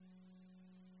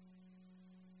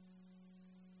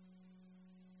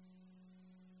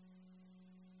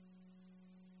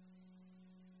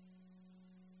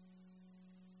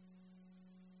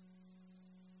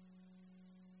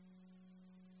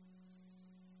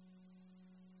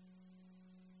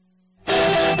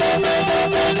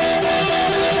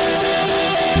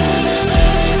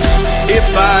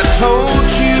If I told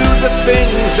you the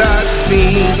things I've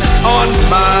seen on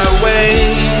my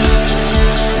ways,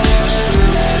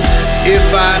 if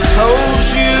I told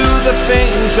you the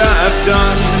things I've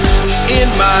done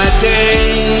in my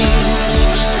days,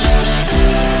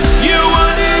 you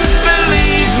wouldn't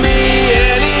believe me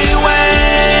anyway.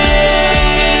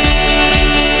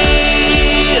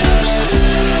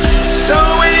 So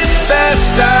it's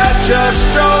best I just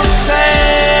don't say.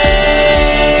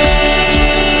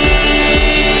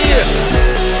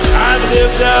 I've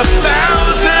lived 1,000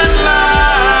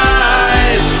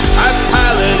 lives, I've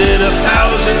piloted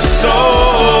 1,000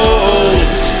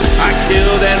 souls, I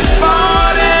killed and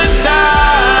fought and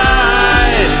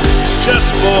died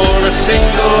just for a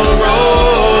single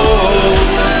role.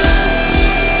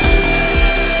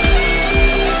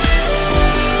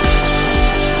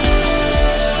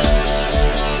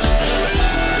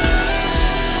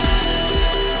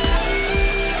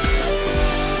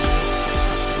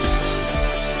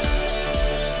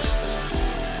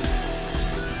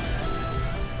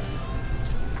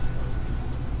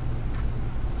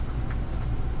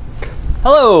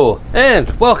 Hello, and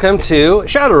welcome to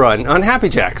Shadowrun on Happy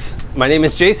Jacks. My name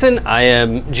is Jason. I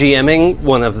am GMing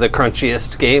one of the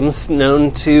crunchiest games known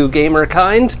to gamer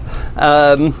kind.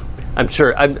 I'm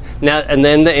sure. And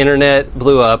then the internet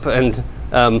blew up and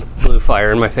blew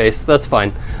fire in my face. That's fine.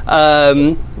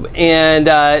 So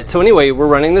anyway, we're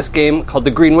running this game called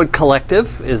The Greenwood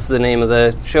Collective, is the name of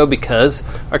the show, because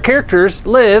our characters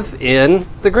live in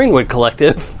the Greenwood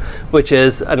Collective, which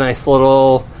is a nice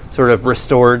little sort of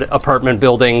restored apartment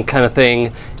building kind of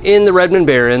thing in the Redmond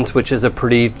Barrens, which is a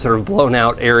pretty sort of blown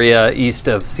out area east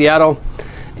of Seattle.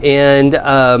 And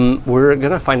we're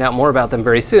going to find out more about them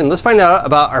very soon. Let's find out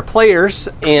about our players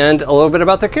and a little bit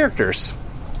about their characters.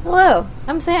 Hello,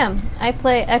 I'm Sam. I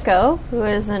play Echo, who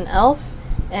is an elf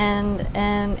and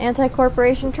an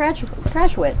anti-corporation trash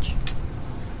witch.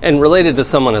 And related to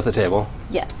someone at the table.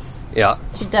 Yes. Yeah.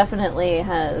 She definitely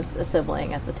has a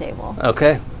sibling at the table.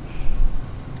 Okay.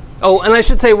 Oh, and I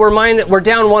should say we're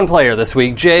down one player this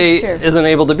week. Jay isn't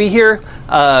able to be here.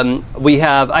 I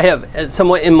have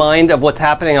somewhat in mind of what's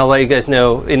happening. I'll let you guys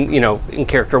know in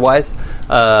character wise.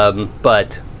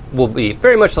 But we'll be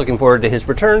very much looking forward to his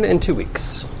return in 2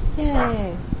 weeks.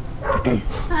 Yay!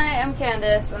 Hi, I'm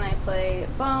Candace, and I play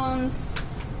Bones,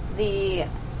 the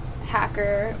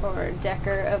hacker or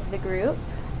decker of the group,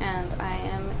 and I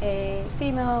am a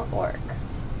female orc.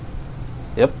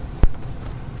 Yep.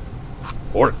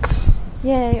 Orcs.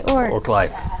 Yay, orcs. Orc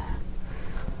life.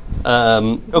 We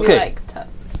Okay. like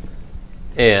Tusk.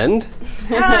 And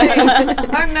Hi,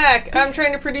 I'm Mac. I'm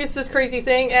trying to produce this crazy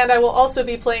thing, and I will also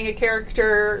be playing a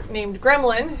character named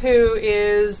Gremlin, who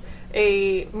is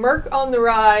a merc on the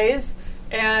rise,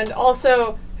 and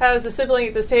also has a sibling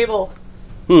at this table.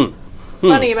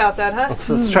 Funny about that, huh?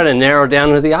 let's try to narrow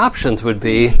down who the options would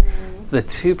be. The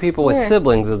two people with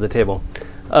siblings at the table.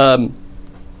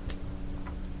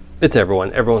 It's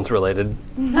everyone. Everyone's related.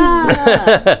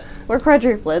 We're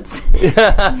quadruplets.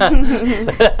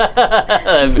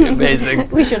 That'd be amazing.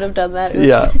 We should have done that. Oops.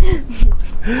 Yeah.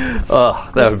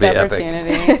 Oh, that would be epic.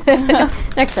 Opportunity.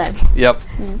 Next time. Yep.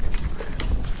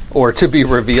 Or to be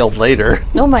revealed later.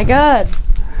 Oh my god.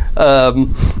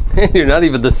 You're not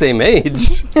even the same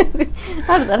age.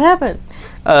 How did that happen?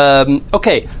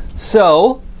 Okay,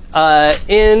 so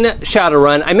in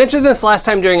Shadowrun, I mentioned this last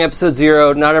time during episode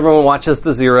 0. Not everyone watches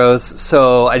the zeros,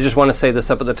 so I just want to say this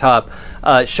up at the top.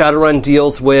 Shadowrun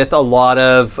deals with a lot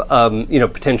of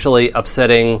potentially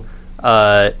upsetting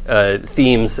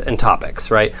themes and topics,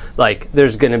 right? Like,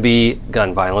 there's going to be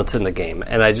gun violence in the game,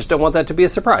 and I just don't want that to be a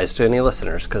surprise to any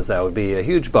listeners, because that would be a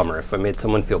huge bummer if I made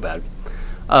someone feel bad.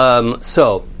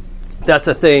 So that's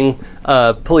a thing.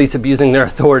 Police abusing their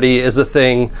authority is a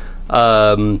thing.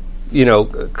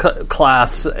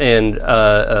 Class and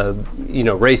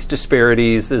race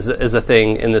disparities is a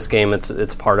thing in this game.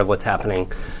 It's part of what's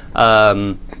happening.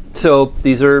 So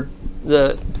these are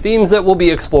the themes that will be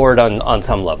explored on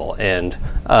some level, and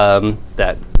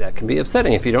that can be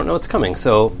upsetting if you don't know what's coming.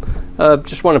 So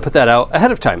just want to put that out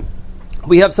ahead of time.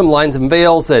 We have some lines and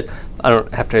veils that I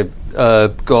don't have to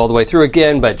go all the way through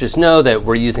again, but just know that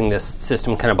we're using this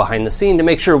system kind of behind the scene to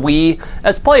make sure we,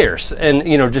 as players, and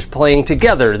just playing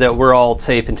together, that we're all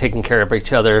safe and taking care of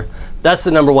each other. That's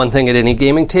the number one thing at any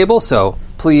gaming table, so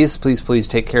please, please, please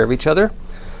take care of each other.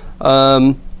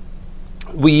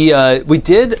 We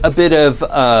did a bit of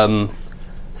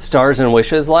stars and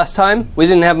wishes last time. We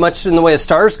didn't have much in the way of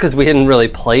stars because we hadn't really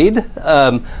played,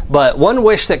 but one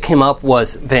wish that came up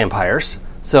was vampires.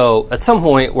 So at some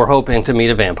point we're hoping to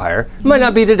meet a vampire. It might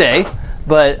not be today,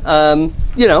 but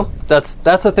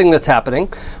that's a thing that's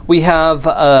happening. We have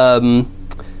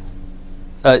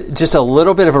just a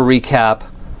little bit of a recap.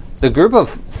 The group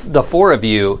of the four of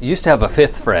you used to have a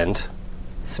fifth friend,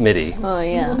 Smitty, Oh,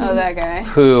 yeah. Oh, that guy.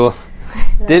 who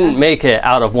didn't make it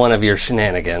out of one of your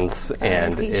shenanigans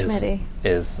and R.I.P. Schmitty.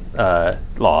 is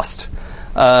lost.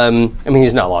 I mean,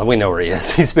 he's not lost. We know where he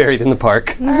is. He's buried in the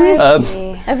park.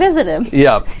 I visit him.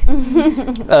 Yeah.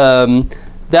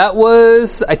 That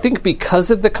was, I think, because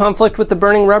of the conflict with the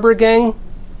Burning Rubber Gang,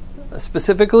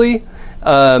 specifically.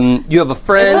 You have a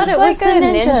friend. I thought it was like the a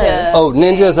ninjas. ninja. Oh,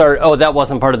 ninjas are... Oh, that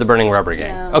wasn't part of the Burning Rubber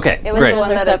Gang. No. Okay, It was great. the one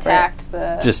Those are that separate. attacked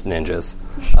the... Just ninjas.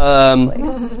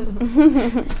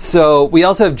 So we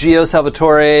also have Gio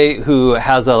Salvatore, who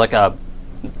has a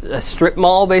strip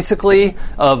mall, basically,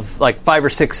 of like 5 or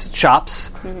 6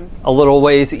 shops, a little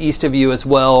ways east of you as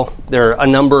well. There are a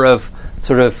number of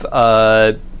sort of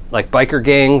like biker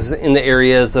gangs in the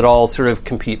areas that all sort of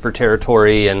compete for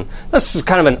territory, and that's just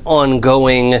kind of an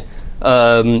ongoing,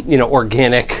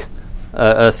 organic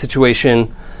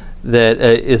situation that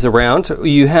is around.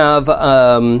 You have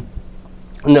a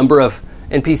number of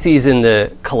NPCs in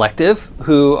the collective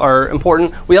who are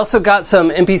important. We also got some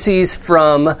NPCs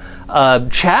from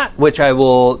chat, which I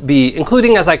will be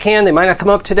including as I can. They might not come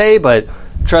up today, but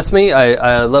trust me,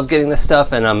 I love getting this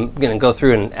stuff, and I'm going to go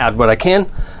through and add what I can.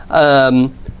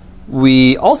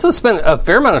 We also spent a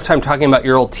fair amount of time talking about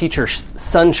your old teacher,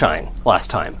 Sunshine, last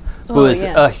time, who is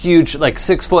yeah. a huge, like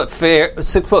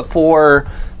 6'4",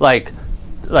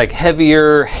 like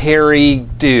heavier, hairy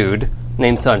dude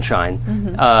named Sunshine.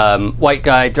 White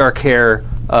guy, dark hair,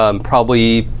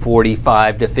 probably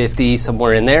 45 to 50,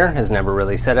 somewhere in there. Has never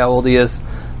really said how old he is.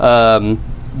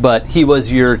 But he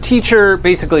was your teacher,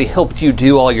 basically helped you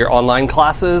do all your online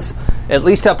classes, at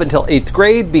least up until 8th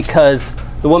grade, because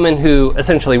the woman who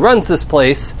essentially runs this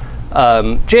place,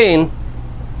 Jane,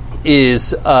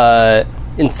 is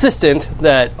insistent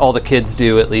that all the kids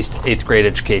do at least 8th grade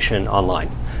education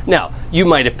online. Now, you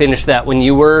might have finished that when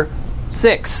you were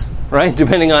 6, right?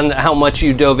 Depending on how much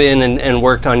you dove in and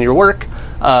worked on your work,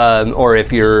 or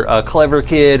if you're a clever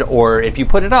kid, or if you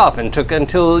put it off and took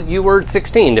until you were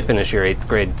 16 to finish your 8th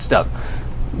grade stuff.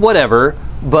 Whatever,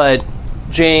 but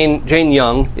Jane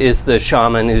Young is the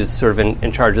shaman who's sort of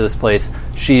in charge of this place.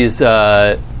 She's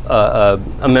a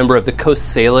member of the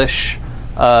Coast Salish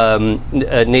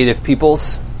Native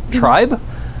Peoples tribe,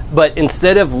 but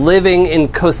instead of living in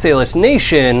Coast Salish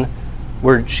Nation,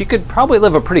 where she could probably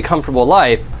live a pretty comfortable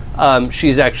life,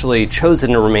 she's actually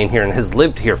chosen to remain here and has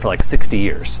lived here for like 60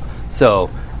 years. So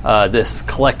this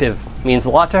collective means a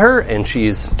lot to her, and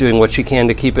she's doing what she can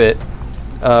to keep it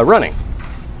running.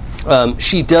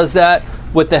 She does that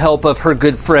with the help of her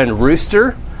good friend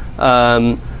Rooster.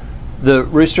 The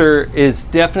Rooster is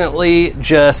definitely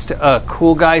just a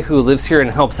cool guy who lives here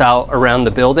and helps out around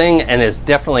the building, and is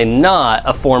definitely not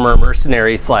a former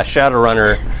mercenary /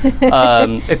 Shadowrunner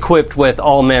equipped with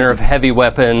all manner of heavy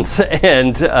weapons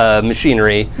and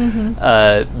machinery,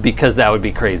 because that would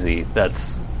be crazy.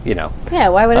 That's, Yeah,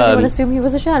 why would anyone assume he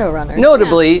was a Shadowrunner?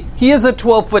 Notably, he is a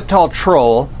 12-foot tall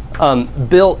troll,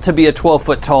 built to be a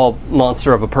 12-foot tall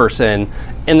monster of a person,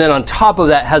 and then on top of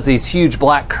that has these huge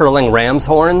black curling ram's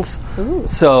horns. Ooh.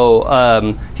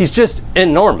 So he's just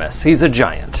enormous. He's a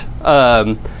giant.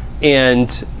 And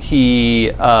he,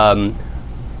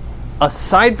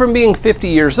 aside from being 50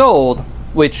 years old,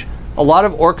 which a lot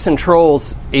of orcs and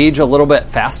trolls age a little bit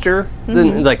faster,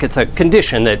 than, like it's a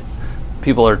condition that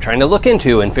people are trying to look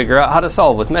into and figure out how to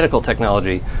solve with medical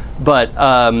technology. But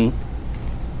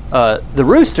the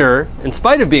Rooster, in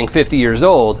spite of being 50 years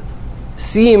old,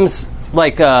 seems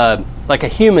like a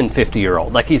human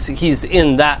 50-year-old. Like he's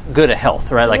in that good a health,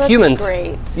 right? Like Looks humans.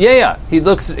 great. Yeah. He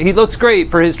looks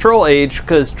great for his troll age,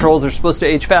 because trolls are supposed to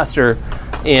age faster,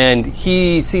 and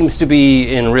he seems to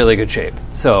be in really good shape.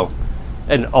 So,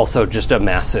 and also just a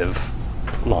massive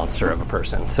monster of a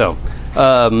person. So,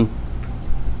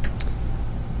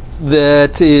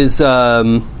 that is.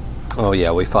 Oh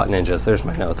yeah, we fought ninjas. There's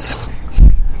my notes.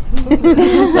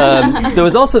 There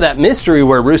was also that mystery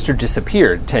where Rooster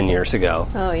disappeared 10 years ago.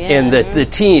 Oh, yeah. And the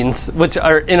teens, which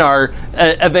are in our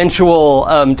eventual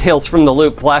Tales from the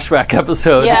Loop flashback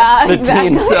episode, Yeah, the exactly.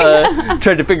 teens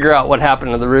tried to figure out what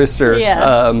happened to the Rooster.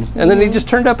 Yeah. And then he just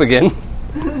turned up again.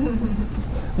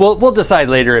 We'll decide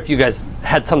later if you guys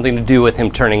had something to do with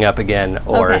him turning up again,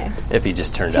 or Okay. if he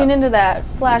just turned Tune up. into that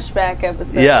flashback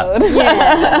episode. Yeah.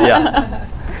 Yeah.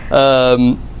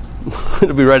 Yeah.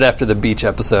 It'll be right after the beach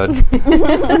episode.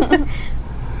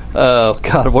 Oh,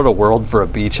 God, what a world for a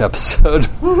beach episode.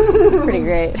 Pretty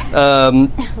great.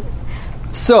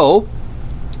 So,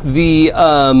 the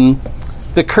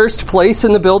cursed place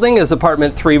in the building is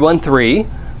apartment 313,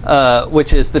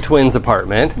 which is the twins'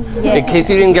 apartment. In case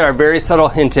you didn't get our very subtle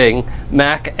hinting,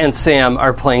 Mac and Sam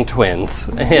are playing twins,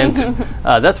 and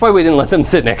that's why we didn't let them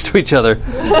sit next to each other.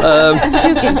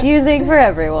 Too confusing for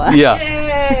everyone. Yeah.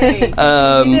 Yay!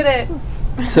 We did it.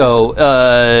 So,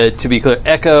 to be clear,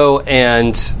 Echo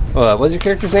and what's your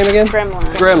character's name again?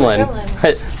 Gremlin.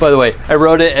 By the way, I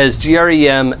wrote it as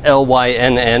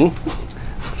Gremlynn.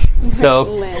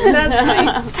 So That's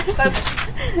nice.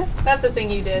 That's a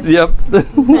thing you did. yep,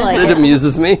 it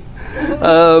amuses me.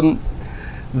 So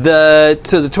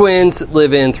the twins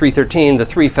live in 313. The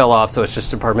 3 fell off, so it's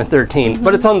just apartment 13.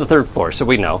 But it's on the 3rd floor, so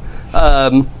we know.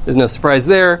 There's no surprise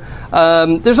there.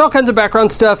 There's all kinds of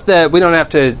background stuff that we don't have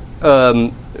to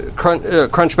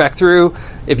crunch back through.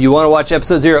 If you want to watch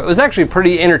episode 0, it was actually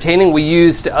pretty entertaining. We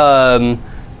used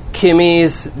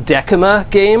Kimmy's Decima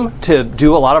game to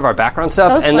do a lot of our background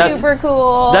stuff, and that's super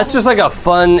cool. That's just like a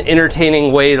fun,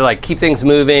 entertaining way to like keep things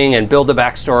moving and build a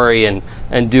backstory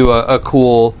and do a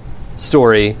cool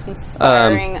story.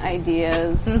 Inspiring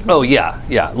ideas. Oh yeah,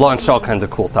 launched all kinds of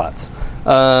cool thoughts.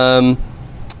 And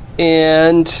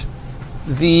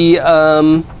the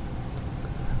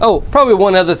probably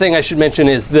one other thing I should mention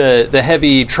is the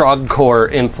heavy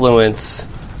Trogcore influence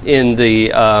in the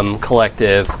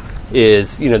collective.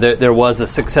 Is there was a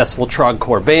successful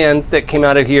Trogcore band that came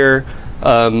out of here.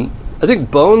 I think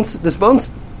Bones does Bones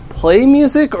play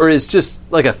music or is just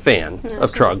like a fan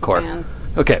of Trogcore? Fan.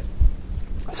 Okay,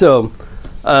 so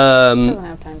Doesn't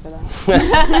have time for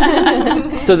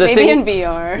that. so the Maybe thing in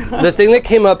VR. the thing that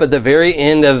came up at the very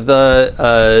end of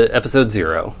the episode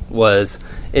 0 was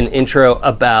an intro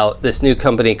about this new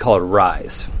company called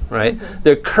Rise. Right?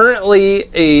 They're currently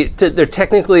they're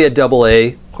technically a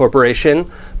AA corporation,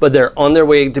 but they're on their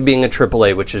way to being a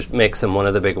AAA, which makes them one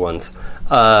of the big ones.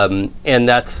 And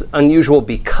that's unusual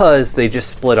because they just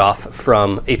split off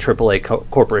from a AAA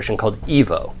corporation called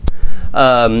Evo.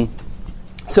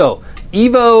 So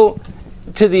Evo,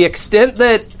 to the extent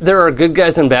that there are good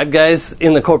guys and bad guys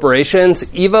in the corporations,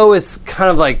 Evo is kind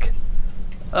of like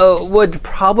would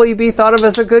probably be thought of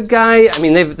as a good guy. I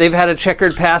mean, they've had a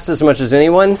checkered past as much as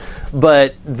anyone,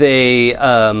 but they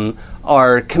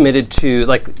are committed to,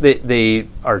 like, they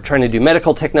are trying to do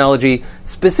medical technology,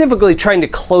 specifically trying to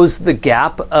close the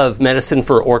gap of medicine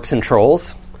for orcs and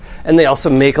trolls. And they also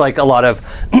make like a lot of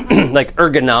like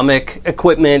ergonomic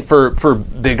equipment for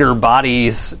bigger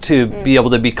bodies to be able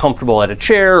to be comfortable at a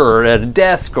chair or at a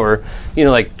desk, or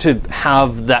like to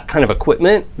have that kind of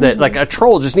equipment that like a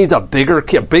troll just needs a big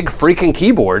freaking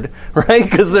keyboard, right?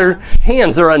 Because their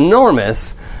hands are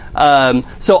enormous.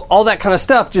 So all that kind of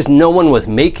stuff, just no one was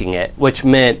making it, which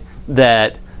meant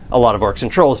that a lot of orcs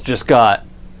and trolls just got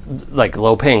like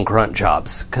low-paying grunt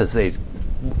jobs because they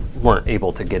weren't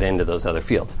able to get into those other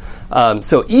fields.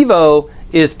 So Evo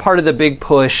is part of the big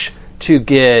push to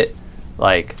get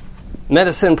like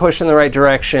medicine pushed in the right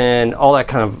direction, all that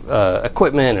kind of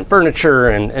equipment and furniture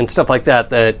and stuff like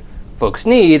that folks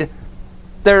need.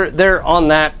 They're on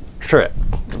that trip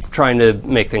trying to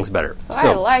make things better.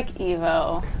 So I like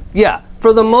Evo. Yeah,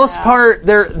 for the most part,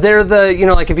 they're the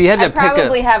like if you had to I pick a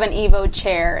probably have an Evo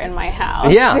chair in my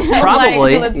house. Yeah,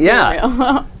 probably. Let's be Yeah.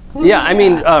 real. Yeah, I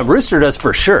mean, Rooster does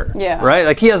for sure. Yeah. Right?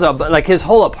 Like, he has his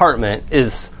whole apartment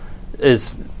is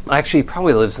actually, he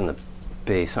probably lives in the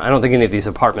basement. I don't think any of these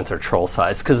apartments are troll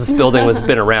size because this building has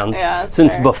been around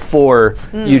since before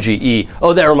UGE.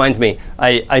 Oh, that reminds me.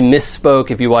 I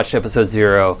misspoke. If you watched episode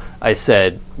 0, I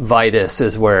said Vitus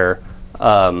is where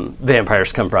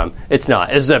vampires come from. It's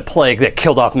not. It's a plague that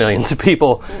killed off millions of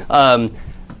people.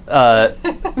 The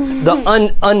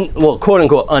quote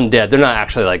unquote undead, they're not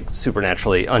actually like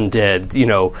supernaturally undead,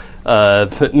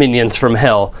 minions from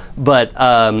hell, but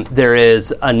there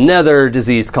is another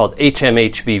disease called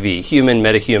HMHVV, human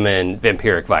metahuman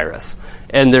vampiric virus,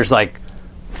 and there's like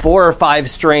 4 or 5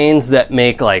 strains that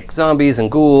make like zombies and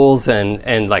ghouls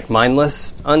and like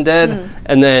mindless undead,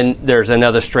 and then there's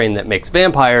another strain that makes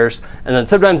vampires, and then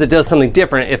sometimes it does something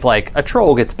different if like a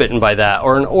troll gets bitten by that,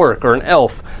 or an orc or an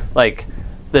elf. Like,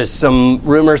 there's some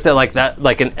rumors that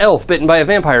like an elf bitten by a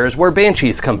vampire is where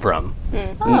banshees come from.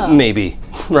 Maybe,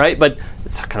 right? But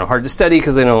it's kind of hard to study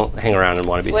because they don't hang around and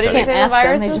want to be What did studied. you say the Ask them,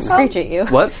 virus they is just called? screech at you.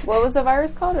 What? What was the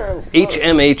virus called? Or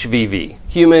HMHVV,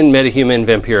 human metahuman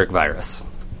vampiric virus.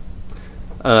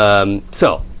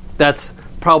 So that's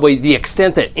probably the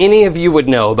extent that any of you would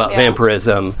know about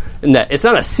vampirism, and that it's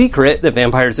not a secret that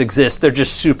vampires exist. They're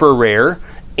just super rare,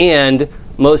 and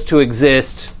most who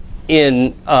exist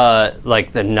in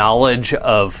like the knowledge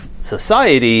of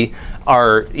society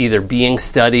are either being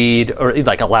studied or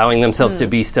like allowing themselves to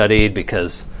be studied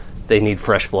because they need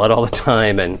fresh blood all the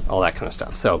time and all that kind of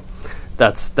stuff. So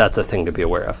that's a thing to be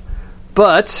aware of.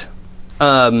 But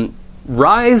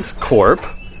Rise Corp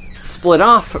split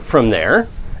off from there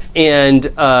and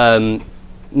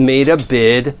made a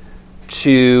bid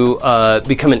to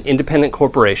become an independent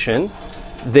corporation.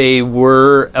 They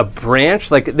were a branch,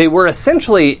 they were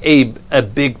essentially a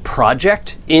big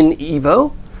project in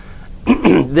EVO.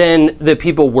 Then the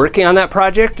people working on that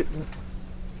project,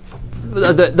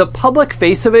 the public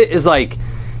face of it is like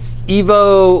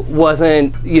EVO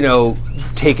wasn't,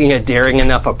 taking a daring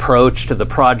enough approach to the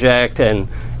project, and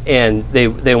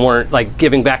they weren't like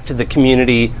giving back to the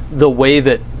community the way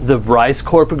that the Rise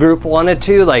Corp group wanted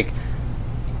to. Like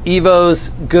EVO's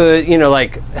good,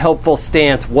 helpful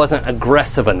stance wasn't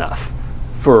aggressive enough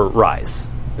for Rise.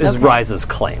 This is Rise's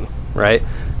claim, right?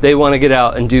 They want to get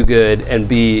out and do good and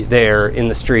be there in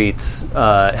the streets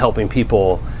helping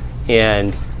people.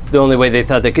 And the only way they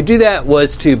thought they could do that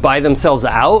was to buy themselves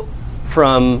out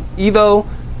from EVO,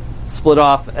 split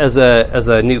off as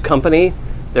a new company.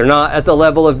 They're not at the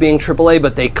level of being AAA,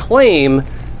 but they claim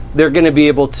they're going to be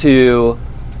able to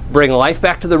bring life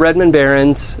back to the Redmond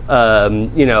Barrens,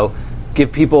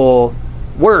 give people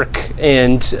work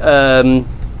and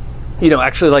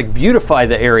actually like beautify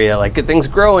the area, like get things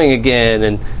growing again,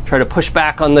 and try to push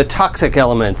back on the toxic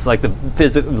elements, like the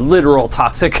literal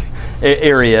toxic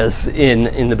areas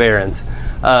in the Barrens.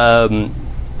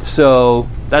 So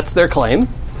that's their claim.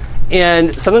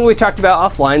 And something we talked about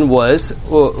offline was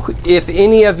if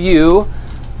any of you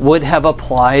would have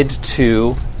applied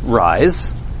to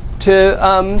Rise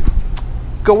to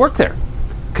go work there,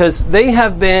 because they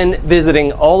have been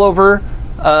visiting all over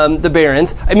the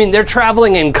Barrens. I mean, they're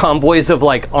traveling in convoys of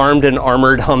like armed and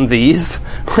armored Humvees,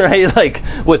 right? Like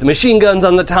with machine guns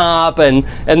on the top, and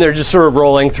they're just sort of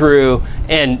rolling through,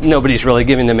 and nobody's really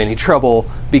giving them any trouble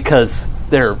because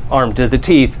they're armed to the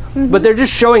teeth. But they're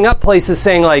just showing up places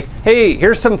saying like, hey,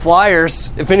 here's some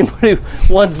flyers. If anybody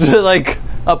wants to like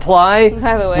apply,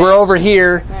 By the way. we're over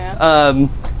here. Yeah.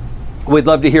 We'd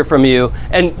love to hear from you.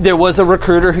 And there was a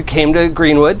recruiter who came to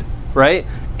Greenwood, right?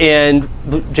 And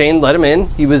Jane let him in.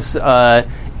 He was in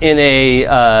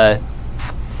a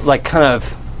kind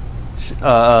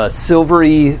of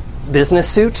silvery business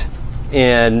suit,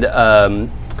 and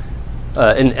an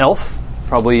elf,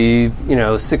 probably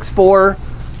 6'4",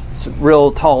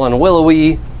 real tall and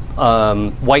willowy,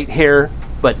 white hair,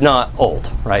 but not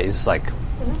old, right? He's like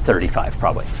 35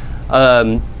 probably,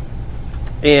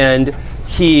 and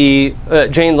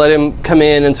Jane let him come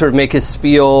in and sort of make his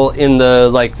spiel in the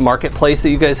like marketplace that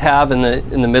you guys have in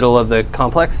the middle of the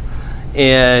complex,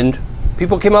 and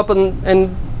people came up and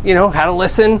had a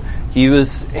listen. He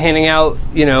was handing out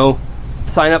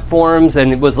sign up forms,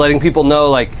 and was letting people know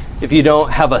like if you don't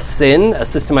have a SIN, a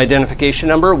system identification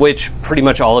number, which pretty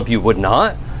much all of you would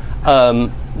not,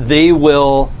 they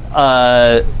will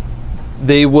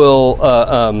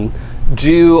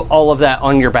do all of that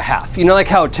on your behalf. Like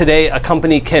how today a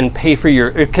company can pay for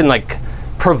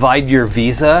provide your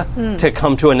visa to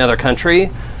come to another country.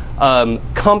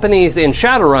 Companies in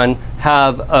Shadowrun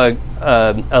have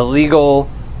a legal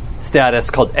status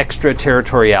called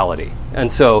extraterritoriality,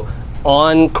 and so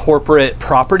on corporate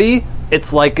property,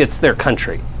 it's like it's their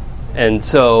country. And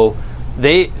so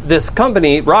this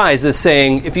company, Rise, is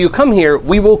saying, if you come here,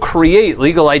 we will create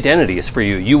legal identities for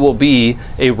you. You will be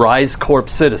a Rise Corp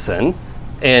citizen,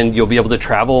 and you'll be able to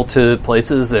travel to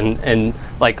places and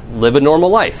like live a normal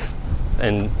life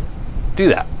and do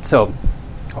that. So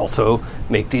also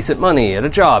make decent money at a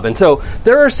job. And so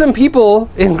there are some people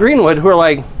in Greenwood who are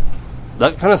like,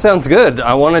 that kind of sounds good.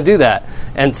 I want to do that.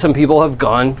 And some people have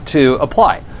gone to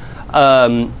apply.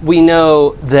 We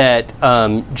know that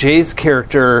Jay's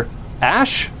character,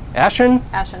 Ashen?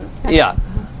 Yeah.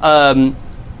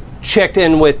 Checked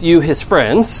in with you, his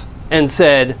friends, and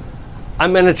said,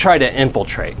 I'm going to try to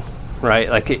infiltrate, right?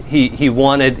 Like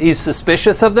he's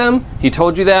suspicious of them. He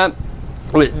told you that.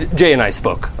 Jay and I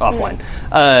spoke offline.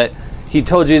 He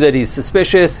told you that he's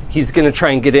suspicious. He's going to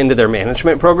try and get into their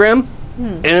management program.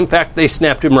 And in fact, they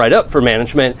snapped him right up for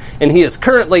management. And he is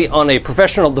currently on a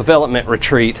professional development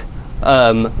retreat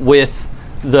with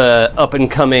the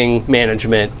up-and-coming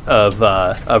management of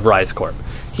Rise Corp.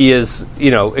 He is,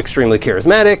 extremely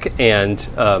charismatic and,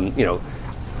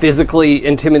 physically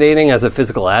intimidating as a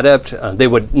physical adept. They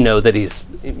would know that he's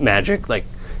magic. Like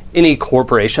any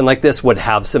corporation like this would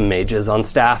have some mages on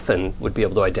staff and would be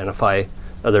able to identify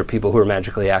other people who are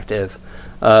magically active.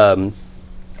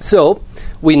 So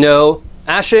we know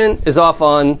Ashen is off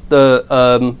on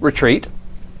the retreat.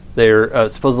 They're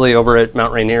supposedly over at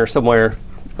Mount Rainier somewhere,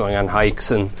 going on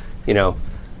hikes and,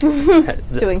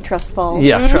 Doing trust falls.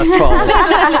 Yeah, trust falls.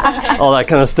 All that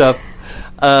kind of stuff.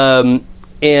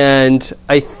 And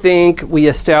I think we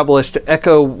established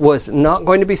Echo was not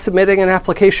going to be submitting an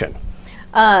application.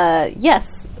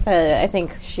 Yes. I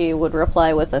think she would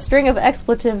reply with a string of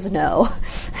expletives, no.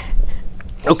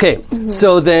 Okay,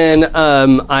 so then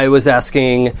I was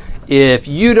asking if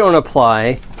you don't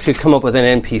apply to come up with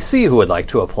an NPC who would like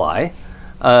to apply.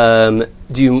 Do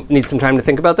you need some time to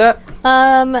think about that?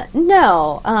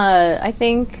 No. I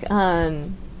think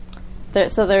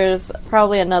there's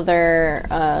probably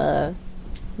another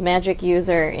magic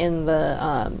user in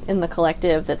the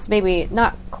collective that's maybe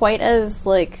not quite as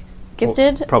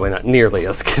gifted. Well, probably not nearly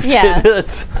as gifted. Yeah.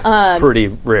 That's pretty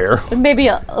rare. Maybe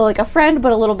a friend,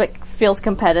 but a little bit feels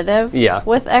competitive. Yeah.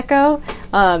 With Echo,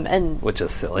 and which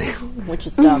is silly. Which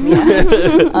is dumb.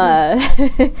 Yeah.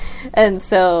 And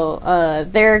so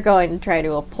they're going to try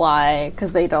to apply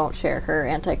because they don't share her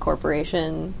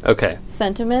anti-corporation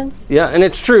sentiments. Yeah, and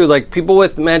it's true. Like people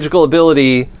with magical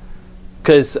ability,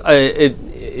 because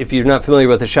if you're not familiar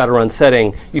with the Shadowrun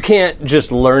setting, you can't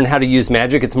just learn how to use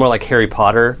magic. It's more like Harry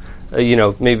Potter.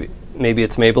 Maybe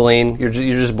it's Maybelline. You're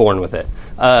just born with it.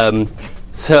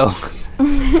 So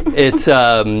it's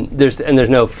there's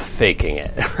no faking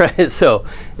it, right? So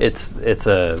it's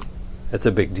a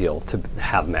big deal to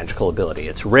have magical ability.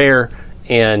 It's rare,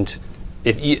 and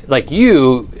if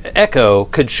you Echo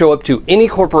could show up to any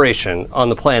corporation on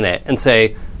the planet and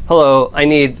say, "Hello,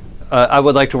 I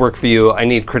would like to work for you. I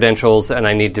need credentials and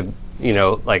I need to,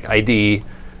 ID."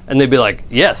 And they'd be like,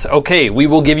 "Yes, okay, we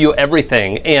will give you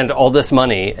everything and all this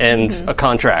money and a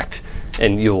contract,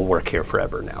 and you'll work here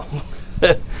forever now."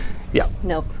 Yeah.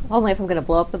 Nope. Only if I'm going to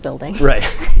blow up the building. Right.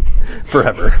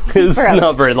 Forever. It's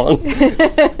not very long.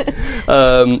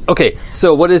 Okay,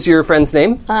 so what is your friend's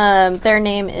name? Their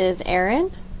name is Aaron.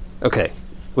 Okay.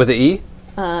 With an E?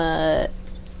 The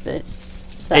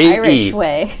Irish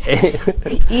way.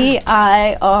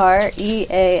 EIREANN.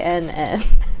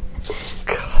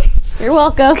 God. You're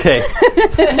welcome. Okay.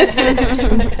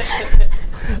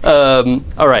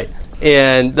 All right.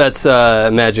 And that's a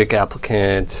magic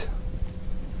applicant.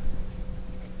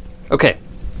 Okay.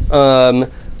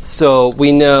 So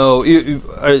we know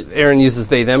Aaron uses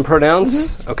they them pronouns.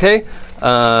 Mm-hmm. Okay.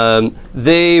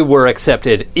 They were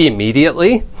accepted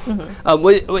immediately.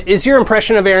 Mm-hmm. Is your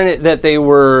impression of Aaron that they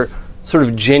were sort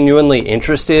of genuinely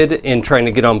interested in trying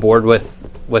to get on board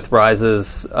with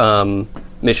Rise's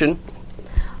mission?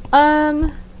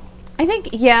 I think,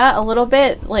 yeah, a little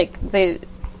bit. Like, they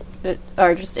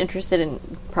are just interested in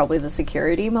probably the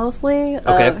security mostly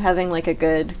of having like a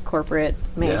good corporate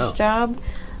mage job.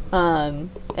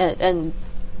 And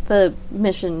the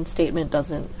mission statement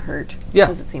doesn't hurt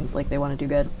because it seems like they want to do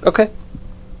good. Okay,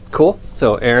 cool.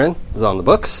 So Aaron is on the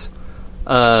books.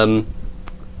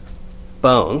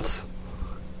 Bones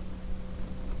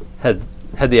had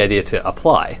the idea to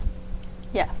apply.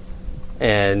 Yes.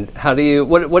 And how do you?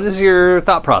 What is your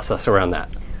thought process around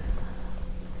that?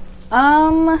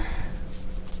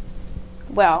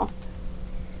 Well,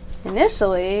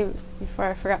 initially, before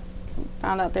I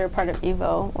found out they were part of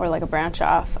Evo, or like a branch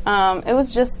off, it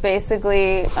was just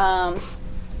basically a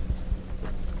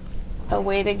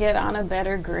way to get on a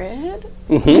better grid.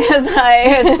 Because I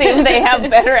assume they have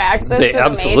better access to the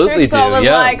Matrix. So I was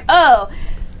like, oh,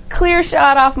 clear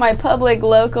shot off my public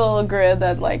local grid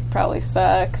that like probably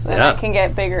sucks, and I can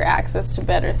get bigger access to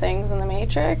better things in the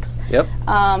Matrix. Yep.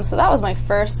 So that was my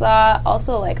first thought.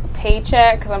 Also like a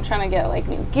paycheck, because I'm trying to get like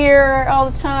new gear all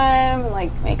the time and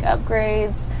like make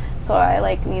upgrades. So I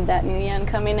like need that new yen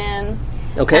coming in.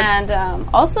 Okay. And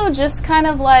also just kind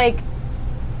of like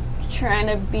trying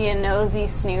to be a nosy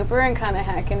snooper and kind of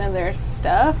hack into their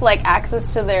stuff, like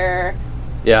access to their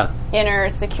inner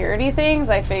security things.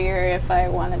 I figure if I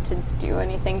wanted to do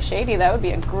anything shady, that would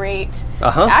be a great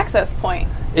access point.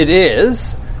 It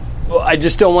is. Well, I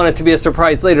just don't want it to be a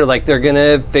surprise later. Like they're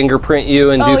gonna fingerprint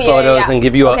you and do photos and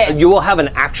give you you will have an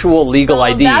actual legal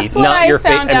ID, that's what not your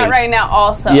face. I found out right now.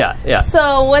 Also, yeah.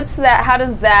 So what's that? How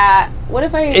does that? What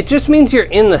if I? It just means you're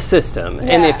in the system,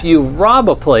 and if you rob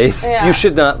a place, you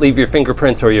should not leave your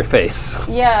fingerprints or your face.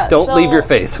 Yeah. Don't leave your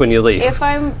face when you leave. If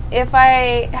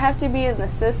I have to be in the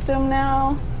system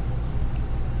now.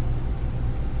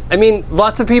 I mean,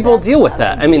 lots of people deal with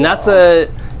that. I mean,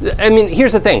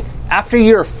 here's the thing. After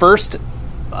your first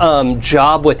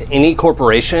job with any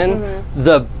corporation,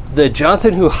 the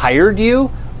Johnson who hired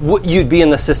you, you'd be in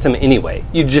the system anyway.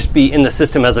 You'd just be in the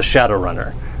system as a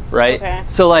Shadowrunner, right? Okay.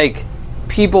 So, like,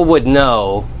 people would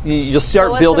know. You'll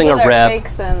start building a rep. Fake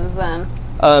sins, then?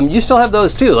 You still have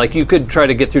those, too. Like, you could try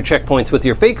to get through checkpoints with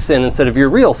your fake sin instead of your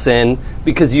real sin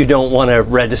because you don't want to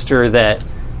register that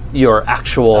your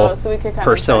actual so we could kind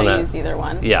persona. of try to use either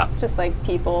one. Yeah. Just like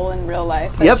people in real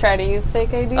life that try to use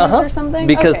fake IDs or something?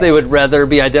 Because they would rather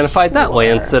be identified that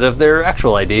way instead of their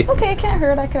actual ID. Okay, it can't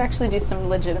hurt. I could actually do some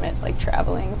legitimate, like,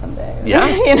 traveling someday. Yeah,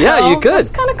 yeah, you could.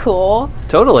 It's kind of cool.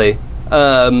 Totally.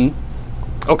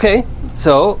 Okay,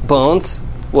 so Bones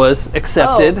was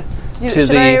accepted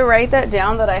Should I write that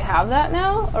down that I have that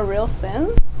now? A real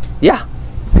sin? Yeah.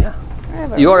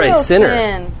 You are a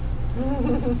sinner.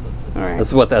 All right.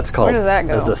 That's what that's called. Where does that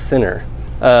go? As a sinner.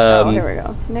 Here we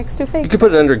go. Next to fake. You could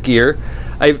put it under gear.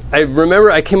 I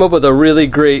remember I came up with a really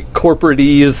great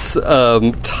corporate-ese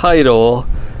title.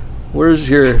 Where's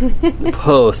your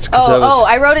post?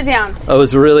 I wrote it down. I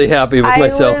was really happy with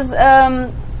myself. I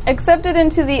was accepted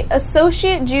into the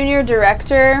Associate Junior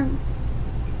Director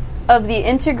of the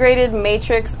Integrated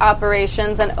Matrix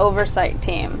Operations and Oversight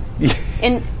Team,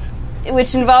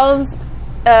 which involves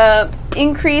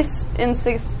increase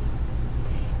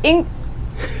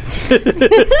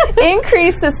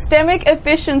systemic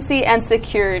efficiency and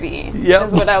security.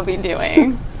 Is what I'll be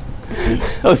doing.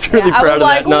 I was really proud of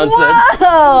that nonsense. Whoa!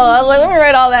 I was like, let me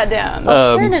write all that down.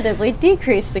 Alternatively,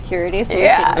 decrease security so we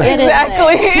can get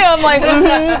exactly. In there. I'm like,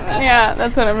 yeah,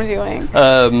 that's what I'm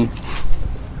doing.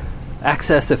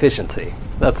 Access efficiency.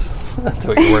 That's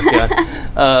what you're working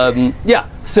on.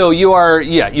 So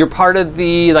you're part of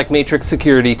the Matrix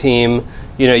security team.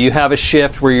 You have a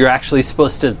shift where you're actually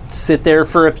supposed to sit there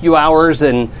for a few hours,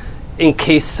 and in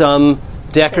case some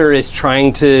Decker is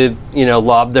trying to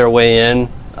lob their way in.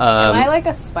 Am I like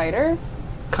a spider?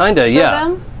 Kinda, yeah.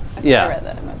 Them? I read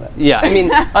that in my book. Yeah, I mean,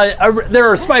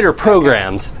 there are spider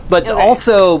programs, but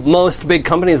also most big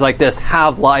companies like this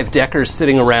have live Deckers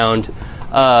sitting around.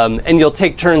 And you'll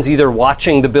take turns either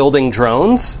watching the building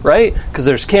drones, right? Because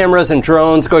there's cameras and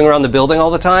drones going around the building all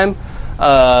the time.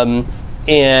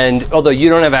 And although you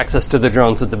don't have access to the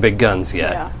drones with the big guns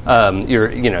yet,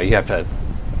 you have to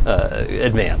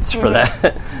advance for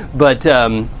that. But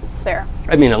it's fair.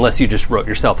 I mean, unless you just wrote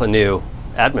yourself a new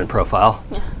admin profile.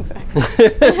 Yeah, exactly.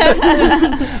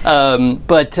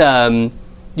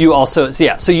 You also,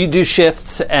 so you do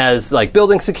shifts as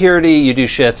building security, you do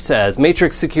shifts as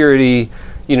matrix security,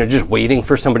 just waiting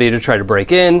for somebody to try to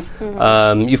break in.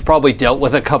 Mm-hmm. You've probably dealt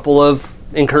with a couple of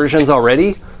incursions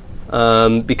already,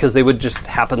 because they would just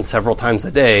happen several times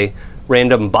a day.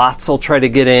 Random bots will try to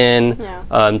get in,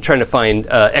 trying to find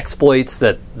exploits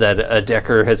that a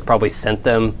Decker has probably sent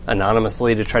them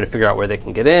anonymously to try to figure out where they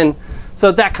can get in.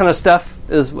 So that kind of stuff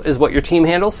is what your team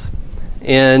handles.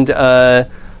 And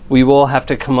we will have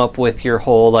to come up with your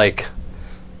whole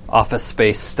Office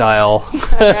Space style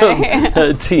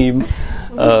team.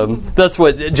 That's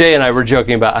what Jay and I were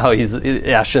joking about, how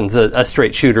Ashton's a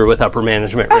straight shooter with upper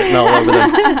management written all over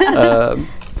them.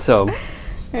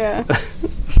 Yeah.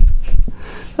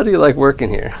 How do you like working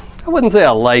here? I wouldn't say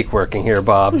I like working here,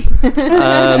 Bob.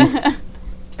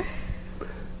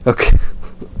 Okay.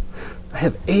 I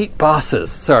have 8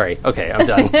 bosses. Sorry. Okay, I'm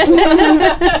done.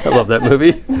 I love that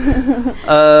movie.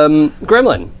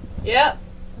 Gremlin. Yep.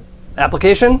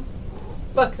 Application?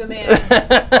 Fuck the man.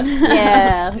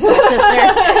 Yeah.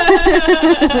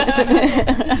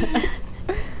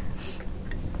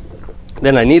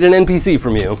 Then I need an NPC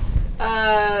from you.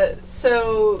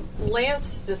 So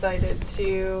Lance decided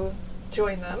to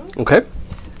join them. Okay.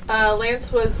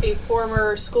 Lance was a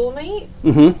former schoolmate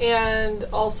and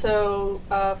also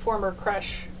a former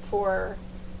crush for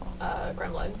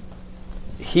Gremlin.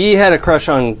 He had a crush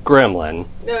on Gremlin.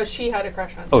 No, she had a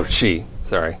crush on him. Oh, she.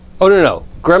 Sorry. Oh, no.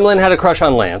 Gremlin had a crush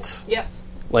on Lance. Yes.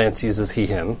 Lance uses he,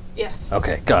 him. Yes.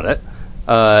 Okay, got it.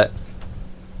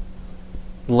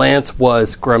 Lance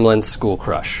was Gremlin's school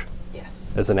crush.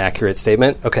 Yes. As an accurate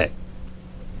statement? Okay.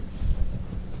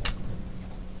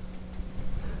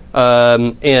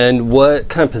 And what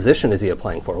kind of position is he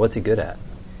applying for? What's he good at?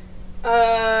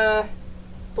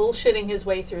 Bullshitting his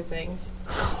way through things.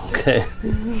 Okay.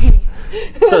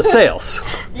 So sales.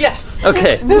 Yes.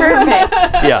 Okay. Perfect.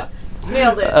 Yeah.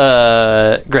 Nailed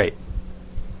it. Great.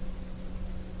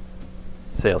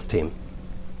 Sales team.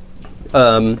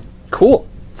 Cool.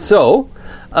 So,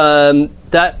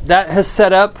 that has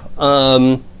set up.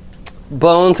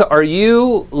 Bones, are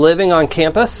you living on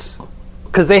campus?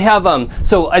 Because they have,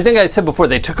 so I think I said before,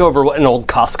 they took over an old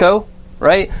Costco,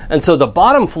 right? And so the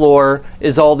bottom floor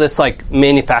is all this,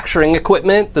 manufacturing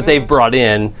equipment that they've brought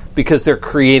in because they're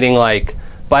creating,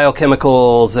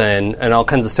 biochemicals and all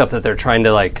kinds of stuff that they're trying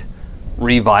to,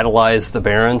 revitalize the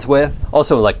Barrens with.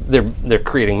 Also, they're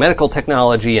creating medical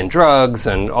technology and drugs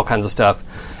and all kinds of stuff.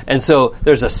 And so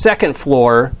there's a second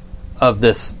floor of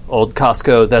this old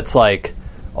Costco that's,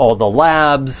 all the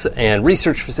labs and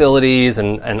research facilities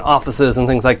and offices and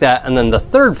things like that. And then the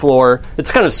third floor,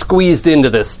 it's kind of squeezed into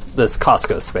this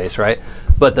Costco space, right?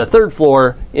 But the third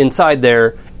floor inside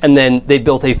there, and then they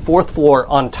built a fourth floor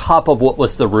on top of what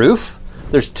was the roof.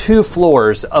 There's 2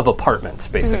 floors of apartments,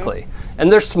 basically.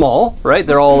 And they're small, right?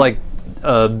 They're all like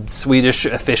Swedish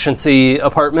efficiency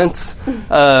apartments.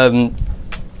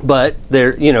 But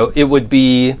they're, it would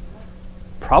be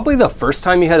probably the first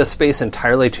time you had a space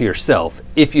entirely to yourself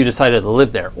if you decided to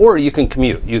live there. Or you can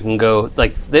commute. You can go,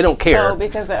 they don't care. Oh,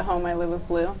 because at home I live with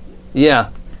Blue. Yeah.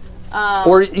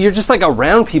 Or you're just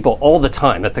around people all the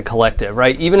time at the collective,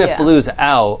 right? Even if Blue's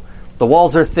out, the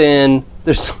walls are thin.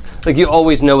 There's you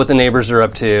always know what the neighbors are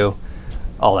up to,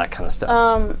 all that kind of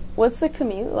stuff. What's the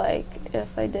commute like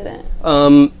if I didn't?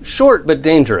 Short but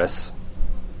dangerous.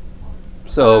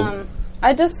 So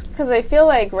because I feel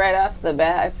like right off the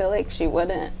bat, I feel like she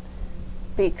wouldn't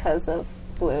because of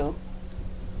Blue.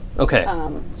 Okay.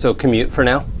 So commute for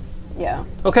now? Yeah.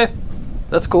 Okay.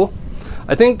 That's cool.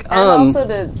 I think and also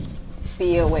to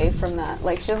be away from that.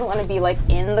 She doesn't want to be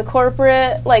in the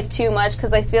corporate too much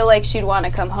because I feel like she'd want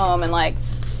to come home and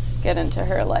get into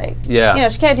her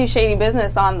she can't do shady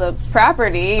business on the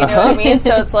property, you know what I mean?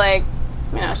 So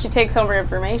it's she takes home her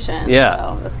information. Yeah.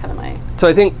 So that's kind of my... So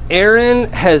I think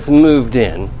Erin has moved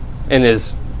in and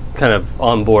is kind of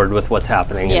on board with what's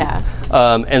happening. Yeah.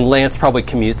 And Lance probably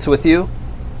commutes with you.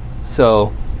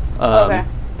 So okay.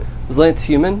 Was Lance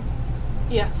human?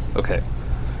 Yes. Okay.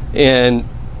 And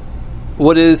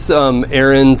what is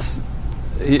Erin's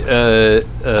meta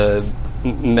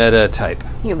type?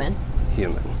 Human.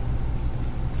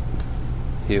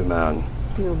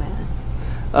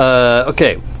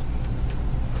 Okay.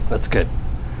 That's good.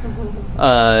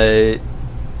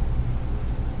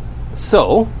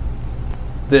 So,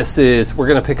 we're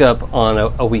going to pick up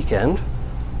on a weekend.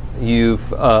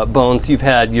 Bones, you've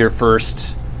had your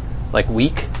first,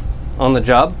 week on the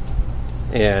job,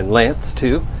 and Lance,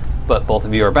 too, but both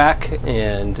of you are back,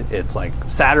 and it's,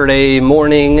 Saturday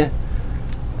morning.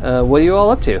 What are you all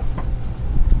up to?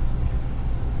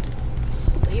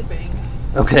 Sleeping.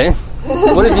 Okay.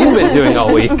 What have you been doing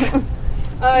all week?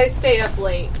 I stay up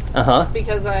late. Uh-huh.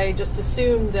 Because I just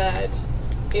assumed that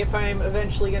if I'm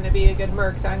eventually going to be a good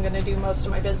merc, that I'm going to do most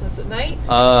of my business at night.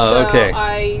 Okay. So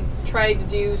I tried to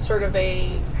do sort of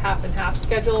a half and half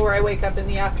schedule where I wake up in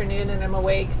the afternoon and I'm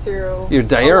awake through your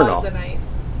diurnal. A lot of the night.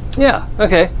 Yeah,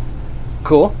 okay.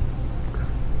 Cool.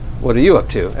 What are you up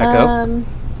to, Echo?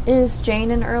 Is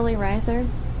Jane an early riser?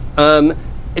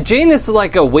 Jane is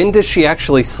when does she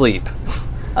actually sleep?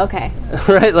 Okay.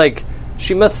 Right?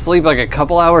 She must sleep a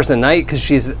couple hours a night because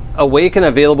she's awake and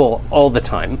available all the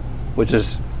time, which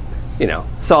is,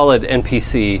 solid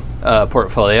NPC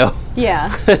portfolio.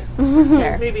 Yeah.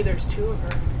 Maybe there's 2 of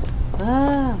her.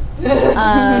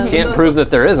 Can't prove that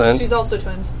there isn't. She's also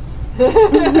twins.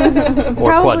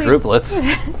 Or quadruplets.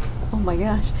 Oh my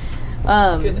gosh.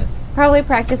 Goodness. Probably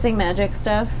practicing magic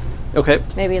stuff. Okay.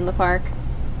 Maybe in the park.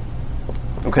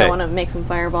 Okay. I want to make some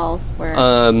fireballs. Where?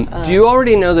 Do you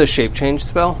already know the shape change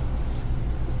spell?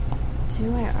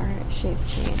 Do I already shape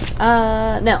change?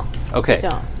 No. Okay. I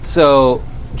don't. So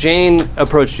Jane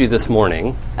approached you this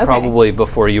morning, probably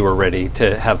before you were ready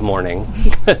to have morning,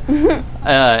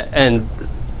 and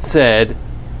said,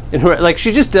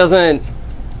 she just doesn't.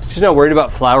 She's not worried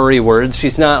about flowery words.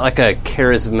 She's not a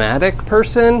charismatic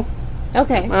person.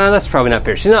 Okay. That's probably not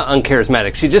fair. She's not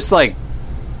uncharismatic. She just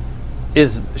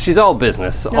she's all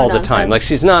business all the time.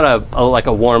 She's not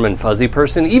a warm and fuzzy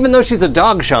person, even though she's a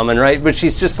dog shaman, right? But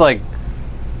she's just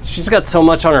she's got so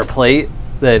much on her plate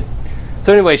that.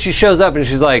 So anyway, she shows up and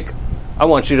she's like, "I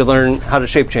want you to learn how to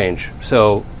shape change.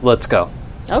 So let's go."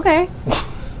 Okay.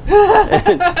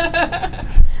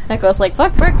 Echo's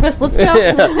fuck breakfast. Let's go.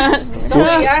 Yeah.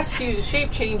 Somebody asks you to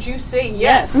shape change, you say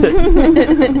yes.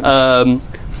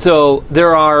 So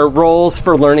there are roles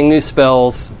for learning new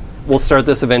spells. We'll start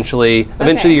this eventually.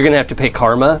 Eventually, you're going to have to pay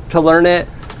karma to learn it.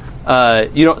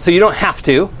 You don't have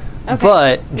to. Okay.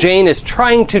 But Jane is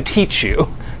trying to teach you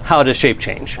how to shape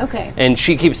change. Okay. And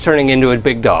she keeps turning into a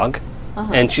big dog.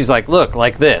 Uh-huh. And she's like, "Look,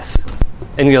 like this."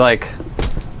 And you're like,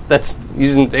 you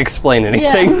didn't explain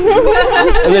anything.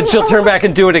 Yeah. And then she'll turn back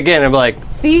and do it again. And I'm like,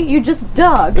 "See, you just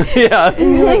dog." Yeah.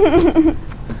 And you're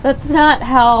that's not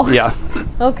how. Yeah.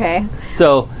 Okay.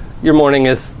 So your morning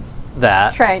is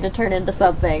that. Trying to turn into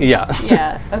something. Yeah.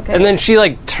 Yeah, okay. And then she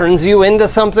turns you into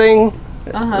something.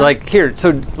 Uh-huh. Here,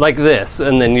 so this,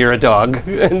 and then you're a dog.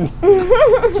 And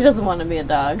she doesn't want to be a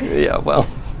dog. Yeah, well.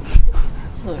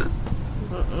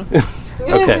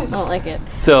 Okay. I don't like it.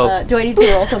 So, do I need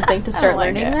to roll something to start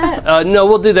learning that? No,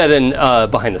 we'll do that in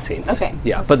behind the scenes. Okay.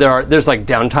 Yeah, but there's like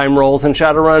downtime roles in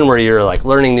Shadowrun where you're like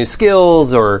learning new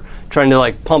skills or trying to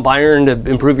like pump iron to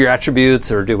improve your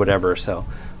attributes or do whatever. So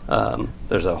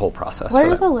there's a whole process. What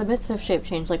are the limits of shape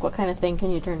change? Like, what kind of thing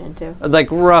can you turn into? Like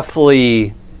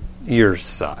roughly your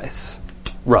size,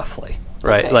 roughly,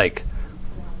 right? Okay. Like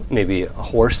maybe a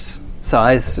horse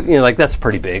size. You know, like that's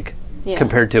pretty big. Yeah.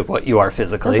 Compared to what you are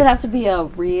physically. Does it have to be a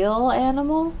real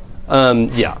animal?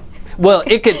 Yeah. Well,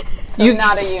 it could... So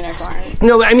not a unicorn.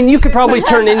 No, I mean, you could probably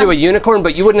turn into a unicorn,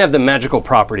 but you wouldn't have the magical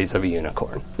properties of a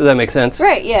unicorn. Does that make sense?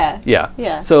 Right, yeah. Yeah.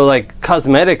 Yeah. So, like,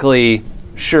 cosmetically,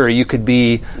 sure, you could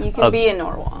be... You could be a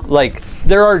Norwalk. Like,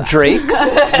 there are drakes,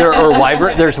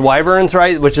 there's wyverns,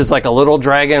 right, which is like a little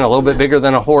dragon, a little bit bigger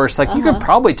than a horse. Like, you could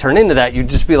probably turn into that. You'd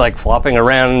just be, like, flopping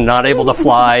around, not able to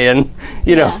fly, and,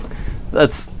 you know,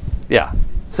 that's... Yeah.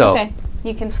 So. Okay.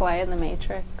 You can fly in the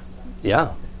Matrix.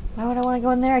 Yeah. Why would I want to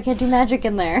go in there? I can't do magic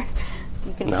in there.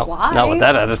 You can fly. Not with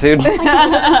that attitude.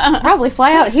 Probably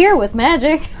fly out here with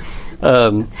magic.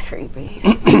 It's creepy.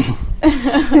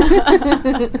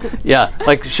 Yeah,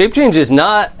 like shape change is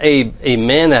not a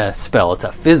mana spell; it's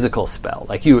a physical spell.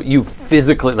 Like you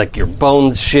physically, like your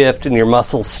bones shift and your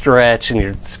muscles stretch and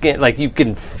your skin, like you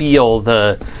can feel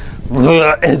the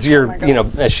as you're,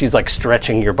 as she's like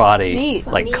stretching your body. Neat.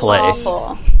 Like Neat. clay.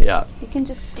 Awful. Yeah. You can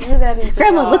just do that in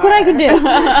Gremlin, look what I can do.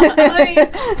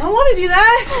 I want to do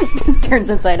that. Turns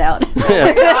inside out.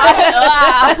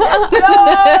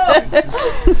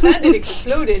 That did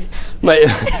exploded. My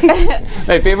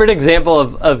favorite example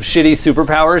of shitty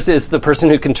superpowers is the person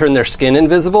who can turn their skin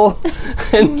invisible.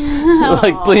 And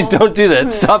like, please don't do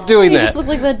that. Stop doing You that. just look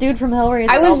like that dude from Hellraiser.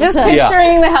 I all was the just time.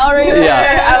 picturing the Hellraiser.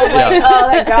 Yeah. I was like, oh,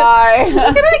 that guy.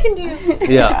 Look what I can do.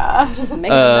 Yeah. Just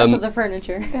making a mess of the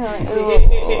furniture.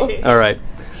 All right.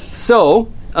 So,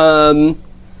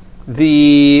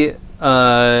 the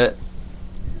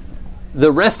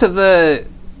rest of the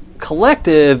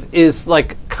collective is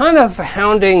like kind of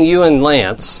hounding you and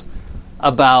Lance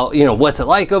about, what's it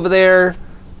like over there?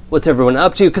 What's everyone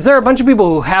up to? Because there are a bunch of people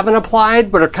who haven't applied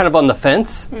but are kind of on the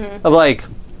fence of like,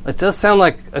 it does sound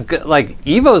like a good, like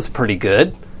Evo's pretty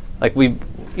good. Like we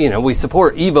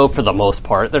support Evo for the most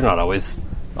part. They're not always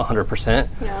 100%.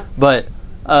 Yeah. But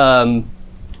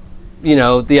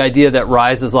the idea that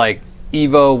Rise is like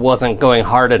Evo wasn't going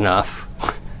hard enough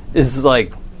is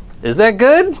like, is that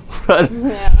good?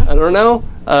 Yeah. I don't know.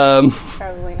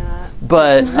 Probably not.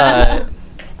 But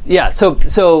yeah,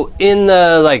 so in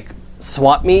the like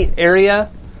swap meet area,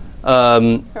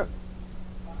 In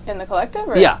the collective?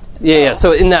 Or? Yeah.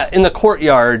 So in the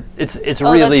courtyard, it's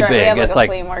really that's right. big. We have, It's like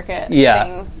like a flea market. yeah,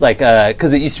 thing. like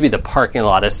because it used to be the parking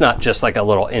lot. It's not just like a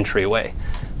little entryway.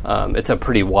 It's a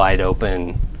pretty wide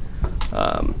open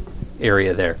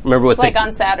area there. Remember what It's like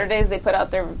on Saturdays they put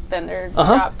out their vendor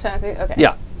shop kind of thing. Okay.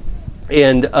 Yeah.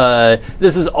 And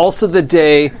this is also the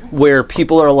day where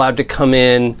people are allowed to come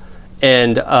in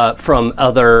and from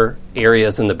other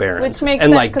areas in the Barrens. Which makes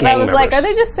and, sense like, because I was gang like, members.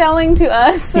 are they just selling to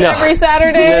us No. every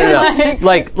Saturday? No.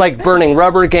 Like Burning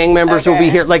Rubber gang members will be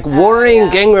Okay. here. Like warring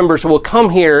gang members will come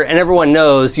here, and everyone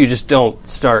knows you just don't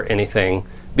start anything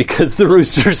because the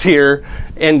Rooster's here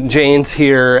and Jane's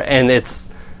here, and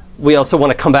we also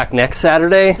want to come back next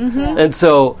Saturday, and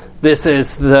so this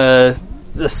is the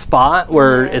spot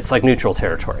where it's like neutral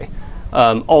territory.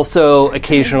 Also,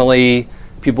 occasionally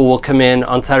people will come in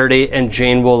on Saturday, and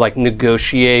Jane will like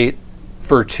negotiate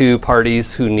for two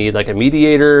parties who need like a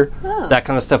mediator. That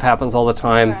kind of stuff happens all the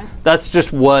time. Okay. That's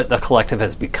just what the collective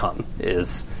has become,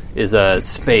 is a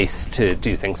space to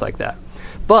do things like that.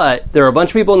 But there are a bunch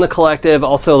of people in the collective,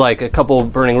 also like a couple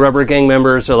Burning Rubber gang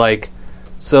members are like,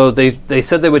 so they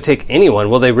said they would take anyone.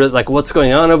 Well, they really, like, what's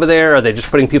going on over there? Are they just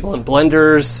putting people in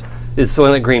blenders? Is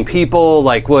Soylent Green people?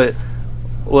 Like,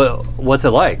 what's it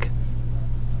like?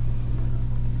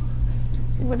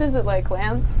 What is it like,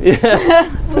 Lance?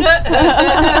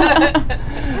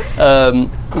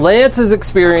 Lance's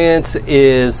experience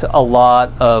is a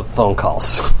lot of phone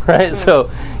calls, right? So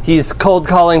he's cold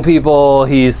calling people.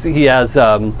 He has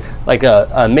like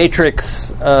a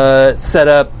matrix set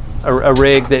up, a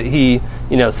rig that he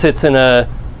sits in a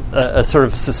sort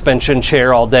of suspension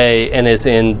chair all day and is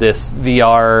in this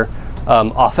VR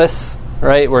office,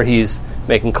 right, where he's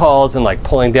making calls and like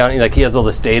pulling down. Like he has all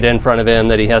this data in front of him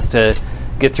that he has to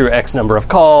get through X number of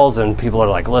calls, and people are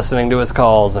like listening to his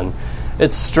calls, and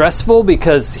it's stressful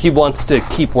because he wants to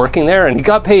keep working there, and he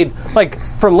got paid, like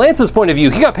from Lance's point of view,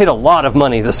 he got paid a lot of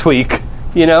money this week,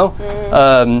 where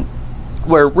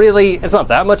really it's not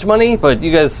that much money, but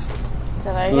you guys Did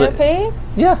I get paid?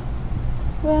 yeah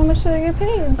Well, how much do they get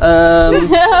paid? I'm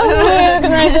I'm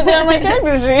gonna write that down on my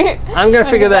character sheet. going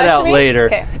to figure that out later.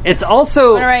 Okay. It's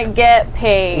also... I'm gonna write get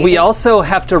paid. We also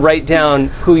have to write down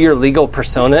who your legal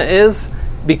persona is,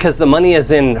 because the money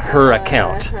is in her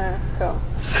account. Cool.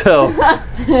 So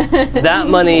that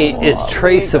money is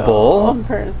traceable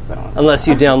unless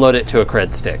you download it to a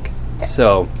cred stick.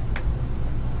 So,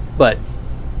 but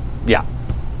yeah.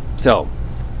 So,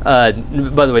 by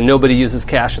the way, nobody uses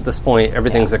cash at this point.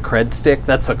 Everything's a cred stick.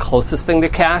 That's the closest thing to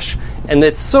cash, and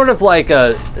it's sort of like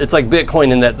it's like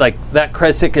Bitcoin in that like that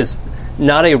cred stick is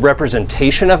not a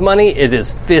representation of money. It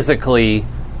is physically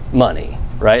money,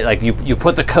 right? Like you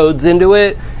put the codes into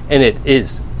it, and it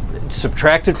is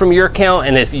subtracted from your account,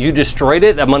 and if you destroyed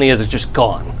it, that money is just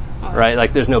gone, right?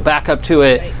 Like there's no backup to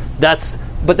it. Nice.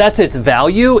 That's its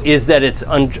value, is that it's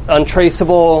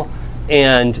untraceable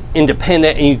and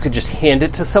independent, and you could just hand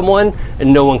it to someone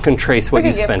and no one can trace what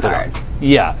you spent it on.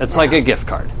 Yeah, it's like a gift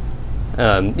card.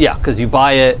 Because you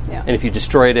buy it, and if you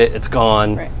destroyed it, it's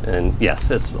gone. Right. And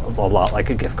yes, it's a lot like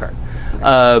a gift card.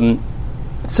 Okay.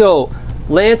 So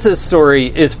Lance's story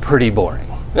is pretty boring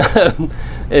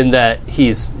in that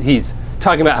he's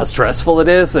talking about how stressful it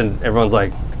is, and everyone's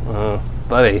like,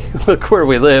 buddy, look where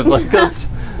we live. Like, that's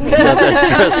not that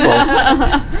stressful.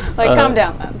 Like, calm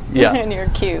down, Lance. Yeah. In your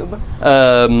cube.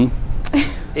 And,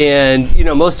 you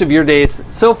know, most of your days,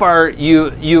 so far,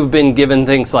 you've been given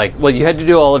things like, well, you had to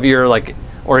do all of your, like,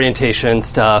 orientation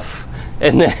stuff,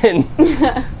 and then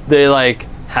they, like,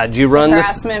 how'd you run this?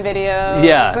 Harassment videos.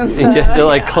 Yeah. You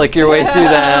like, click your way through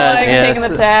that. Like, yes, taking the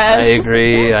test. I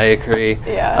agree.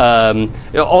 Yeah.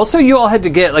 Also, you all had to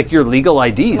get, like, your legal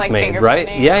IDs like made,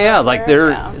 right? Yeah. Like,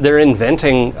 they're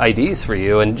inventing IDs for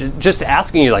you and just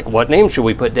asking you, like, what name should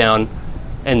we put down?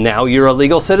 And now you're a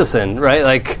legal citizen, right?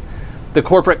 Like, the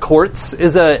corporate courts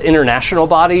is an international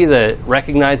body that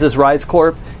recognizes Rise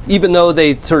Corp, even though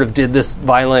they sort of did this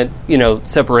violent,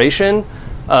 separation.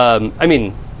 I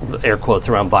mean, air quotes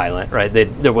around violent, right?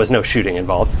 There was no shooting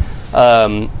involved.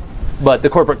 But the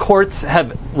corporate courts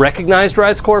have recognized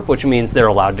Rise Corp, which means they're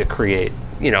allowed to create,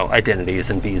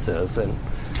 identities and visas and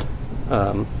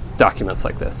documents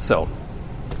like this. So,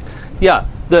 yeah.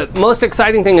 The most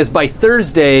exciting thing is by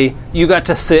Thursday, you got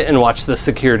to sit and watch the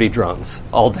security drones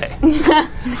all day.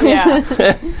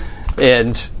 Yeah.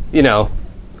 And,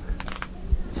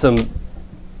 some,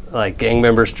 like, gang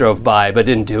members drove by but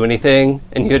didn't do anything,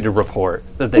 and you had to report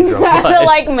that they drove by. To,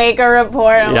 like, make a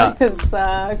report. I'm like, this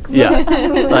sucks. Yeah.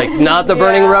 Like, not the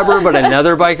Burning Rubber, but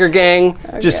another biker gang.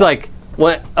 Okay. Just, like,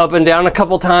 went up and down a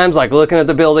couple times, like, looking at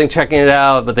the building, checking it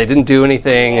out, but they didn't do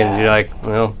anything, and you're like,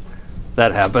 well...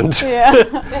 that happened. Yeah.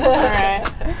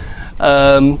 All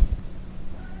right.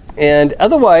 And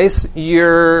otherwise,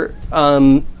 you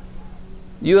and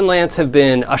Lance have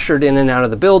been ushered in and out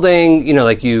of the building.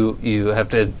 Like you have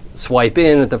to swipe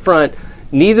in at the front.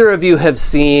 Neither of you have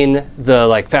seen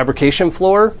the fabrication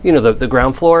floor, the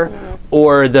ground floor,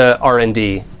 or the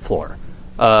R&D floor.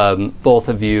 Both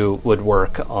of you would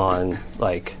work on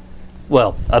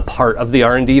a part of the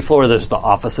R&D floor. There's the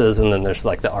offices, and then there's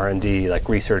the R&D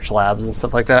research labs and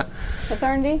stuff like that. What's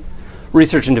R&D?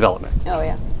 Research and development. Oh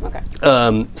yeah. Okay.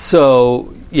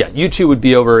 So yeah, you two would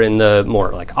be over in the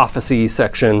more office-y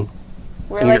section.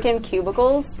 We're in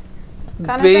cubicles.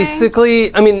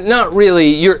 Basically, I mean, not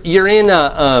really. You're in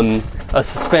a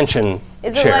suspension.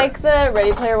 Is chair. It like the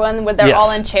Ready Player One where they're all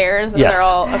in chairs and they're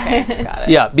all... Okay, got it.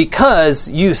 Yeah, because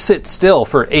you sit still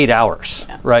for 8 hours,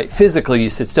 right? Physically, you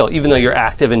sit still, even though you're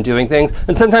active and doing things.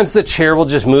 And sometimes the chair will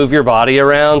just move your body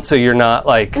around so you're not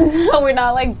So we're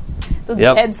not the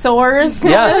head sores.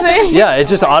 Yeah, it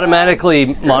just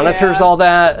automatically monitors all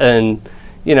that and,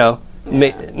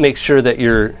 make sure that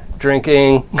you're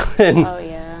drinking. And,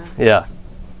 Yeah.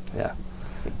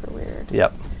 Super weird.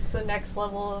 Yep. It's the next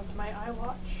level of my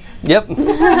iWatch. Yep.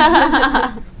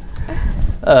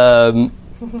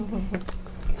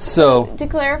 So to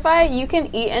clarify, you can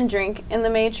eat and drink in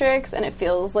the Matrix, and it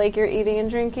feels like you're eating and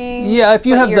drinking. Yeah, if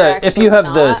you have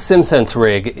the SimSense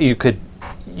rig, you could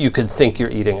think you're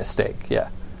eating a steak. Yeah.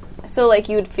 So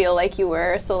you would feel like you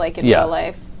were. So in real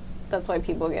life, that's why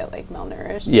people get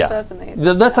malnourished and stuff.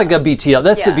 And that's like a BTL.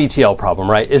 That's the BTL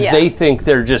problem, right? Is they think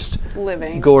they're just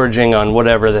living, gorging on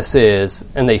whatever this is,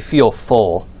 and they feel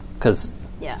full because.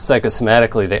 Yeah.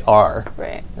 Psychosomatically, they are.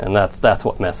 Right. And that's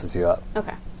what messes you up.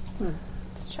 Okay.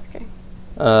 Just checking.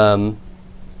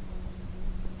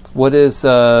 What is...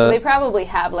 So they probably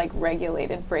have,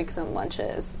 regulated breaks and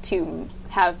lunches to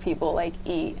have people,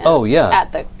 eat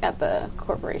at the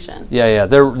corporation. Yeah.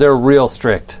 They're real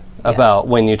strict about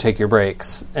when you take your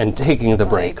breaks and taking the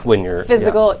break when you're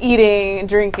physical eating,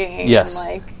 drinking. Yes,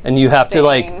 and you have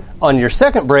staying. to on your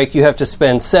second break, you have to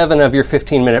spend 7 of your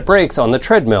 15-minute breaks on the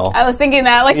treadmill. I was thinking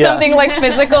that something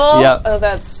physical. Yeah. Oh,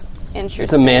 that's interesting.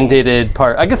 It's a mandated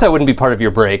part. I guess that wouldn't be part of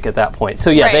your break at that point. So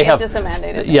they have it's just a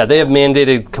mandated. Yeah, they have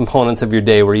mandated components of your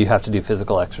day where you have to do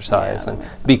physical exercise, and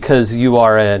because you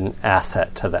are an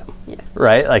asset to them,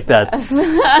 right? Like that's.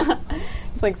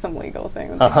 It's like some legal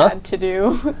thing that they had to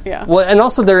do. Yeah. Well, and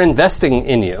also they're investing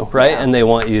in you, right? And they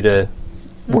want you to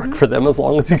work for them as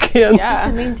long as you can. Yeah.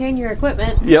 To maintain your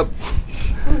equipment. Yep.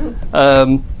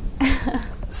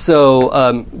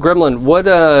 So, Gremlin, what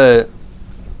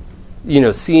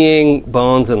seeing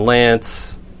Bones and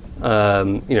Lance,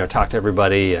 talk to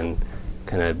everybody and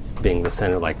kind of being the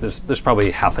center. Like, there's probably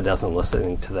half a dozen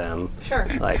listening to them. Sure.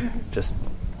 Like, just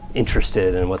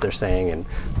interested in what they're saying, and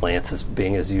Lance is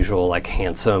being his usual, like,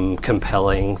 handsome,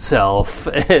 compelling self,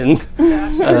 and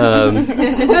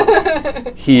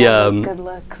he good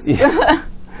looks.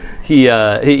 he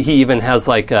even has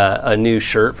like a new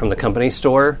shirt from the company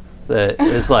store. That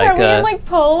is like Are we in like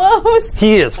polos?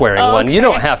 He is wearing one. You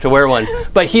don't have to wear one,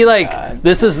 but he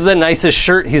this is the nicest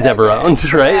shirt he's ever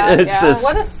owned, right? This,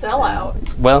 what a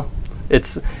sellout! Well,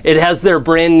 it has their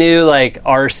brand new like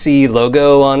RC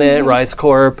logo on it, Rise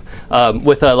Corp,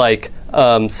 with a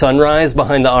sunrise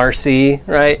behind the RC,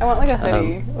 right? I want like a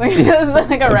hoodie,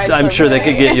 like a Rise I'm Corp sure hoodie. they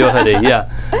could get you a hoodie, yeah.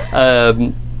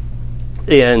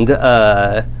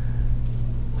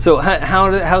 So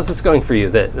how's this going for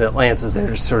you that Lance is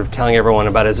there just sort of telling everyone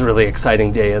about his really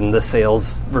exciting day in the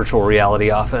sales virtual reality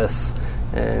office?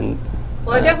 And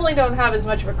Well, I definitely don't have as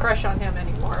much of a crush on him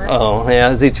anymore. oh,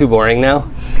 yeah, is he too boring now?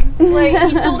 Like,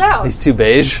 he sold out. He's too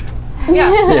beige?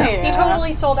 Yeah, he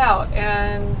totally sold out,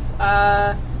 and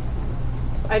I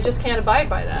just can't abide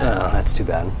by that. Oh, that's too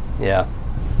bad. Yeah.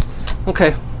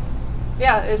 Okay.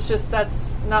 Yeah, it's just,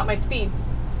 that's not my speed.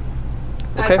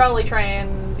 Okay. I'd probably try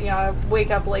and, I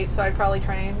wake up late, so I'd probably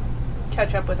try and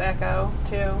catch up with Echo,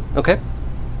 too. Okay.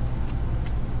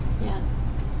 Yeah.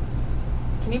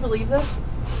 Can you believe this?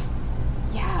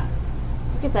 Yeah.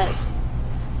 Look at that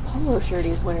polo shirt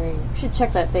he's wearing. We should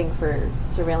check that thing for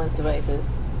surveillance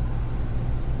devices.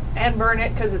 And burn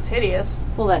it, because it's hideous.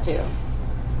 Well, that too.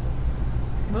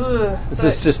 Ugh, Is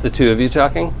this just the two of you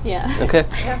talking? Yeah. Okay.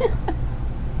 I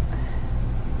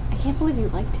can't believe you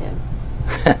liked him.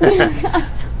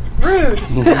 rude.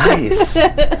 Nice.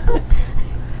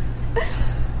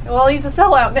 Well, he's a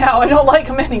sellout now. I don't like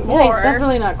him anymore. Yeah, he's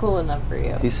definitely not cool enough for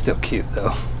you. He's still cute,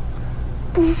 though.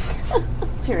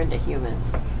 If you're into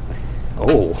humans.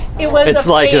 Oh. It was it's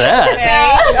a like phase that.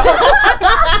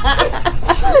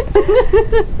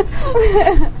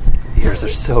 Ears are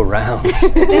so round. So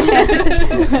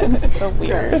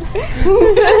weird.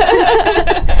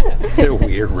 They're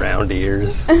weird round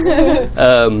ears.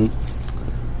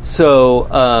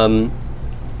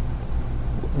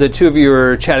 The two of you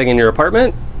are chatting in your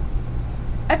apartment?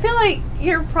 I feel like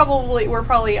we're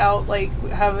probably out, like,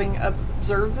 having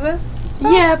observed this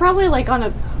stuff. Yeah, probably like on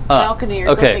a balcony or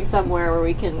something somewhere where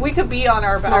we could be on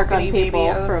our snark balcony, on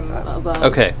people maybe, from above.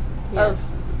 Okay. of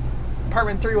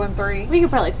apartment 313. We could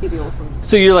probably see people from...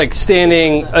 So you're, like,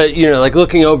 standing, like,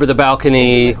 looking over the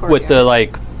balcony with the,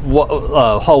 like,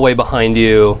 hallway behind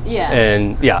you. Yeah.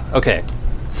 And, yeah, okay.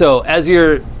 So as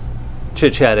you're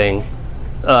chit-chatting,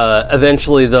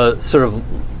 eventually the sort of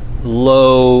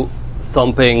low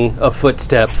thumping of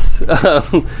footsteps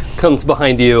comes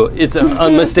behind you. It's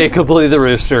unmistakably the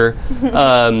rooster.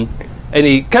 And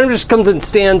he kind of just comes and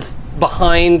stands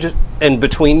behind and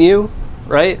between you,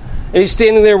 right? And he's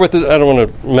standing there with his, I don't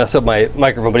want to mess up my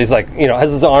microphone, but he's like,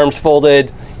 has his arms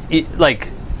folded, like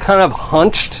kind of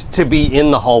hunched to be in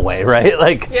the hallway, right?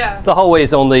 Like, the hallway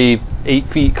is only 8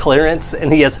 feet clearance,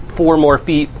 and he has 4 more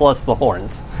feet plus the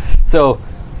horns. So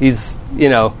he's,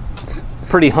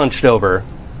 pretty hunched over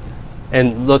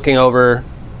and looking over.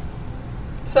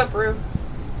 Sup, Rue?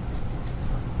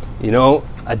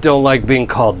 I don't like being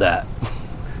called that.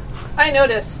 I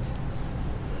noticed.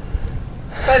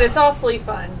 But it's awfully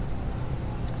fun.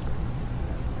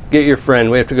 Get your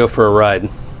friend. We have to go for a ride.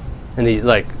 And he,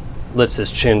 like, lifts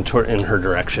his chin in her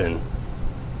direction.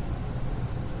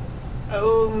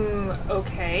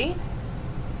 Okay.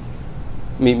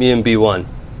 Meet me in B1.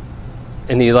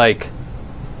 And he, like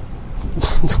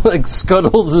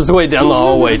scuttles his way down the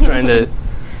hallway trying to...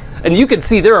 And you can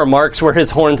see there are marks where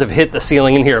his horns have hit the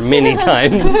ceiling in here many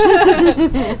times.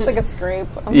 It's like a scrape.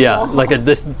 Yeah, like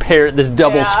this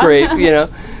double scrape,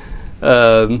 That's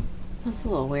a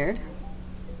little weird.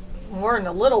 More than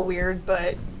a little weird,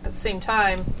 but at the same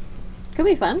time... Could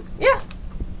be fun. Yeah.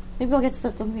 Maybe we'll get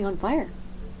something on fire.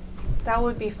 That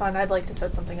would be fun. I'd like to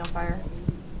set something on fire.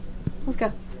 Let's go.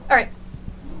 All right.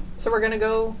 So we're going to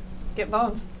go get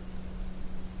Bones.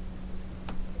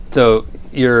 So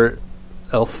your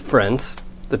elf friends,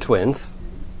 the twins,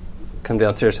 come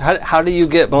downstairs. How do you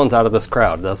get Bones out of this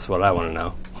crowd? That's what I want to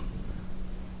know.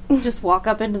 Just walk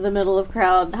up into the middle of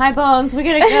crowd. Hi, Bones. We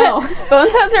gotta go.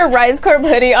 Bones has her Rise Corp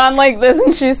hoodie on like this,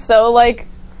 and she's so like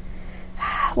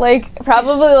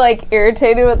probably like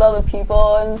irritated with all the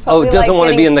people and probably, doesn't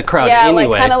want to be in the crowd anyway.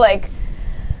 Like kind of like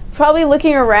probably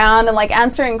looking around and like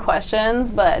answering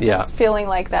questions, but just feeling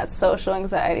like that social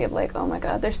anxiety of like, oh my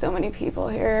god, there's so many people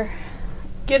here.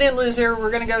 Get in, loser.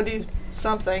 We're gonna go do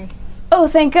something. Oh,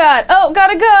 thank God. Oh,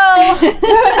 gotta go.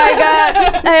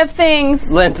 I have things.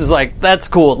 Lance is like, that's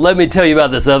cool. Let me tell you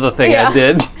about this other thing I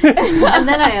did. And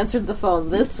then I answered the phone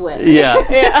this way. Yeah.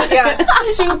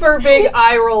 Super big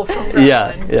eye roll from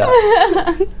Gremlin.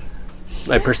 Yeah.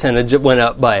 My percentage went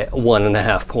up by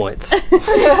 1.5 points.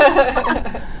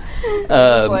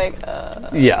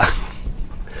 Yeah.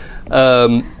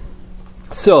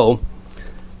 So,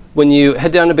 when you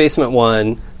head down to basement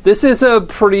 1, this is a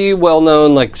pretty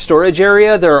well-known like storage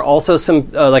area. There are also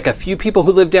some like a few people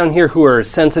who live down here who are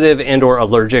sensitive and or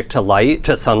allergic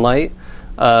to sunlight,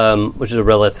 which is a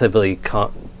relatively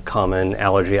common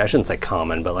allergy. I shouldn't say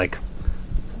common, but like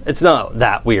it's not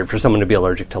that weird for someone to be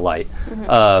allergic to light.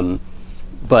 Mm-hmm.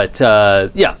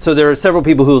 So there are several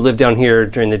people who live down here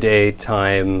during the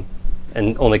daytime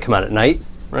and only come out at night,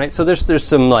 right? So there's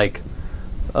some like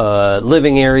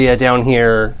living area down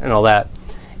here and all that.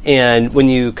 And when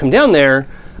you come down there,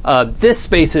 this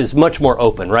space is much more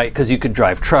open, right? Because you could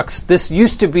drive trucks. This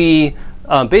used to be,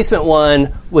 basement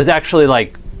 1 was actually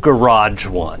like garage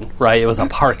 1, right? It was a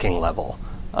parking level.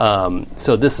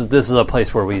 So this is a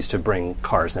place where we used to bring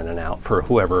cars in and out for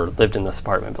whoever lived in this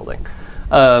apartment building.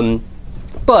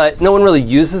 But no one really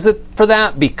uses it for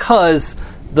that because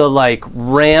the like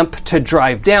ramp to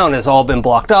drive down has all been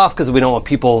blocked off because we don't want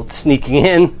people sneaking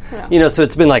in, so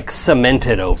it's been like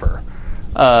cemented over.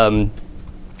 When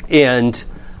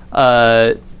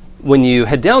you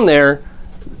head down there,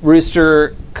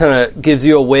 Rooster kind of gives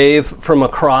you a wave from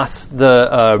across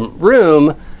the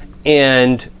room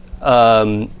and,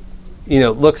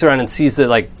 looks around and sees that,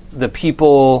 like, the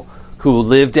people who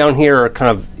live down here are kind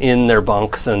of in their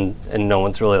bunks and no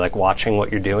one's really, like, watching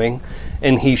what you're doing.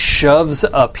 And he shoves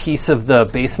a piece of the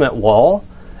basement wall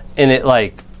and it,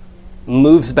 like,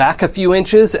 moves back a few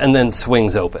inches and then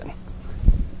swings open.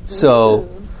 So,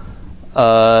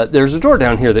 there's a door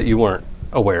down here that you weren't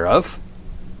aware of,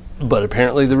 but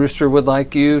apparently the Rooster would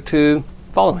like you to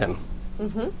follow him.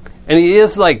 Mm-hmm. And he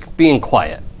is, like, being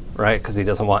quiet, right? Because he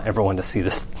doesn't want everyone to see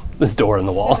this door in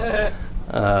the wall.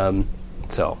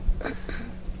 So,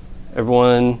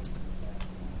 everyone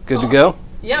good to go?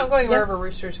 Yeah, I'm going wherever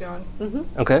Rooster's going.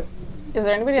 Mm-hmm. Okay. Is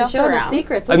there anybody else around?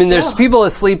 Secrets. I mean, there's people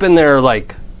asleep in their,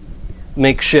 like,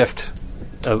 makeshift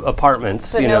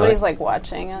apartments. But nobody's like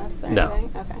watching us or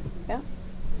anything? Okay. Yeah.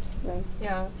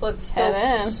 Yeah. Plus still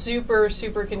super,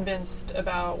 super convinced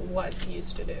about what he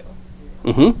used to do.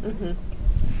 Mm-hmm. Mm-hmm.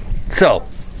 So,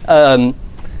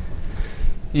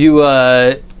 you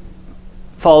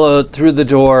follow through the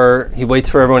door. He waits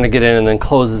for everyone to get in and then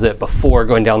closes it before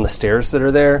going down the stairs that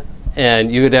are there.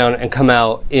 And you go down and come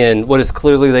out in what is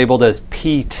clearly labeled as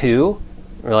P2.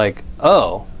 We're like,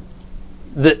 oh.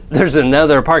 There's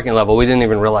another parking level. We didn't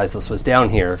even realize this was down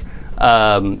here.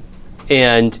 And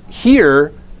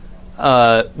here,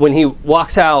 when he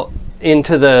walks out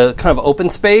into the kind of open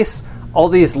space, all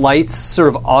these lights sort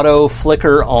of auto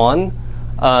flicker on.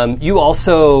 You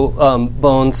also,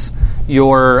 Bones,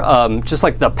 your just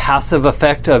like the passive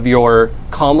effect of your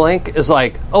comlink is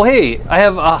like, oh hey, I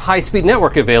have a high-speed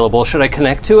network available. Should I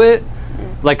connect to it?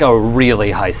 Like a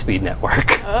really high-speed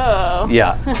network. Oh.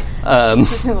 Yeah.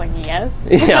 She's like, yes.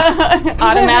 Yeah.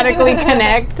 Automatically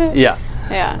connect. Yeah.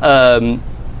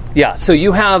 Yeah. So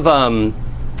you have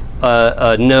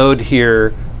a node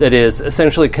here that is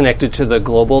essentially connected to the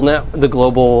global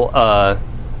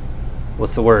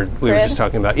what's the word we were just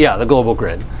talking about? Yeah, the global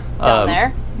grid. Down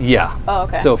there? Yeah. Oh,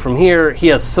 okay. So from here, he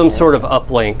has some sort of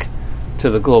uplink to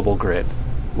the global grid,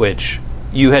 which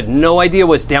you had no idea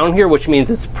was down here, which means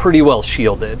it's pretty well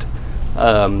shielded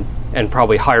and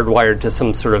probably hardwired to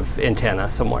some sort of antenna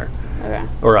somewhere. Okay.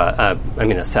 Or, a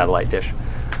satellite dish.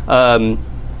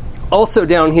 Also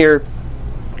down here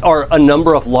are a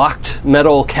number of locked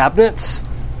metal cabinets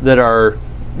that are,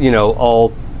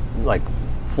 all like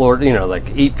floored, like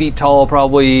 8 feet tall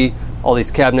probably, all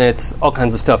these cabinets, all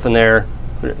kinds of stuff in there.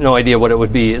 No idea what it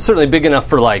would be. It's certainly big enough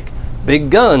for like big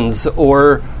guns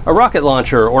or a rocket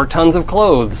launcher or tons of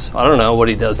clothes. I don't know what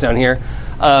he does down here.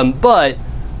 But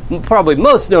probably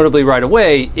most notably right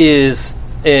away, is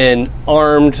an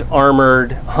armored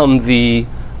Humvee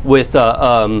with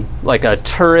a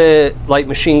turret light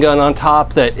machine gun on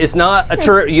top that is not a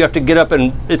turret. You have to get up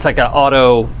and it's like an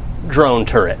auto drone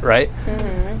turret, right?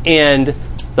 Mm-hmm. And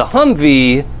the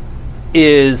Humvee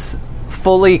is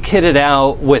fully kitted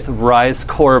out with Rise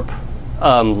Corp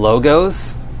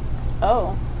logos.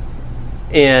 Oh.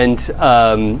 And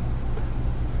the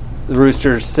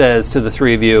Rooster says to the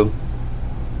three of you,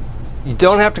 you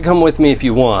don't have to come with me if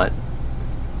you want.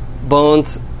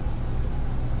 Bones,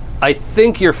 I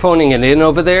think you're phoning it in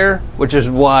over there, which is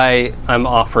why I'm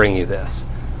offering you this.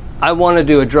 I want to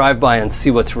do a drive-by and see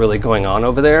what's really going on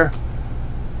over there.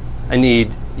 I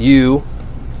need you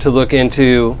to look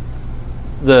into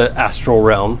the astral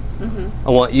realm. Mm-hmm.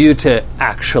 I want you to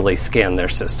actually scan their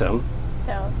system.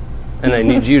 No. And I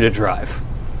need you to drive.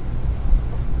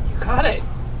 You got it.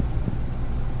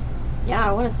 Yeah,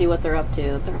 I want to see what they're up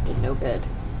to. They're up to no good.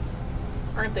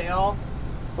 Aren't they all?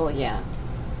 Well, yeah.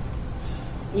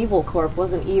 Evil Corp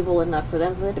wasn't evil enough for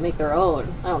them, so they had to make their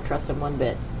own. I don't trust them one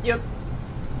bit. Yep.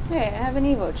 Hey, I have an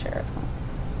Evo chair.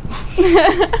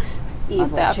 Evil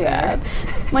Not that chair. bad.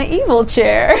 My evil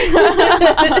chair.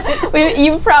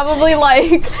 You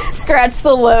probably scratched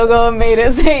the logo and made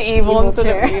it say evil instead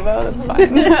chair. of Evo.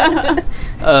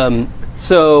 That's fine.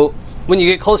 So when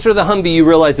you get closer to the Humvee, you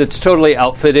realize it's totally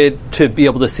outfitted to be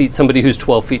able to seat somebody who's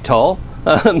 12 feet tall.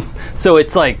 So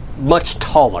it's much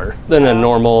taller than a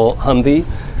normal Humvee.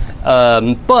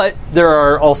 But there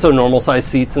are also normal size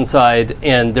seats inside,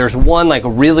 and there's one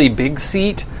really big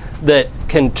seat that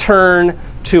can turn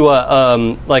to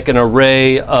an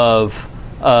array of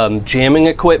jamming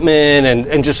equipment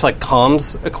and just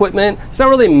comms equipment. It's not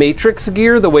really Matrix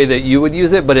gear the way that you would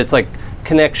use it, but it's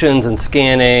connections and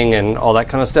scanning and all that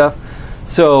kind of stuff.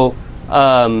 So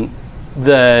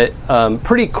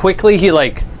pretty quickly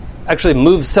he actually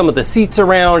moves some of the seats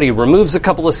around. He removes a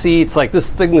couple of seats.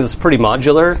 This thing is pretty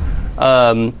modular,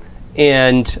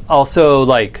 and also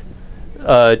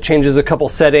changes a couple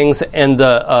settings, and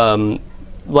the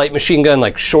light machine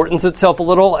gun shortens itself a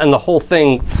little, and the whole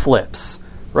thing flips.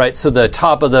 Right, so the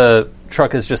top of the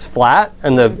truck is just flat,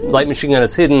 and the light machine gun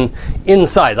is hidden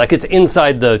inside, it's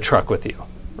inside the truck with you.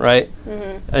 Right,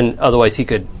 and otherwise he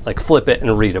could flip it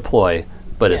and redeploy,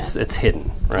 but it's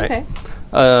hidden. Right.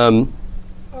 Okay.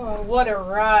 What a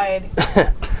ride.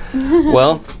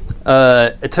 Well,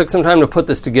 it took some time to put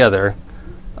this together.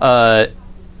 The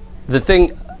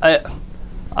thing,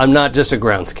 I'm not just a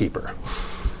groundskeeper.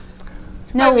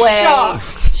 No I'm way.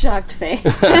 Shocked. Shocked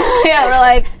face. Yeah,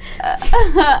 we're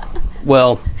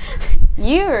Well,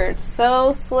 you're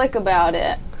so slick about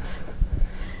it.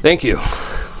 thank you.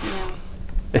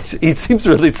 Yeah. He seems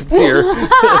really sincere.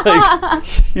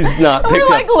 He's not picked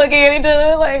We're up. looking at each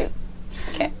other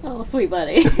okay. Oh, sweet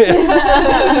buddy.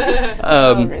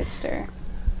 Rooster.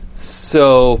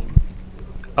 So,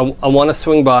 I want to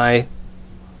swing by,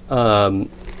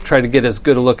 try to get as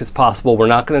good a look as possible. We're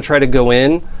not going to try to go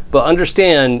in, but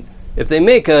understand, if they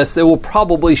make us, they will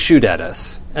probably shoot at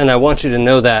us. And I want you to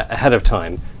know that ahead of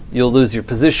time. You'll lose your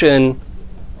position.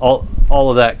 All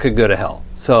of that could go to hell.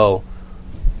 So,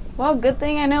 Well, good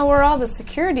thing I know where all the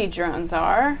security drones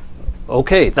are.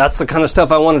 okay, that's the kind of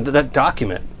stuff I wanted to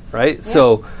document, right? Yeah.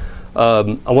 So,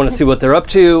 I want to see what they're up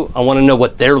to. I want to know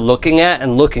what they're looking at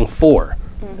and looking for.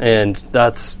 Mm-hmm. And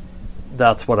that's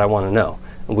what I want to know.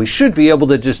 And we should be able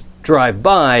to just drive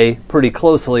by pretty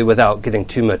closely without getting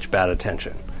too much bad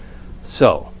attention.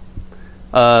 So,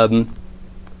 do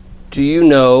you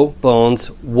know, Bones,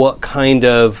 what kind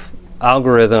of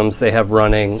algorithms they have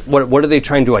running? What are they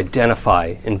trying to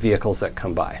identify in vehicles that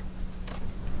come by?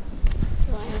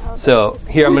 So,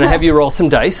 here, I'm going to have you roll some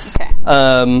dice. Okay.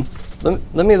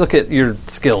 Let me look at your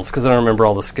skills, because I don't remember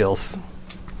all the skills.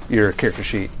 Your character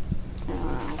sheet.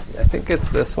 I think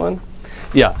it's this one.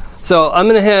 Yeah. So I'm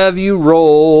going to have you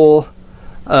roll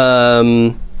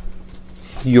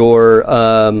your...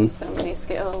 So many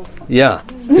skills. Yeah,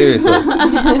 seriously.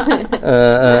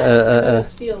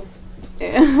 Feels.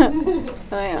 Yeah. Oh,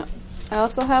 yeah. I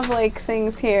also have,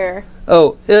 things here.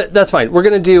 Oh, that's fine. We're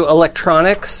going to do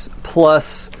electronics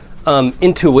plus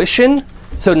intuition.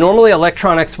 So normally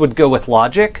electronics would go with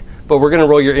logic, but we're going to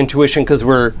roll your intuition because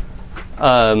we're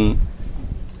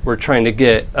trying to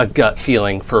get a gut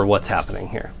feeling for what's happening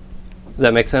here. Does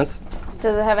that make sense?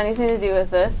 Does it have anything to do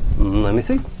with this? Let me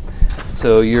see.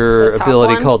 So your The top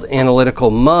ability one? called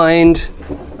Analytical Mind.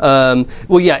 Well,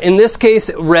 yeah, in this case,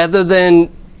 rather than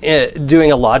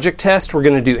doing a logic test, we're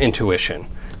going to do intuition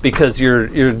because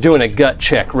you're doing a gut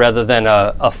check rather than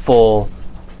a full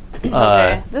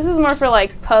Okay. This is more for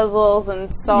like puzzles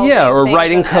and solving. Yeah, or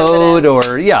writing code, evidence.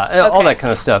 or all that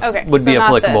kind of stuff would be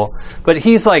applicable. But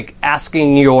he's like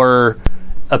asking your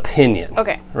opinion.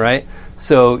 Okay. Right?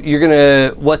 So you're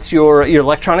gonna. What's your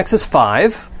electronics is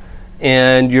 5,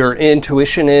 and your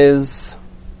intuition is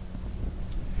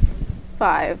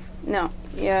 5. No.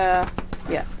 Yeah.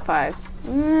 5.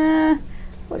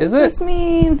 What does this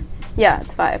mean? Yeah,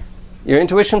 it's 5. Your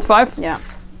intuition's 5? Yeah.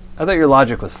 I thought your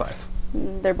logic was 5.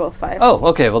 They're both 5. Oh,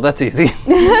 okay. Well, that's easy.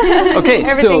 Okay,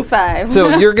 Everything's 5.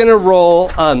 So you're going to roll.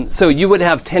 So you would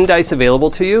have 10 dice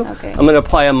available to you. Okay. I'm going to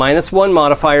apply a -1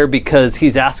 modifier because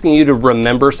he's asking you to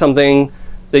remember something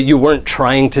that you weren't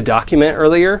trying to document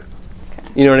earlier. Okay.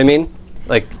 You know what I mean?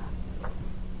 Like.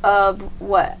 Of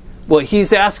what? Well,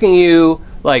 he's asking you,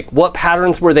 like, what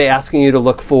patterns were they asking you to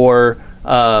look for?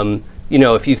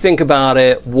 If you think about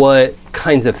it, what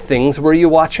kinds of things were you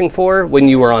watching for when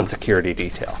you were on security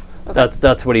detail? Okay.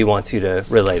 That's what he wants you to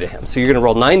relay to him. So you're going to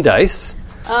roll 9 dice.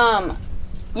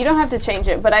 You don't have to change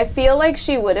it, but I feel like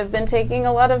she would have been taking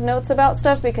a lot of notes about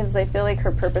stuff because I feel like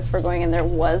her purpose for going in there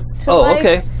was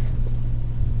to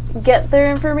get their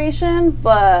information,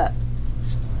 but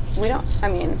we don't. I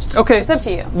mean, it's up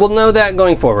to you. We'll know that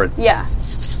going forward. Yeah.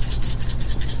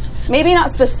 Maybe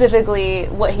not specifically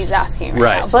what he's asking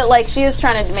right now, but like she is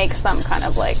trying to make some kind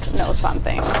of like notes on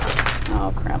things.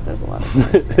 Oh crap! There's a lot of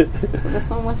things. So this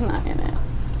one was not in it.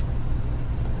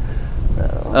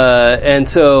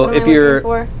 So.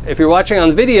 If you're watching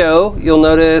on video, you'll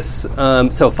notice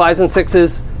 5s and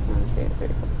 6s. 1, 2, 3,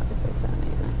 4, 5, 6, 7,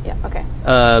 8, 9. Yeah. Okay.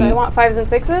 So I want 5s and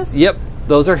 6s. Yep,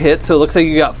 those are hits. So it looks like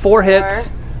you got 4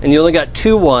 hits, and you only got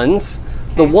 2 1s.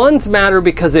 Okay. The 1s matter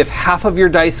because if half of your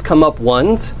dice come up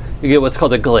 1s, you get what's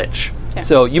called a glitch. Okay.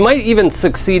 So you might even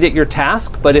succeed at your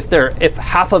task, but if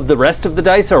half of the rest of the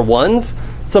dice are 1s,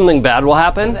 something bad will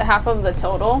happen. Is it half of the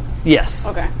total? Yes.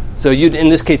 Okay. So in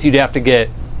this case, you'd have to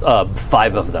get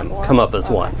 5 of them come up as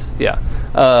 1s. Yeah.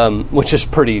 Which is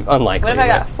pretty unlikely. What if I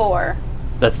got 4?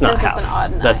 That's not half. It's an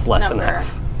odd that's less number. than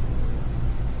half.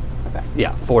 Okay.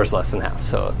 Yeah, 4 is less than half,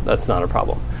 so that's not a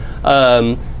problem.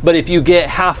 But if you get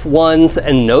half 1s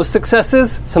and no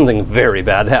successes, something very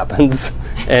bad happens,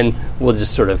 and we'll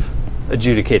just sort of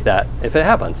adjudicate that if it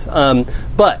happens.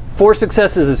 But 4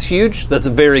 successes is huge. That's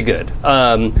very good.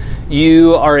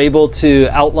 You are able to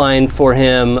outline for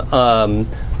him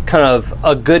kind of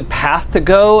a good path to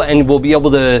go, and we'll be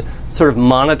able to sort of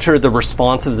monitor the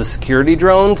response of the security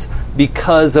drones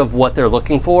because of what they're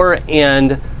looking for.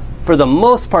 And for the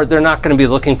most part, they're not going to be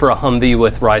looking for a Humvee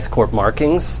with Rise Corp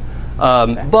markings.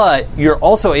 But you're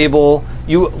also able,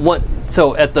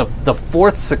 so at the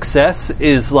 4th success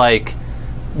is like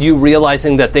you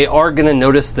realizing that they are going to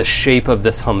notice the shape of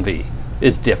this Humvee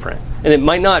is different. And it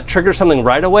might not trigger something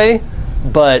right away,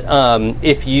 but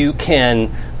if you can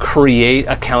create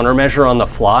a countermeasure on the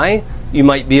fly, you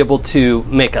might be able to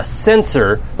make a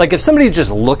sensor. Like if somebody's just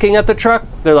looking at the truck,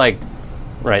 they're like,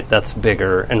 right, that's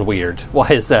bigger and weird. Why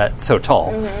is that so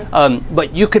tall? Mm-hmm.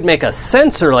 But you could make a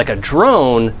sensor like a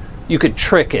drone. You could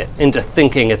trick it into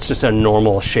thinking it's just a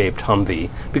normal-shaped Humvee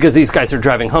because these guys are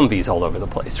driving Humvees all over the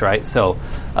place, right? So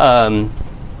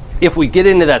if we get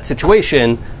into that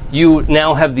situation, you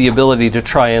now have the ability to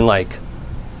try and, like,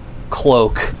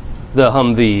 cloak the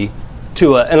Humvee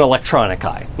to an electronic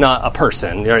eye, not a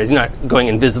person. You're not going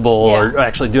invisible or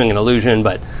actually doing an illusion,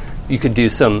 but you could do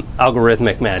some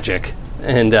algorithmic magic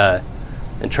and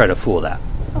try to fool that.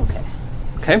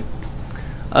 Okay.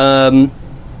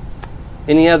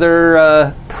 Any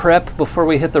other prep before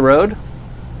we hit the road?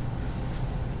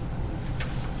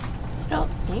 I don't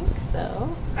think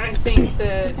so. I think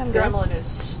that Gremlin is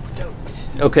stoked.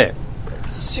 Okay.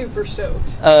 Super stoked.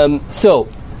 So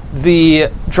the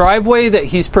driveway that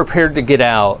he's prepared to get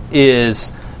out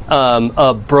is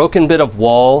a broken bit of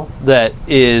wall that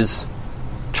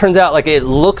turns out like it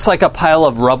looks like a pile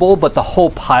of rubble, but the whole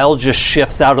pile just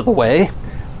shifts out of the way,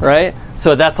 right?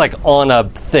 So that's like on a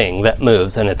thing that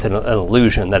moves, and it's an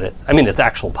illusion that it's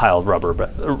actual pile of rubber,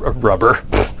 but rubber.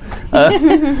 That's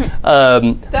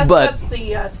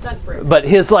the stunt bricks. But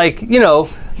his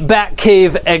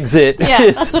Batcave exit is,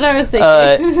 that's what I was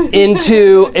thinking.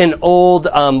 into an old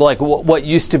what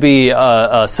used to be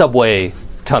a subway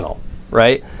tunnel,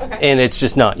 right? Okay. And it's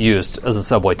just not used as a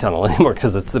subway tunnel anymore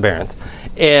because it's the Barrens.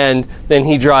 And then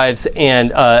he drives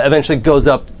and eventually goes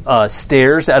up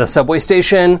stairs at a subway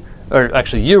station. Or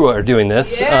actually, you are doing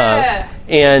this. Yeah.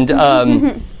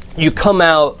 You come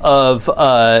out of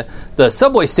the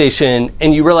subway station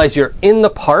and you realize you're in the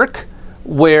park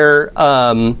where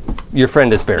your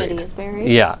friend is buried. Smitty is buried.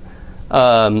 Yeah.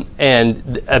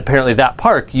 And apparently that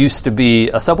park used to be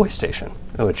a subway station.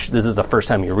 which this is the first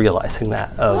time you're realizing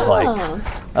that.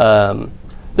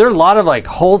 There are a lot of like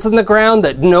holes in the ground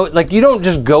that you don't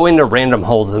just go into random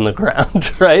holes in the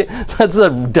ground, right? That's a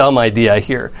dumb idea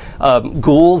here.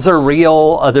 Ghouls are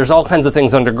real. There's all kinds of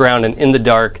things underground and in the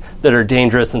dark that are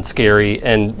dangerous and scary,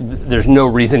 and there's no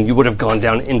reason you would have gone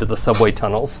down into the subway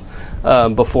tunnels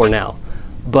before now.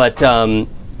 But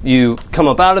you come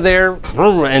up out of there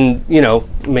and,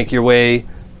 make your way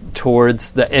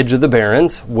towards the edge of the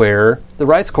Barrens where the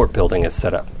Rise Corp building is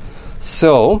set up.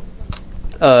 So,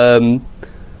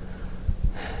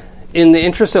 in the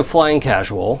interest of flying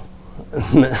casual,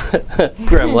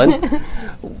 Gremlin,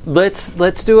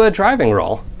 let's do a driving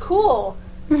roll. Cool.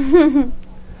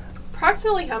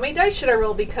 Approximately how many dice should I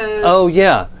roll? Because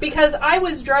I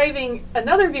was driving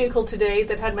another vehicle today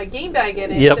that had my game bag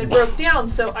in it that broke down,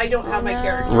 so I don't have my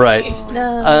character. Right.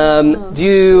 No. Do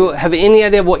you have any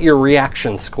idea what your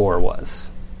reaction score was?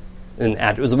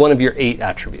 It was one of your 8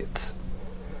 attributes.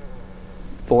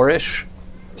 4-ish?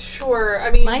 Sure. I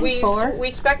mean, Mine's 4. we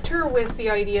spec'd her with the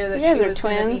idea that Yeah, she they're was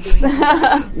going to be twins. doing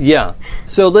something. Yeah.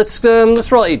 So let's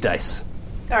roll 8 dice.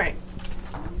 All right.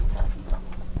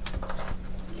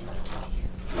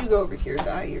 You go over here,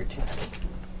 Di. You're too heavy.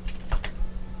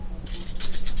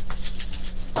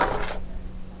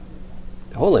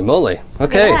 Holy moly.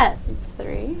 Okay. Yeah.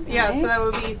 3. Yeah, Nice. so that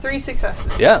would be 3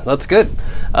 successes. Yeah, that's good.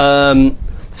 And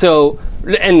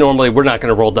normally we're not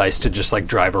going to roll dice to just like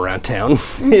drive around town.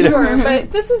 Sure,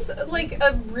 but this is like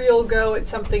a real go at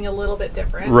something a little bit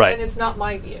different. Right. And it's not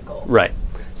my vehicle. Right.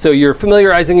 So you're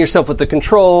familiarizing yourself with the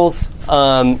controls.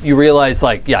 You realize,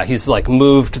 he's like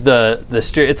moved the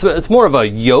steer. It's more of a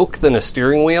yoke than a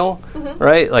steering wheel,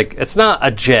 right? Like it's not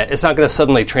a jet. It's not going to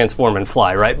suddenly transform and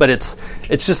fly, right? But it's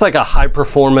just like a high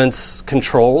performance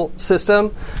control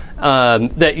system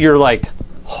that you're like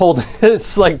holding.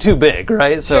 It's like too big,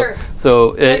 right? Sure. So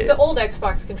Like the old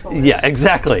Xbox controllers. yeah,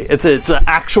 exactly. It's an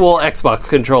actual Xbox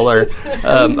controller,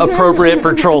 appropriate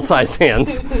for troll-sized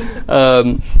hands.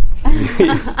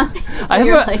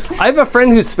 I have a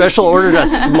friend who special ordered a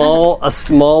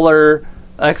smaller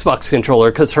Xbox controller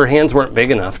because her hands weren't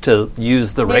big enough to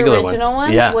use the regular one. The original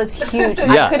one Yeah. was huge.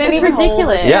 Yeah. I couldn't It's even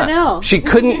ridiculous. hold it. Yeah, I know. she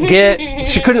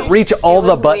couldn't reach all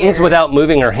the was buttons weird. without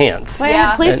moving her hands. I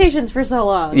had PlayStations for so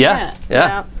long. Yeah.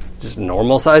 Just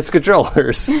normal sized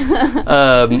controllers.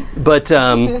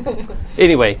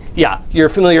 Anyway, you're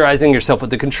familiarizing yourself with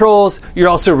the controls. You're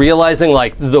also realizing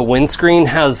like the windscreen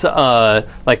has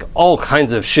like all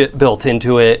kinds of shit built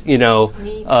into it.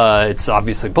 It's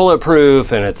obviously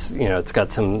bulletproof, and it's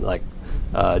got some like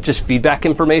just feedback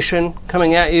information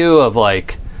coming at you of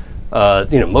like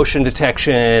motion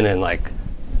detection and like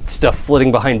stuff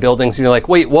flitting behind buildings. And you're like,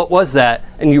 wait, what was that?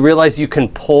 And you realize you can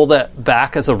pull that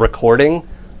back as a recording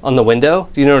on the window.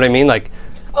 Do you know what I mean? Like,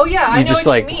 oh yeah, I know just,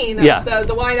 what like, you mean. yeah.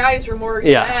 The wide eyes were more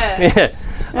yes.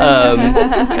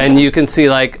 And you can see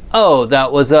like, oh,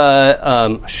 that was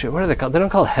a what are they called? They're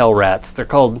not called hell rats. They're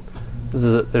called.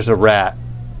 There's a rat.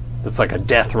 It's like a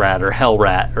death rat or hell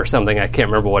rat or something. I can't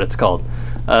remember what it's called.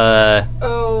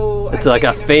 It's like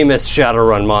a famous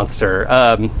Shadowrun monster.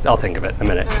 I'll think of it in a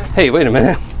minute. Hey, wait a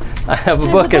minute. I have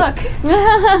a book.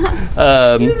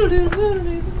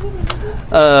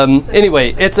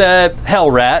 Anyway, it's a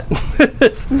hell rat.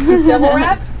 Devil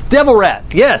rat? Devil rat.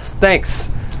 Yes,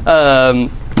 thanks.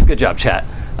 Good job, chat.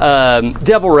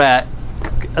 Devil rat,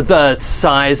 the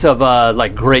size of a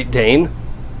like Great Dane,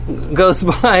 goes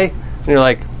by, and you're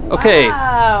like, okay,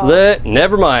 Wow.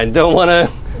 never mind.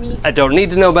 I don't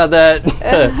need to know about that.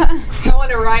 I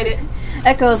want to ride it.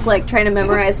 Echo's like trying to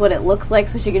memorize what it looks like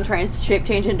so she can try and shape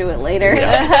change into it later.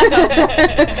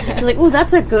 She's like, ooh,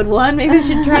 that's a good one. Maybe I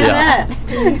should try that.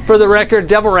 For the record,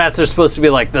 devil rats are supposed to be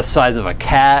like the size of a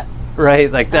cat,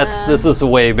 right? Like this is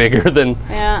way bigger than.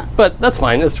 Yeah. But that's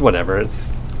fine. It's whatever. It's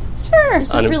Sure.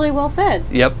 It's just really well fed.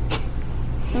 yep.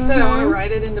 You said I want to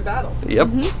ride it into battle. Yep.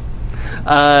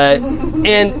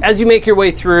 And as you make your way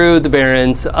through the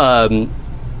Barrens,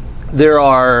 there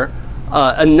are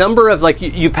a number of like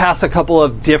you pass a couple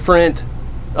of different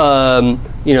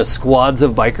squads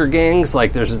of biker gangs.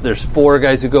 Like there's 4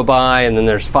 guys who go by, and then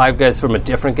there's 5 guys from a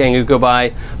different gang who go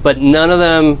by, but none of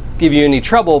them give you any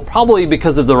trouble, probably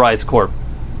because of the Rise Corp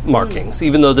markings.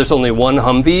 Even though there's only one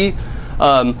Humvee,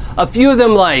 a few of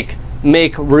them like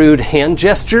make rude hand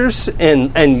gestures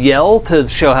and yell to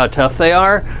show how tough they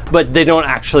are, but they don't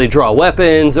actually draw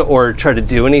weapons or try to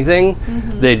do anything.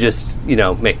 They just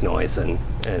make noise and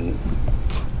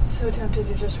So tempted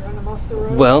to just run them off the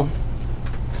road. well,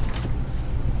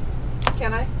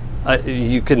 Can I?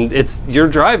 you can. You're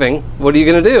driving. What are you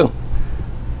going to do?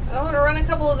 I want to run a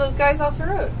couple of those guys off the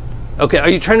road. Okay, are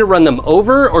you trying to run them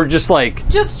over or just like...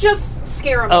 Just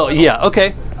scare them. Oh, yeah,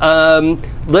 okay.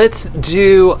 Let's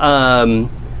do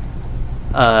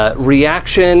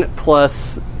reaction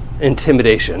plus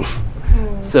intimidation.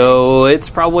 So it's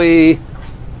probably...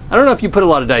 I don't know if you put a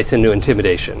lot of dice into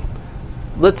intimidation.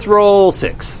 Let's roll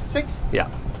 6. 6? Yeah.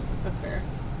 That's fair.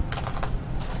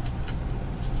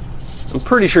 I'm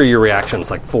pretty sure your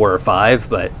reaction's like 4 or 5,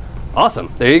 but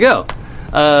awesome. There you go.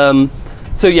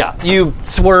 So yeah, you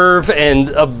swerve and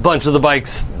a bunch of the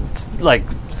bikes like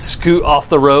scoot off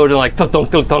the road and like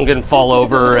thunk and fall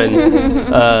over and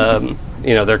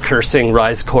they're cursing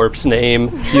Rise Corp's name.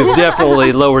 You've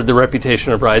definitely lowered the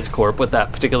reputation of Rise Corp with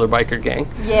that particular biker gang.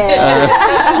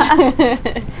 Yeah.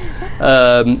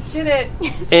 Did it.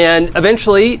 And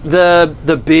eventually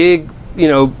the big,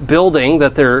 building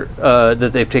that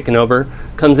they've taken over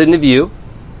comes into view,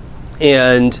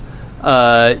 and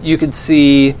you can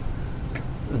see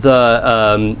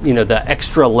the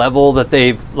extra level that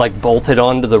they've like bolted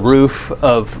onto the roof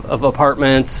of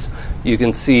apartments. You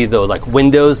can see the like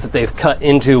windows that they've cut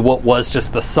into what was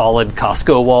just the solid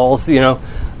Costco walls, and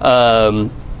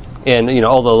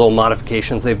all the little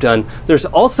modifications they've done. There's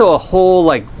also a whole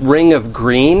like ring of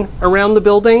green around the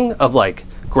building of like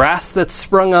grass that's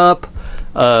sprung up.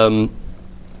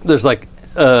 There's like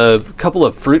a couple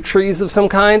of fruit trees of some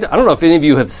kind. I don't know if any of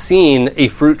you have seen a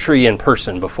fruit tree in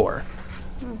person before.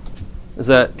 Does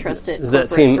that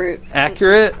seem fruit.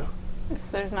 accurate?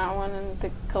 If there's not one in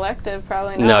the collective,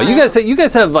 probably not. No, you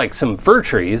guys have like some fir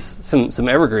trees, some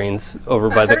evergreens over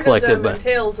by the collective. But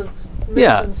tales of myth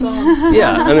yeah, and song.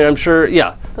 Yeah. I mean, I'm sure.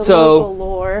 Yeah. The local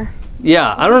lore.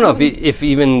 Yeah, I don't know if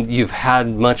even you've had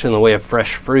much in the way of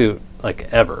fresh fruit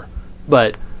like ever,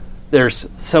 but there's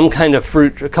some kind of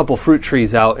fruit, a couple fruit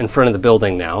trees out in front of the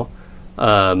building now.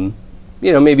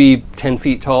 Maybe 10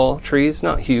 feet tall trees,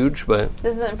 not huge, but...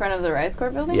 This is in front of the Rise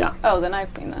Corp building? Yeah. Oh, then I've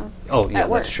seen them. Oh, yeah, At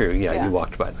work. that's true. Yeah, Yeah. you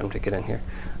walked by them to get in here.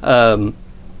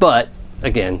 But,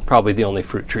 again, probably the only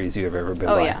fruit trees you have ever been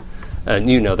by. Oh, yeah. And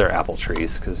they're apple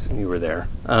trees, because you were there.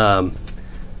 Are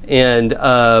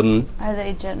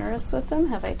they generous with them?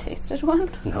 Have I tasted one?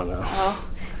 No. Oh,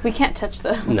 we can't touch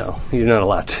those. No, you're not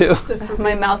allowed to.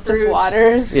 My mouth just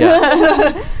waters.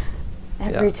 Yeah.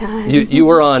 Every time. You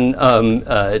were on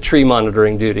tree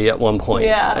monitoring duty at one point.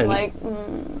 Yeah, I'm like,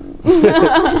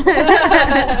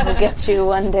 I'll get you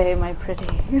one day, my pretty.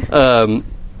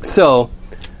 So,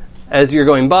 as you're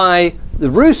going by,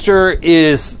 the rooster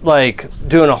is like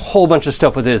doing a whole bunch of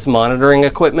stuff with his monitoring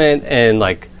equipment and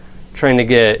like trying to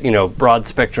get broad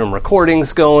spectrum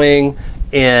recordings going.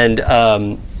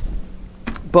 And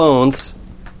Bones,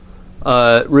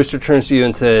 Rooster turns to you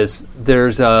and says,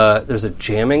 "There's a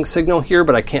jamming signal here,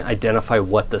 but I can't identify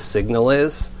what the signal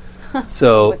is."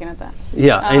 So, looking at that.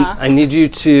 Yeah, I need you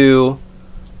to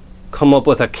come up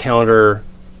with a counter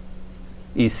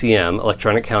ECM,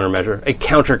 electronic countermeasure, a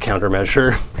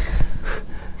countermeasure,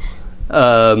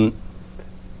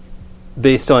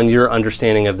 based on your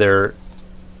understanding of their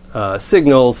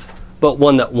signals, but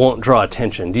one that won't draw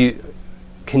attention.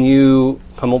 Can you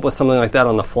come up with something like that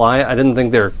on the fly? I didn't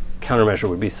think their countermeasure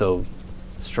would be so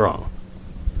strong.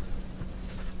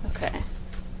 Okay.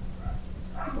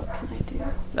 What can I do?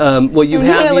 Well, you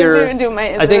have your...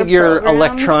 I think your programs.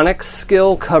 electronics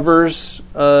skill covers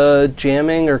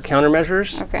jamming or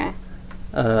countermeasures. Okay.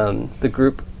 The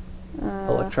group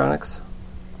electronics.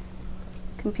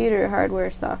 Computer hardware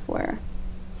software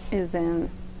is in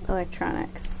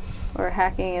electronics. Or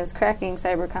hacking is cracking,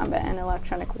 cyber combat, and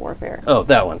electronic warfare. Oh,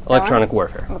 that one. Electronic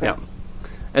warfare. Okay. Yeah.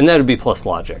 And that would be plus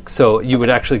logic. So you would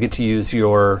actually get to use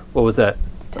your... What was that?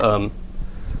 Plus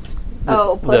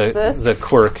this? The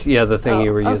quirk. Yeah, the thing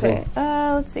you were using. Okay.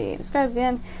 Let's see. Describes the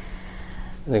end.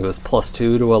 I think it was +2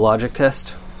 to a logic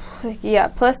test. Yeah,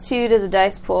 +2 to the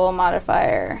dice pool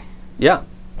modifier. Yeah.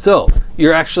 So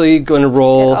you're actually going to It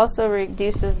roll... also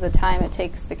reduces the time it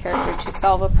takes the character to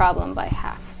solve a problem by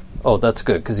half. Oh, that's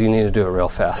good, because you need to do it real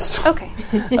fast. Okay.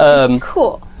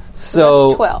 Cool. So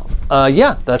that's 12.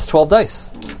 Yeah, that's 12 dice.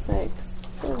 6,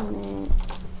 7,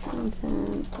 8, 9,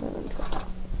 10, 11, 12.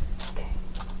 Okay.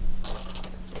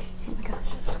 Oh my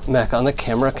gosh. Mac, on the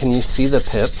camera, can you see the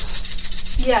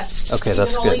pips? Yes. Okay,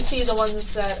 that's You can only good. see the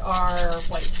ones that are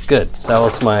white. Good. That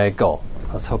was my goal.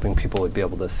 I was hoping people would be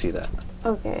able to see that.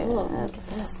 Okay.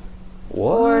 That's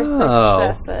Whoa. 4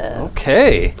 successes.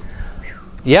 Okay.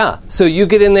 Yeah. So you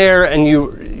get in there and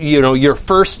your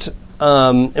first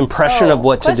impression of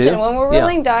what to do. When we're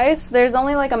rolling dice, there's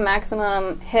only like a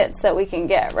maximum hits that we can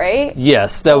get, right?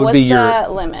 Yes, that would be your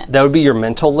that limit. That would be your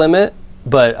mental limit,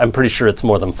 but I'm pretty sure it's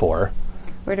more than 4.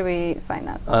 Where do we find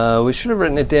that? We should have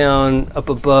written it down up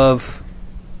above,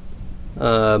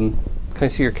 kind Can I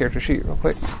see your character sheet real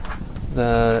quick?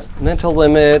 The mental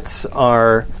limits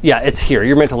are... Yeah, it's here.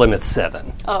 Your mental limit's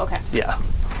 7. Oh, okay. Yeah.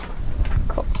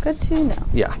 Cool. Good to know.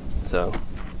 Yeah. So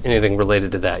anything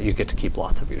related to that, you get to keep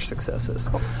lots of your successes.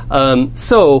 Cool.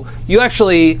 So you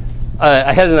actually...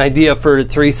 I had an idea for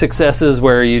 3 successes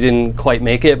where you didn't quite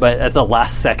make it, but at the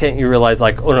last second you realize,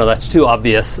 like, oh no, that's too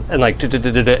obvious, and like,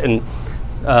 and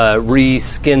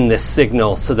reskin this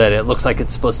signal so that it looks like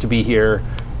it's supposed to be here.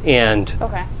 And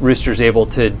Rooster's able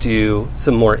to do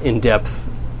some more in-depth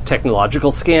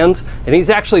technological scans, and he's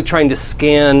actually trying to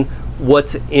scan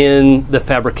what's in the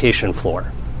fabrication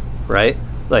floor, right?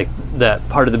 Like that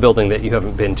part of the building that you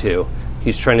haven't been to.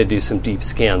 He's trying to do some deep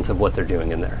scans of what they're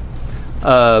doing in there.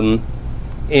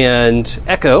 And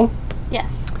Echo.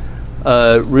 Yes.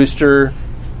 Rooster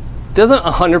doesn't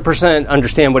 100%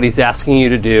 understand what he's asking you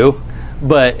to do,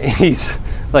 but he's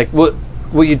like, "What?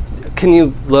 Can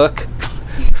you look?"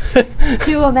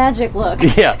 Do a magic look.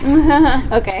 Yeah.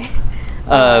 Okay.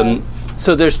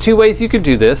 So there's 2 ways you could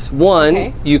do this.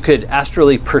 One, you could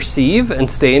astrally perceive and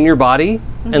stay in your body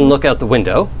and look out the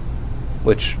window,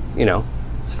 which,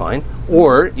 is fine.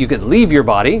 Or you could leave your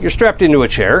body. You're strapped into a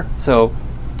chair, so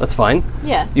that's fine.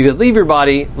 Yeah. You could leave your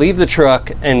body, leave the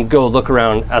truck, and go look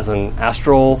around as an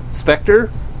astral specter,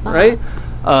 right?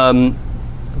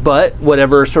 But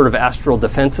whatever sort of astral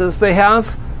defenses they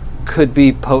have could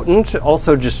be potent.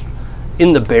 Also, just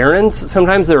in the Barrens,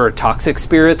 sometimes there are toxic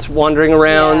spirits wandering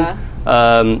around.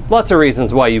 Yeah. Lots of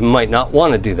reasons why you might not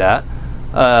want to do that.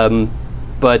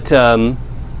 But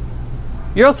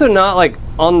you're also not, like,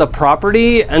 on the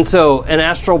property, and so an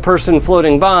astral person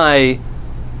floating by,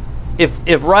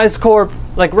 if Rise Corp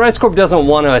doesn't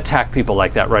want to attack people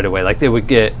like that right away. Like, they would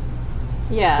get...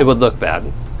 Yeah. It would look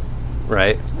bad,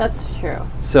 right? That's true.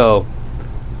 So...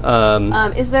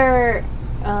 is there...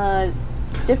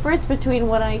 difference between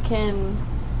what I can,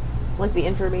 like, the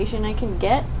information I can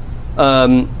get?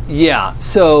 Yeah.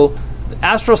 So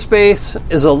astral space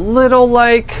is a little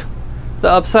like the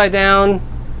Upside Down,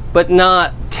 but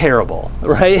not terrible,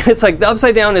 right? It's like the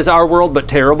Upside Down is our world, but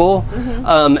terrible.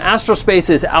 Astral space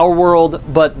is our world,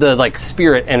 but the, like,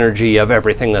 spirit energy of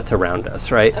everything that's around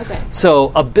us, right? Okay.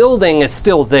 So a building is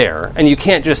still there, and you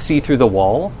can't just see through the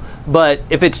wall. But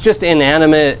if it's just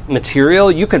inanimate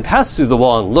material, you can pass through the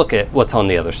wall and look at what's on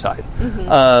the other side.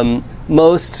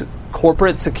 Most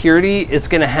corporate security is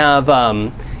going to have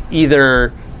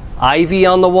either ivy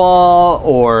on the wall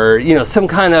or, some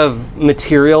kind of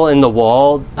material in the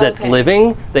wall that's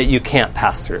living that you can't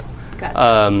pass through.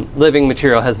 Gotcha. Living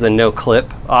material has the no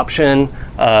clip option,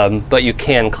 but you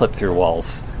can clip through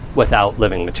walls without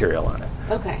living material on it.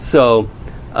 Okay. So...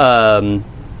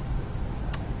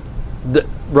 the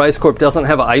Rise Corp doesn't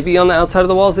have ivy on the outside of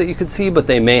the walls that you could see, but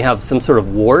they may have some sort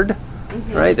of ward,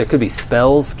 right? There could be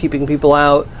spells keeping people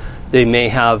out. They may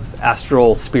have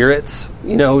astral spirits,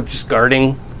 just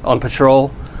guarding on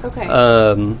patrol. Okay.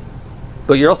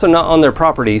 But you're also not on their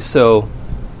property, so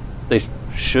they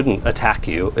shouldn't attack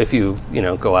you if you,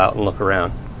 go out and look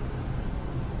around.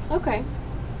 Okay.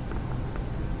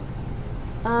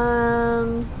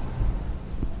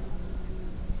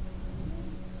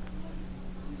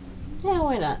 Yeah,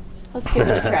 why not? Let's give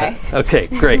it a try. Okay,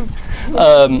 great.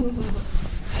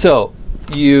 So,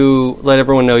 you let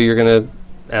everyone know you're going to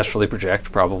astrally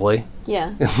project, probably.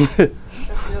 Yeah. She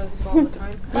does this all the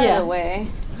time. By the way.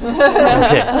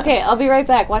 Okay, I'll be right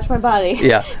back. Watch my body.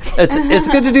 Yeah. It's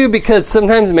good to do because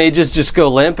sometimes mages just go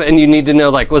limp, and you need to know,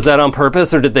 like, was that on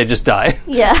purpose, or did they just die?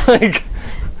 Yeah. Like,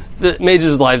 the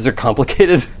mages' lives are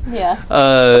complicated.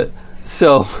 Yeah.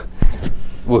 So...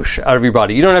 whoosh, out of your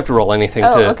body. You don't have to roll anything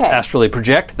to astrally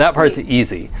project. That part's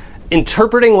easy.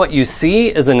 Interpreting what you see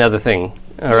is another thing.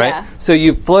 All right? Yeah. So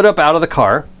you float up out of the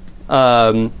car,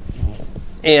 and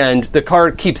the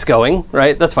car keeps going,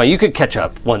 right? That's fine. You could catch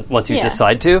up once you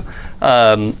decide to.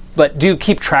 But do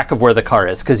keep track of where the car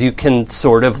is, because you can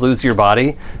sort of lose your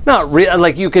body. Not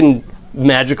like you can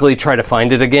magically try to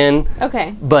find it again.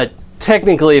 Okay. But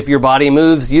technically, if your body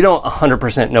moves, you don't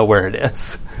 100% know where it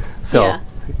is. So... Yeah.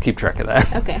 Keep track of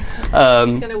that. Okay.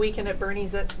 She's going to weaken at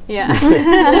Bernie's it. Yeah.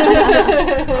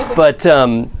 But,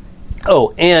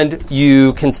 and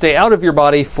you can stay out of your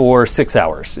body for 6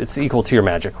 hours. It's equal to your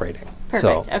magic rating. Perfect.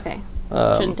 So, Okay.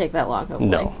 Shouldn't take that long, hopefully.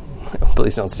 No.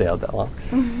 Please don't stay out that long.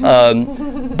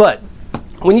 But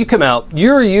when you come out,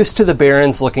 you're used to the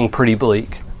Barrens looking pretty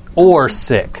bleak or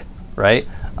sick, right?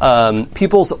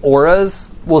 People's auras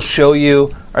will show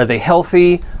you, are they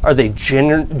healthy? Are they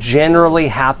generally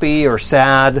happy or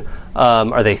sad?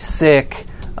 Are they sick?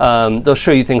 They'll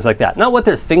show you things like that. Not what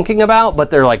they're thinking about,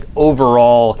 but their like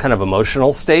overall kind of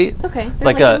emotional state. Okay, there's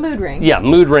like a mood ring. Yeah,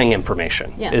 mood ring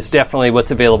information. Yeah. It's definitely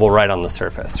what's available right on the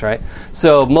surface, right?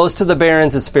 So most of the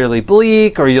Barrens is fairly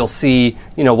bleak, or you'll see,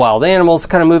 wild animals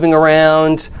kind of moving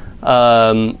around,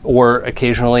 or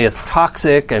occasionally it's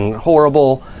toxic and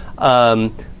horrible.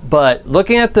 But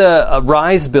looking at the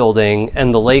Rise building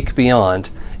and the lake beyond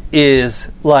is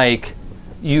like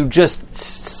you just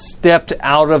stepped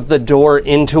out of the door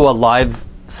into a live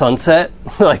sunset.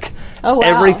 Like, oh, wow.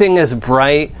 Everything is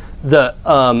bright. The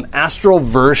astral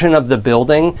version of the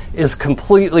building is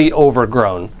completely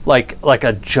overgrown, like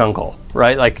a jungle,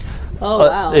 right? Like, oh,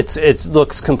 wow. It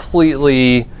looks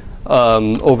completely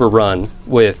overrun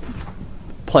with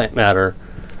plant matter.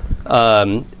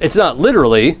 It's not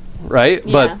literally, right?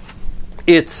 Yeah. But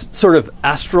its sort of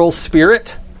astral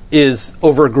spirit is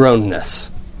overgrownness.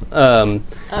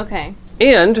 Okay.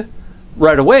 And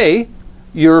right away,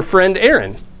 your friend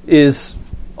Aaron is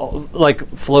like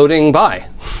floating by.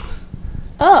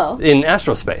 Oh. In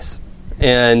astral space,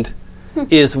 and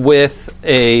is with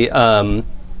a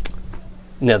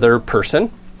another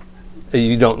person.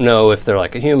 You don't know if they're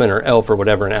like a human or elf or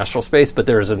whatever in astral space, but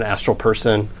there's an astral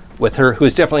person with her who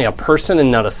is definitely a person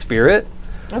and not a spirit.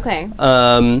 Okay.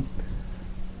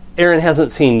 Aaron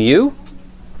hasn't seen you,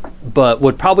 but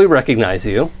would probably recognize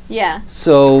you. Yeah.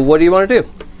 So what do you want to do?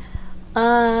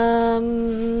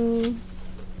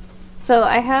 So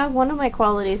I have one of my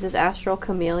qualities is Astral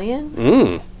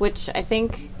Chameleon, which I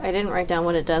think I didn't write down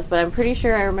what it does, but I'm pretty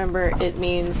sure I remember it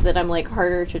means that I'm like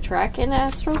harder to track in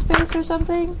astral space or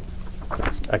something.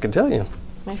 I can tell you.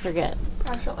 I forget.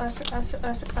 Astral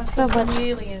So much.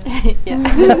 Chameleon.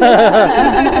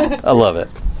 Yeah. I love it.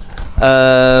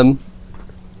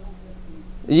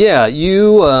 Yeah,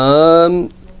 you,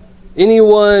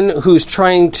 anyone who's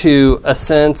trying to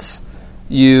assense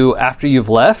you after you've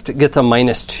left gets a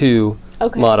 -2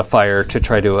 modifier to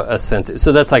try to assense it.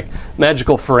 So that's like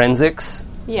magical forensics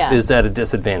is at a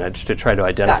disadvantage to try to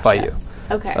identify you.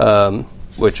 Okay.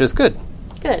 Which is good.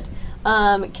 Good.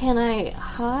 Can I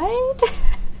hide?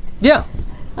 Yeah.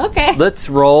 Okay. Let's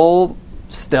roll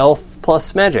stealth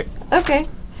plus magic. Okay.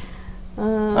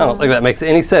 I don't think that makes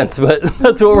any sense, but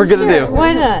that's what we're going to do.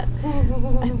 Why not?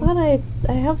 I thought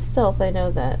I have stealth. I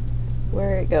know that.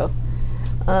 Where'd it go?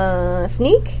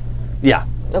 Sneak? Yeah.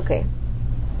 Okay.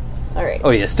 All right. Oh,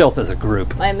 yeah, stealth as a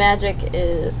group. My magic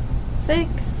is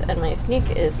 6, and my sneak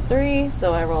is 3,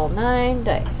 so I roll 9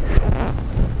 dice.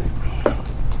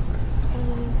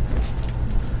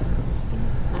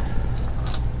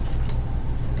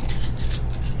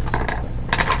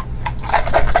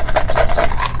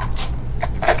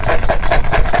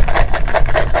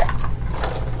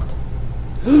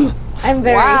 I'm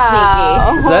very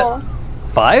sneaky. Is that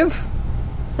 5?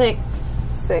 6.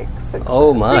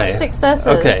 Oh, my. 6 successes.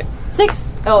 Okay. 6.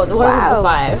 Oh, the one was a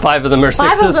 5. 5 of them are 6s?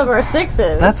 5 of them are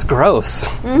 6s. That's gross.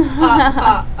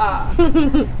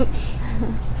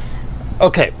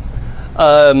 Okay.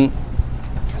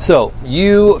 So,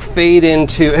 you fade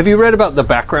into... Have you read about the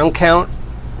background count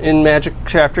in Magic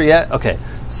Chapter yet? Okay.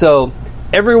 So,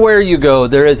 everywhere you go,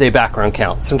 there is a background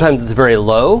count. Sometimes it's very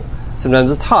low.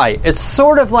 Sometimes it's high. It's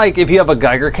sort of like if you have a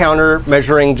Geiger counter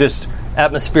measuring just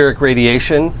atmospheric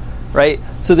radiation, right?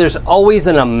 So there's always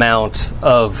an amount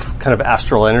of kind of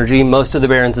astral energy. Most of the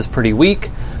Barrens is pretty weak,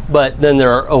 but then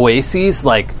there are oases,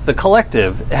 like the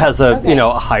Collective has a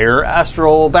a higher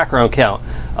astral background count.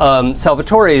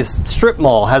 Salvatore's strip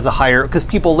mall has a higher, because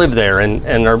people live there and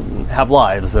have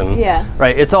lives, and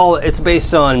right. It's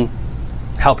based on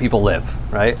how people live,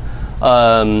 right?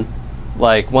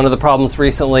 Like, one of the problems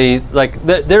recently, like,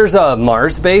 there's a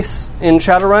Mars base in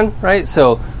Shadowrun, right?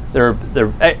 So, they're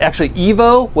actually,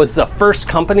 Evo was the first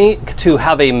company to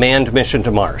have a manned mission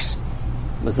to Mars.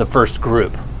 It was the first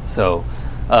group. So,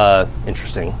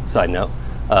 interesting side note.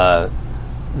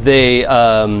 They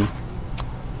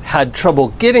had trouble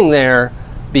getting there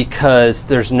because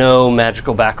there's no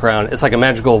magical background. It's like a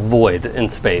magical void in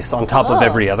space on top of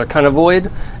every other kind of void.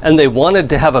 And they wanted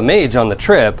to have a mage on the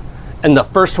trip, and the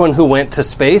first one who went to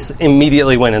space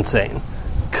immediately went insane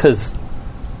because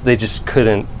they just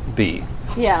couldn't be.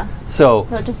 Yeah. So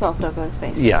note to self: don't go to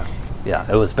space. Yeah,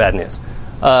 it was bad news.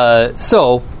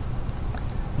 So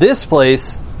this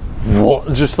place,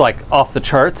 just like off the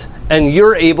charts, and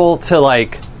you're able to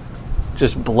like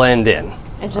just blend in.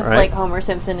 And just like Homer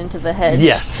Simpson into the hedge.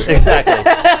 Yes, exactly.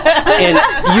 And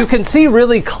you can see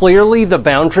really clearly the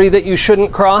boundary that you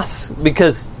shouldn't cross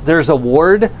because there's a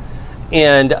ward.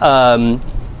 And, well,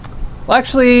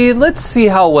 actually, let's see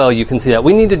how well you can see that.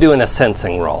 We need to do an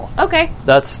sensing roll. Okay.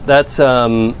 That's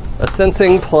a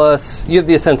sensing plus... You have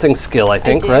the sensing skill, I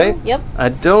think, right? Yep. I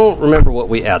don't remember what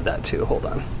we add that to. Hold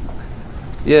on.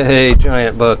 Yay,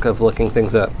 giant book of looking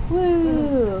things up.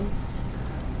 Woo.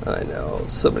 I know.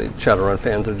 So many Shadowrun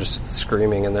fans are just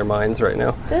screaming in their minds right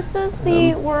now. This is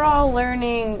the we're all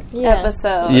learning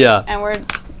episode. Yeah. And we're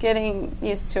getting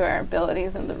used to our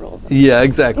abilities and the rules. Yeah,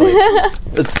 exactly.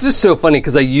 It's just so funny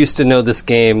because I used to know this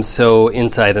game so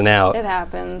inside and out. It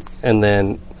happens. And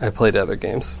then I played other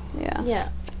games. Yeah. Yeah.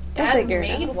 And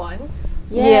made one.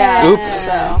 Yeah. Oops.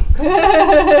 So.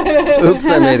 Oops,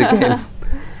 I made a game.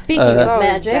 Speaking of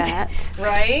magic,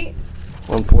 Right?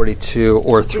 142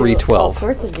 or all 312.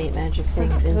 sorts of neat magic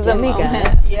things in This is the Demigods.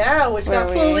 moment. Yeah, which Where got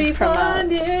we fully promote.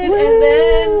 funded, and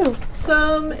then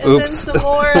some, and then Oops. some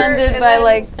more. Funded and by then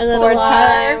like And then 4 a lot.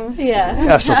 times. Yeah.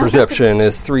 Astral Perception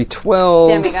is 312.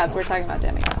 Demigods. We're talking about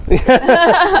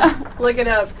demigods. look it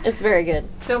up. It's very good.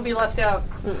 Don't be left out.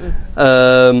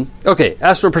 Okay,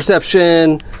 Astral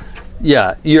Perception.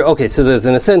 Yeah, you're okay. So there's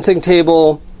an ascending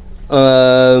table.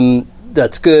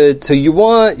 That's good. So you're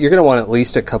going to want at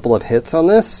least a couple of hits on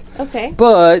this. Okay.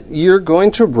 But you're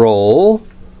going to roll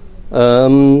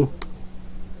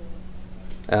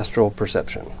Astral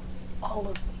Perception. All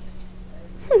of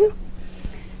these.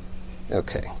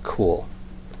 Okay, cool.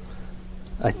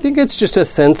 I think it's just a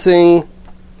sensing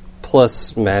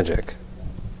plus magic.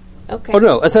 Okay. Oh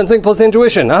no, a sensing plus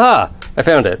intuition. Aha! I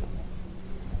found it.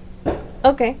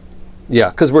 Okay.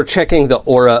 Yeah, because we're checking the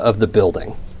aura of the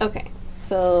building. Okay.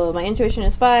 So my intuition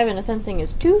is 5 and a sensing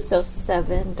is 2, so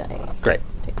 7 dice. Great.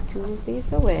 Take 2 of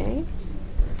these away.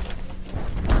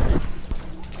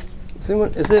 Is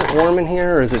it warm in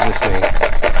here or is it just me?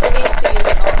 The AC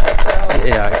is on, so.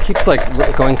 Yeah, it keeps like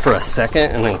going for a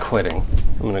second and then quitting.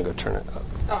 I'm gonna go turn it up.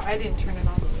 Oh, I didn't turn it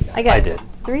on. I got I did.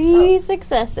 3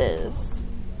 successes.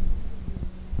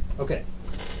 Okay.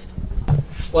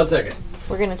 1 second.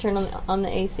 We're gonna turn on the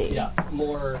AC. Yeah,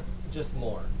 just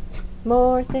more.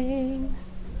 More things.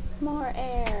 More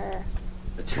air.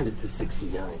 I turned it to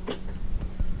 69.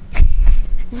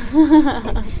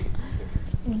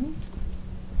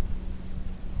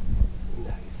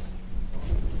 Nice.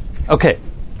 Okay.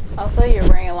 Also, you're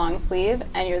wearing a long sleeve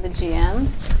and you're the GM.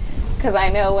 Because I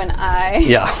know when I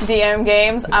DM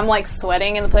games, I'm like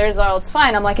sweating and the players are all, it's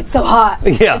fine. I'm like, it's so hot.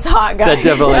 Yeah. It's hot, guys.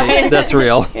 That definitely, that's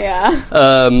real. Yeah.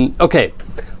 Okay.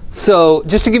 So,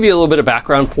 just to give you a little bit of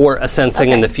background for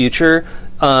Ascensing in the future,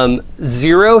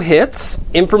 0 hits,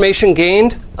 information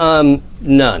gained,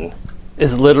 none.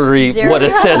 Is literally 0. what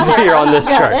it says here on this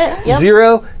chart. it, yep.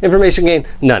 0, information gained,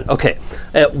 none. Okay.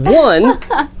 At 1,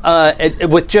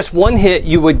 with just 1 hit,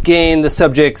 you would gain the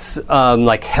subject's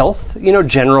like health, a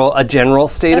general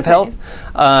state of health,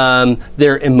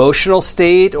 their emotional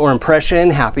state or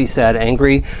impression, happy, sad,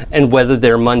 angry, and whether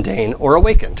they're mundane or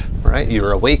awakened. Right?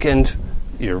 You're awakened.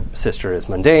 Your sister is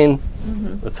mundane,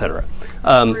 etc.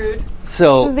 Rude.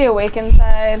 So This is the awakened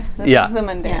side. This Yeah. is the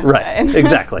mundane right, side.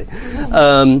 exactly.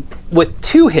 With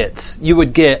 2 hits, you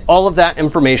would get all of that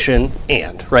information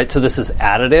right? So this is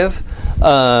additive.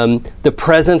 The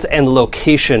presence and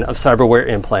location of cyberware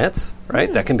implants,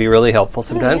 right? That can be really helpful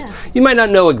sometimes. yeah. You might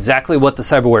not know exactly what the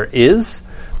cyberware is,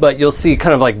 but you'll see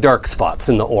kind of like dark spots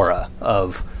in the aura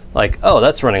of like, oh,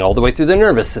 that's running all the way through the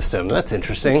nervous system. That's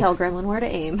interesting. Tell Gremlin where to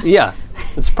aim. Yeah.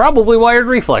 It's probably wired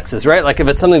reflexes, right? Like if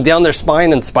it's something down their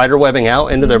spine and spider webbing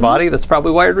out into their body, that's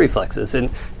probably wired reflexes. And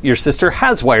your sister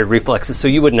has wired reflexes, so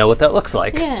you would know what that looks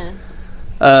like. Yeah.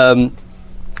 God.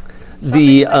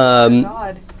 You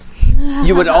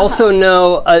would also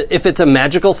know if it's a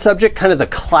magical subject, kind of the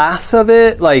class of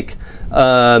it, like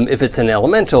if it's an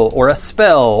elemental or a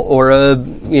spell or a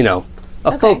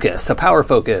focus, a power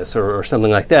focus or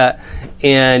something like that.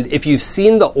 And if you've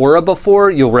seen the aura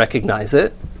before, you'll recognize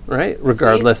it, right?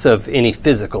 Regardless of any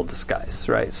physical disguise,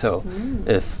 right? So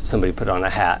if somebody put on a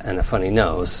hat and a funny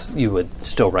nose, you would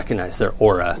still recognize their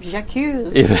aura.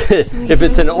 J'accuse. If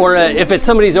it's an aura, if it's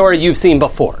somebody's aura you've seen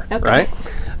before, right?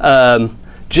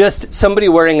 Just somebody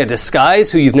wearing a disguise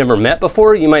who you've never met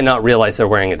before, you might not realize they're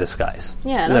wearing a disguise.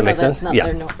 Yeah, I Does don't that know make that's sense? not Yeah.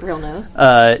 their real nose.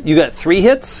 You got 3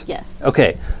 hits? Yes.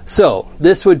 Okay, so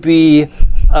this would be,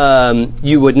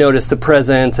 you would notice the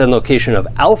presence and location of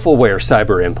AlphaWare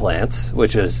cyber implants,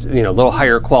 which is, a little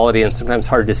higher quality and sometimes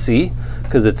hard to see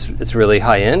because it's really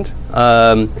high end.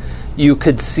 You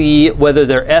could see whether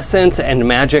their essence and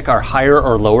magic are higher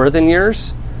or lower than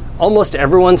yours. Almost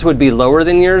everyone's would be lower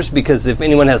than yours because if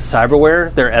anyone has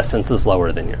cyberware, their essence is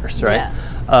lower than yours, right?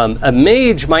 Yeah. A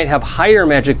mage might have higher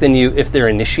magic than you if they're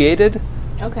initiated,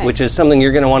 which is something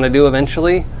you're going to want to do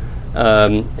eventually,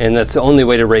 and that's the only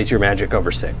way to raise your magic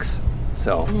over 6.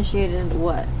 So Initiated into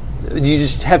what? you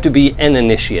just have to be an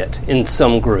initiate in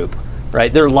some group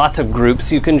right? There are lots of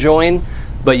groups you can join,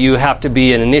 but you have to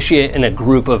be an initiate in a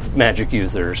group of magic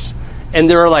users. And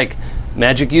there are like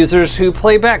magic users who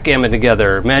play backgammon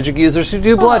together, magic users who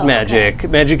do blood magic,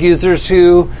 magic users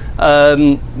who,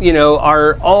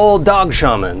 are all dog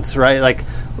shamans, right? Like,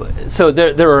 so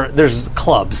there's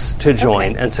clubs to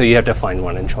join, and so you have to find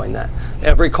one and join that.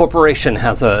 Every corporation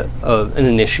has an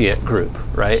initiate group,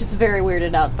 right? Which is very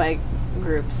weirded out by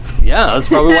groups. Yeah, that's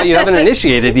probably why you haven't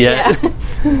initiated yet.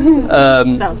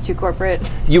 Sounds too corporate.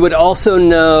 You would also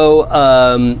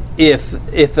know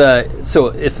if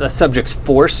a subject's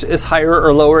force is higher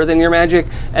or lower than your magic,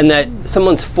 and that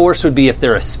someone's force would be if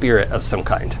they're a spirit of some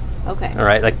kind. Okay. All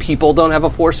right, like people don't have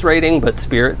a force rating, but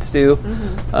spirits do.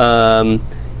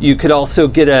 You could also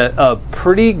get a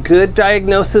pretty good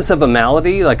diagnosis of a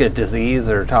malady, like a disease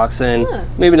or toxin.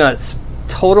 Maybe not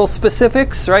total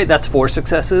specifics, right? That's 4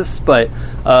 successes, but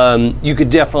you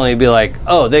could definitely be like,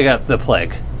 oh, they got the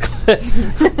plague.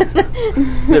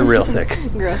 They're real sick.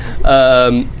 Gross.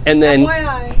 And then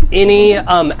FYI. any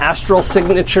astral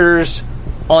signatures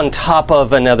on top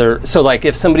of another. So like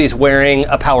if somebody's wearing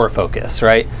a power focus,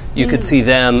 right? You could see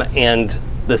them and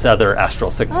this other astral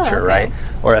signature, right?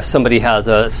 Or if somebody has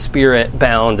a spirit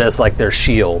bound as like their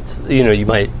shield, you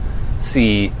might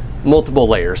see multiple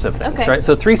layers of things, right?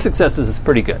 So 3 successes is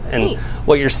pretty good. And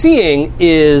what you're seeing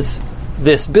is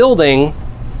this building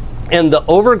and the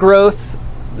overgrowth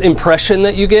impression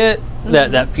that you get,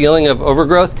 that feeling of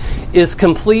overgrowth, is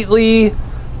completely,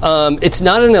 it's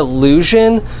not an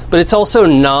illusion, but it's also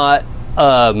not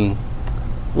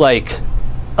like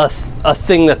a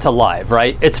thing that's alive,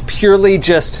 right? It's purely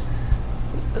just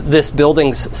this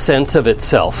building's sense of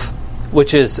itself,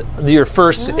 which is your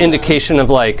first indication of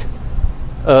like,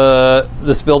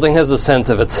 this building has a sense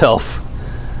of itself.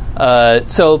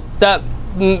 So that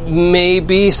may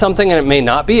be something, and it may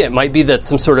not be. It might be that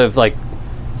some sort of like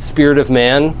spirit of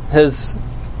man has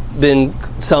been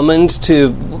summoned to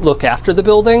look after the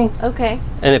building. Okay.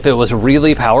 And if it was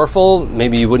really powerful,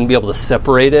 maybe you wouldn't be able to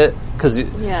separate it because,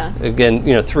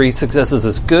 again, 3 successes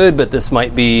is good, but this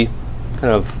might be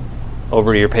kind of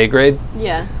over your pay grade.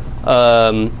 Yeah.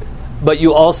 But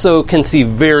you also can see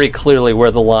very clearly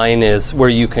where the line is, where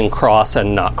you can cross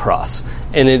and not cross.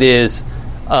 And it is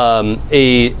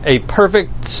a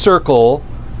perfect circle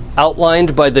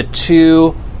outlined by the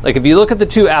 2, like if you look at the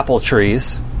 2 apple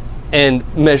trees and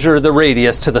measure the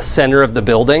radius to the center of the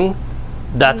building,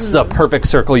 that's the perfect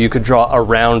circle you could draw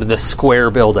around the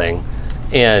square building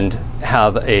and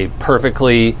have a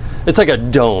perfectly, it's like a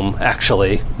dome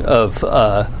actually of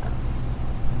a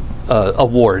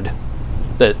ward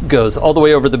that goes all the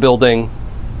way over the building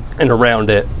and around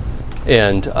it,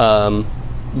 and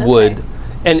would,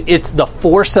 and it's the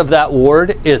force of that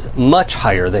ward is much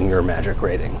higher than your magic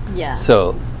rating. Yeah.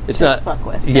 So it's not. Fuck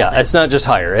with. Yeah, it's not just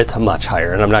higher; it's much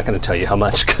higher, and I'm not going to tell you how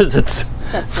much because it's.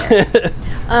 That's fair.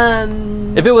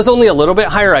 If it was only a little bit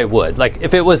higher, I would. Like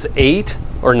if it was 8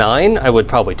 or 9, I would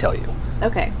probably tell you.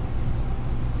 Okay.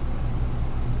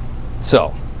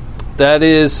 So that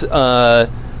is.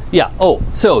 Yeah. Oh,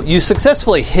 so you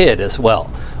successfully hid as well.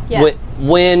 Yeah.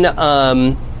 When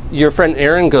your friend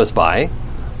Aaron goes by,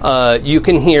 you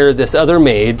can hear this other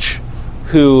mage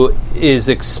who is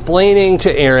explaining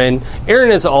to Aaron.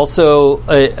 Aaron is also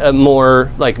a more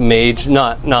like mage,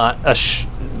 not a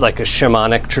like a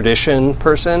shamanic tradition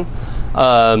person,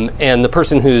 and the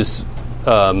person who's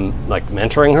like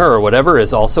mentoring her or whatever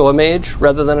is also a mage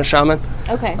rather than a shaman.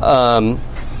 Okay.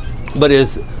 But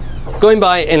is going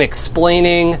by and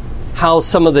explaining how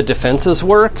some of the defenses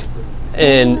work,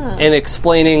 and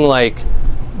explaining like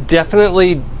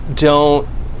definitely don't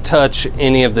touch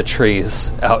any of the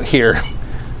trees out here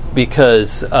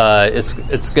because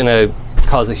it's going to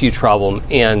cause a huge problem,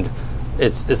 and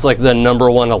it's like the number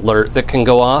 1 alert that can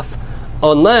go off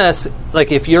unless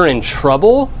like if you're in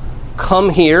trouble, come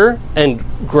here and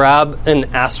grab an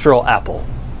astral apple.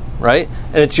 Right?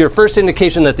 And it's your first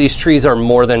indication that these trees are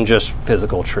more than just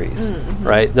physical trees,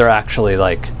 right? They're actually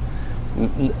like,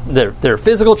 they're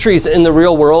physical trees in the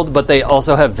real world, but they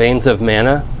also have veins of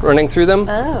mana running through them,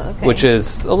 which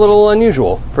is a little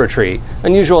unusual for a tree.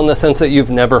 Unusual in the sense that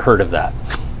you've never heard of that.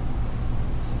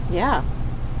 Yeah.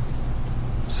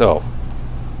 So,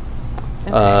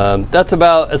 that's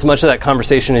about as much of that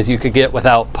conversation as you could get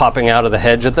without popping out of the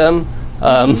hedge at them.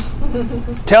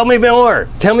 Tell me more!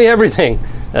 Tell me everything!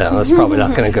 That's probably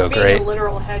not going to go Being great. a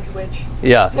literal hedge witch.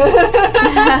 Yeah.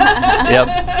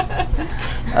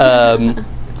 Yep.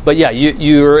 But yeah,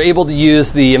 you are able to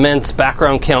use the immense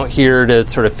background count here to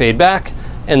sort of fade back,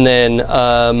 and then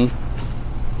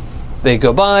they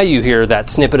go by, you hear that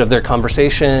snippet of their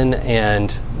conversation,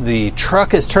 and the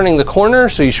truck is turning the corner,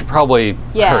 so you should probably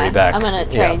hurry back. I'm going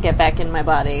to try and get back in my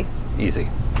body. Easy. You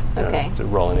don't Okay. have to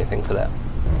roll anything for that.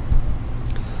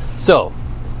 So,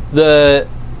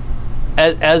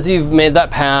 as you've made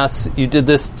that pass, you did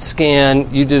this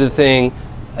scan, you did a thing,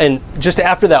 and just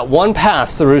after that one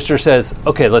pass, the rooster says,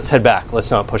 okay, let's head back. Let's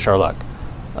not push our luck.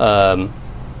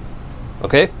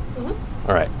 Okay? Mm-hmm.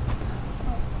 All right.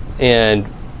 And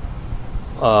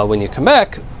when you come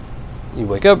back, you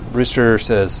wake up, Rooster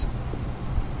says,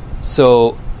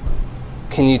 so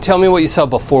can you tell me what you saw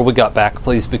before we got back,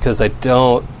 please? Because I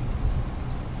don't...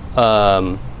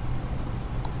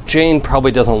 Jane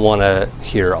probably doesn't want to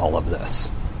hear all of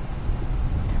this.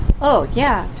 Oh,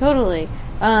 yeah, totally.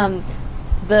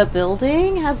 The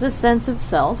building has a sense of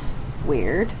self.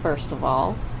 Weird, first of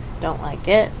all. Don't like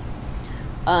it.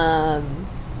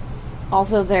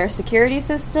 Also, their security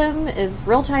system is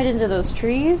real tied into those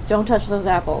trees. Don't touch those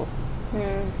apples.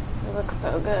 It looks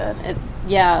so good.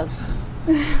 Yeah.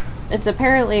 It's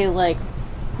apparently, like,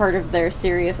 part of their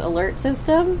serious alert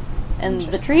system. And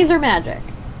the trees are magic.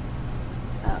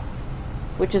 Oh.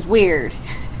 Which is weird.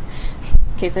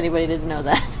 In case anybody didn't know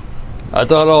that. I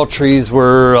thought all trees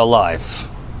were alive.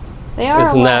 They are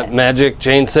Isn't alive. that magic?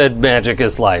 Jane said magic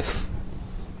is life.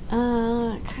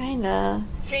 Kinda.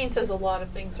 Jane says a lot of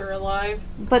things are alive.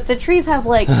 But the trees have,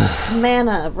 like,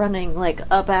 mana running, like,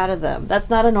 up out of them. That's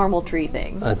not a normal tree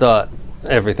thing. I thought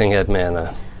everything had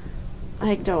mana.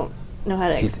 I don't know how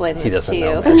to explain He this doesn't to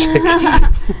know you.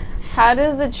 magic. How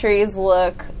do the trees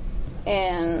look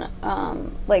in,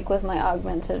 like, with my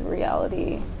augmented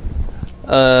reality?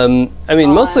 I mean,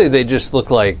 mostly they just look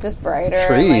like Just brighter,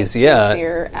 trees, like, yeah.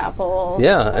 juicier apples.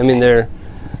 Yeah, I mean, they're...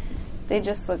 They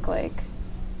just look like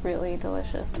really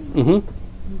delicious. Mm-hmm.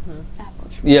 Apple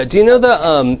trees. Yeah, do you know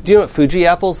what Fuji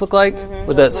apples look like?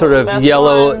 With that sort of best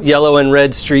yellow ones. and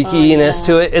red streakiness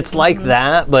to it? It's like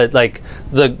that, but like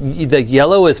the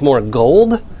yellow is more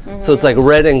gold, so it's like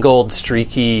red and gold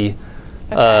streaky,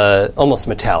 almost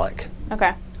metallic.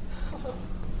 Okay.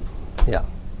 Yeah.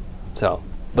 So,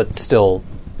 but still,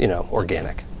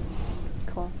 organic.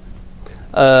 Cool.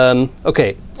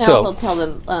 Okay, I so... also tell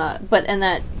them,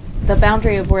 that the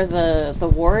boundary of where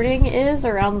the warding is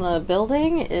around the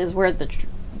building is where the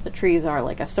trees are,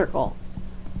 like a circle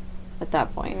at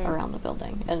that point around the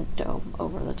building, and dome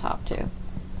over the top too.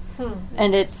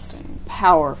 And it's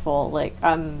powerful. Like,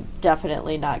 I'm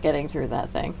definitely not getting through that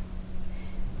thing.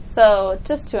 So,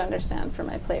 just to understand for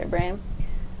my player brain,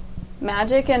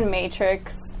 magic and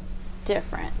Matrix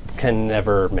different. Can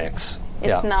never mix.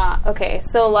 It's not. Okay,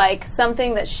 so like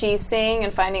something that she's seeing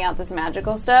and finding out this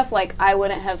magical stuff, like I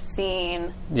wouldn't have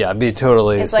seen. Yeah, it'd be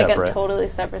totally It's separate. like a totally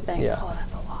separate thing. Yeah. Oh,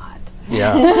 that's a lot.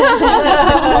 Yeah.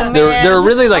 Oh, man. They're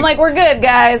really like... I'm like, we're good,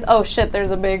 guys. Oh, shit, there's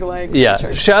a big, like... Yeah,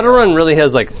 church. Shadowrun really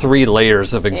has like 3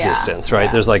 layers of existence, right?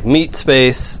 yeah. There's like meat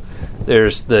space,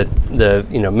 there's the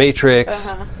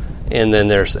Matrix, and then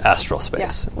there's astral Yeah,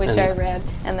 space. which I read,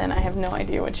 and then I have no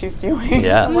idea what she's doing.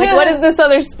 Yeah. I'm like, what is this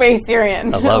other space you're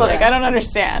in? I love like, it. I don't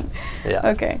understand. Yeah.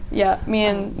 Okay, yeah, me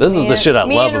and... This is the shit I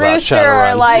me love and about Rooster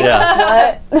Shadowrun. are like,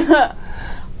 Yeah. what?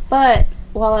 But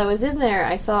while I was in there,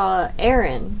 I saw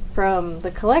Aaron from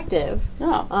the Collective.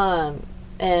 Oh.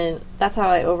 And that's how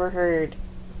I overheard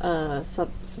some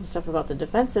stuff about the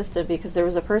defense system, because there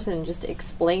was a person just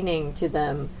explaining to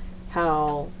them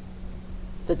how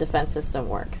the defense system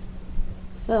works.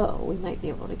 So we might be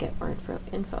able to get more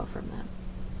info from them.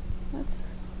 That's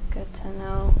good to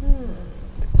know.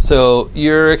 So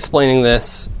you're explaining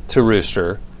this to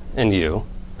Rooster and you.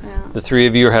 Yeah. The 3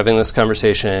 of you are having this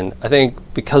conversation. I think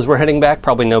because we're heading back,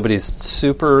 probably nobody's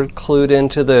super clued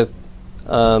into the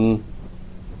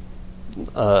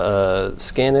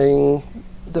scanning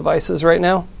devices right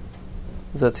now.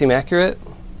 Does that seem accurate?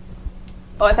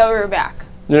 Oh, I thought we were back.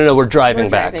 No, we're driving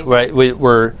back. Right?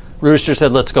 We're Rooster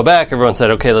said, let's go back. Everyone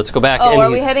said, okay, let's go back. Oh, and are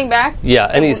we heading back? Yeah,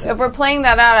 and he's... If we're playing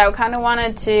that out, I kind of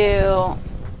wanted to...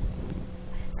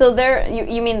 So there,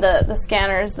 you mean the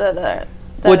scanners that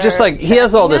well, just are like, he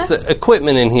has all this tracking us?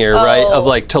 equipment in here, right, of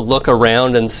like, to look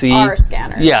around and see... Our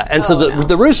scanners. Yeah, and so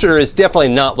the Rooster is definitely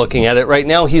not looking at it right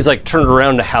now. He's like turned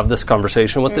around to have this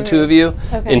conversation with the 2 of you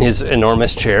in his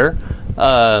enormous chair.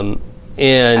 And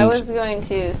I was going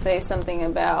to say something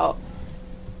about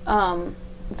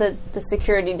the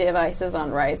security devices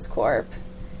on Rise Corp.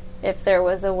 If there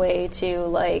was a way to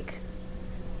like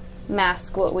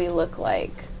mask what we look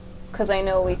like, because I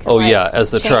know we can.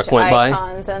 As the change truck went by,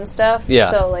 icons and stuff. Yeah.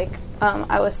 So like,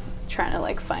 I was trying to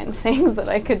like find things that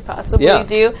I could possibly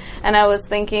do, and I was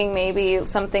thinking maybe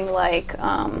something like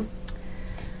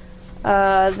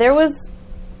there was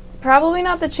Probably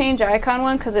not the change icon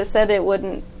one, because it said it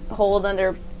wouldn't hold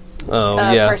under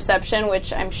perception,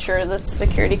 which I'm sure the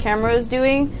security camera is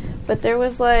doing. But there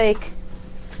was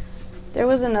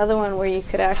another one where you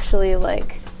could actually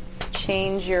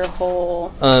change your whole.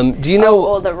 Do you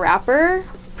know the wrapper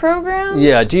program?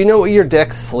 Yeah. Do you know what your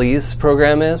Dex sleaze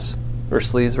program is, or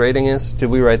sleaze rating is?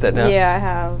 Did we write that down? Yeah, I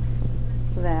have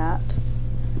that.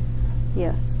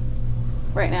 Yes.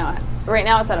 Right now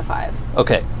it's at a 5.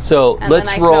 Okay, so and let's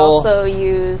then I roll. could also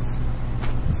use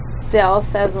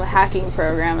stealth as a hacking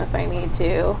program if I need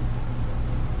to.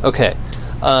 Okay.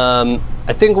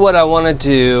 I think what I want to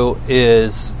do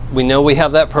is, we know we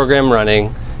have that program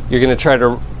running. You're going to try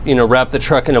to, wrap the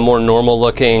truck in a more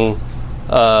normal-looking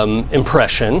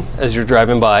impression as you're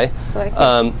driving by.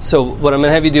 So what I'm going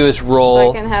to have you do is roll.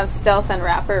 So I can have stealth and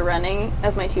wrapper running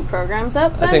as my 2 programs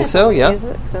up. Then, I think so. Yeah.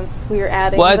 Since we were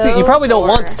adding. Well, I think you probably don't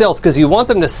want stealth because you want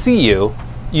them to see you.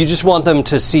 You just want them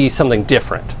to see something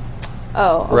different.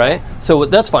 Oh. Okay. Right? So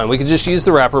that's fine. We could just use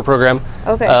the wrapper program.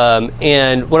 Okay.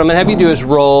 And what I'm going to have you do is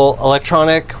roll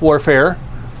electronic warfare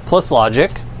plus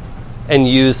logic and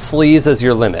use sleaze as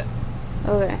your limit.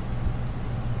 Okay.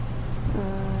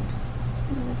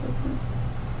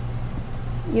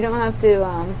 You don't have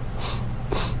to,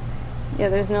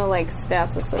 there's no,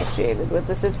 stats associated with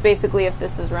this. It's basically if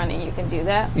this is running, you can do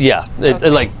that? Yeah.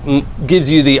 Okay. It gives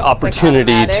you the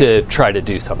opportunity to try to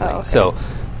do something. Oh, okay. So,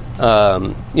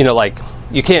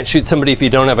 you can't shoot somebody if you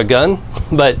don't have a gun,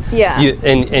 but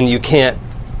you can't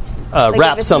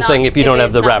wrap something if you don't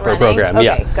have the wrapper program. Okay,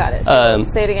 yeah. Got it. So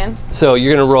say it again. So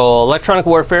you're going to roll electronic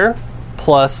warfare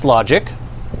plus logic,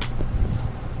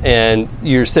 and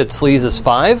your set sleaze is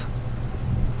 5.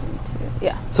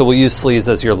 Yeah. So we'll use sleaze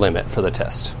as your limit for the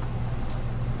test.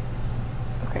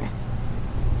 Okay.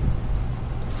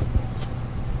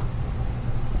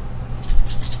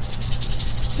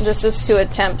 This is to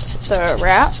attempt the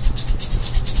wrap?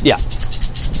 Yeah.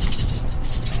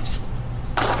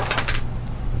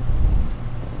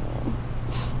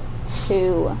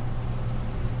 2.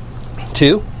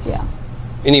 2? Yeah.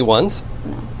 Any ones?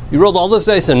 No. You rolled all those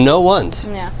dice and no ones.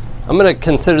 Yeah. I'm going to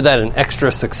consider that an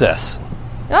extra success.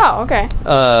 Oh, okay.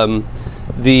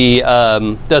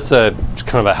 That's a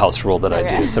kind of a house rule that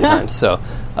I do sometimes. So,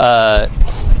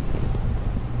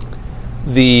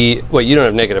 you don't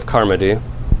have negative karma, do you?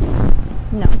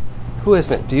 No. Who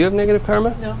isn't? Do you have negative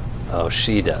karma? No. Oh,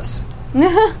 she does.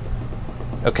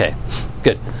 Okay,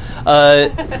 good.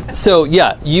 So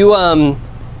yeah,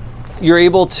 you're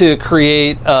able to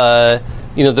create the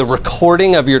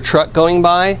recording of your truck going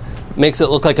by. Makes it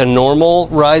look like a normal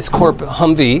Rise Corp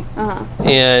Humvee,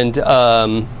 and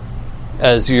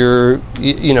as you're,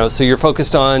 so you're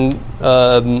focused on,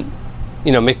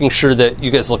 making sure that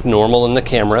you guys look normal in the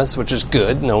cameras, which is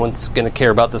good. No one's going to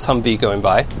care about this Humvee going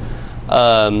by.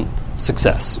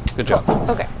 Success. Good job.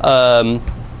 Okay.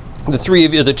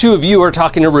 The 2 of you are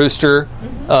talking to Rooster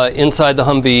inside the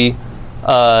Humvee.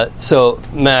 So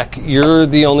Mac, you're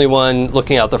the only one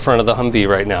looking out the front of the Humvee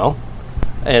right now.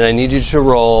 And I need you to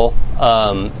roll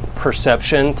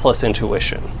perception plus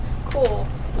intuition. Cool.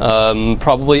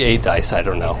 Probably 8 dice, I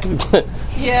don't know.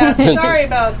 Yeah, sorry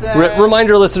about that.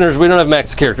 Reminder, listeners, we don't have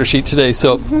Mac's character sheet today,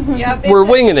 so we're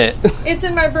winging it. It's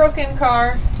in my broken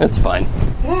car. That's fine.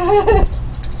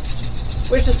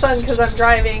 Which is fun because I'm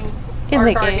driving in our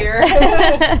the car game. here.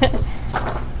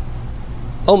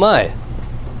 Oh my.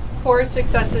 4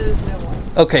 successes, no one.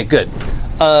 Okay, good.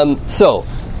 So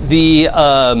the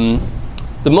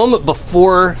moment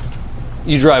before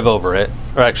you drive over it,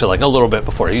 or actually a little bit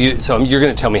before, so you're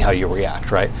going to tell me how you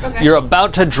react, right? Okay. You're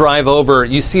about to drive over,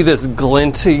 you see this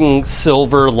glinting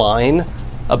silver line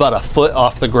about a foot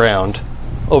off the ground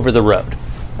over the road,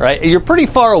 right? You're pretty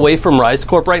far away from Rise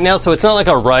Corp right now, so it's not like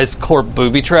a Rise Corp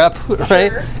booby trap,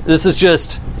 right? Sure. This is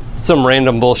just some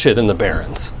random bullshit in the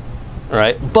Barrens,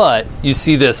 right? But you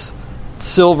see this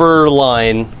silver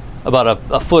line about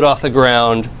a foot off the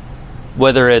ground,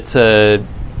 whether it's an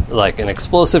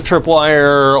explosive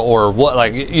tripwire or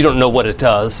what, you don't know what it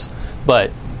does,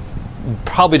 but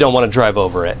probably don't want to drive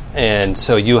over it. And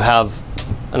so you have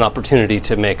an opportunity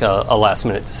to make a last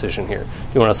minute decision here.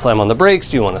 Do you want to slam on the brakes?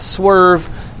 Do you want to swerve?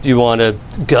 Do you want to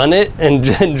gun it and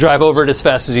drive over it as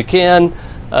fast as you can?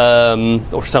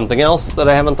 Or something else that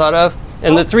I haven't thought of?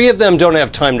 And the 3 of them don't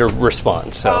have time to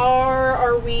respond. So Far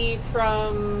are we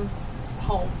from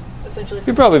home, essentially?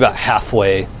 you're probably about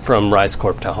halfway from Rise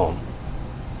Corp to home.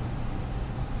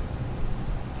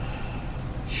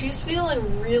 She's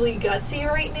feeling really gutsy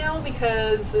right now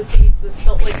because this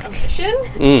felt like a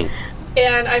mission.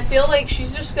 And I feel like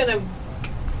she's just going to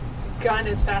gun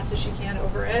as fast as she can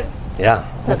over it. Yeah.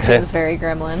 That Okay. seems very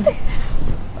gremlin.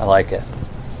 I like it.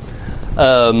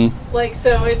 Like,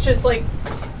 so it's just like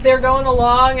they're going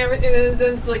along, and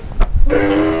then it's like...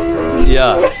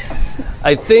 Yeah.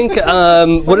 I think,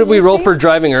 what did we roll for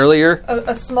driving earlier?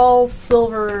 A small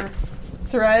silver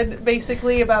thread,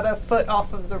 basically, about a foot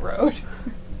off of the road.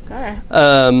 Okay.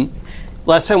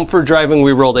 Last time for driving,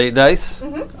 we rolled 8 dice.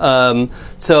 Mm-hmm.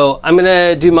 So I'm going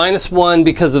to do -1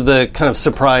 because of the kind of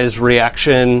surprise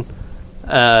reaction,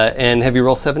 and have you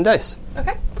roll 7 dice.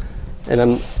 Okay. And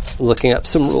I'm looking up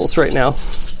some rules right now.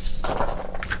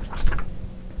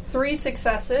 3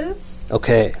 successes.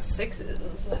 Okay.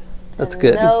 6s. That's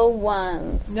good. No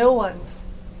ones. No ones.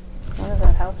 When does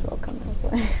that house roll come into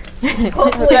play?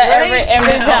 Hopefully, right?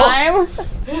 every time?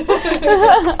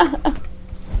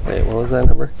 Wait, what was that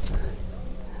number?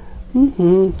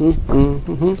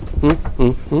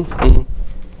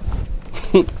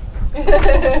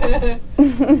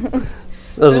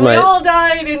 Those We all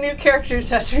died and new characters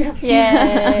had to be...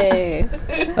 Yay!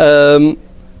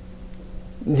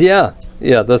 Yeah,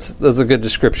 that's a good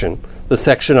description. The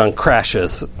section on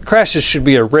crashes. Crashes should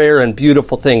be a rare and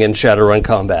beautiful thing in Shadowrun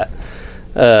combat.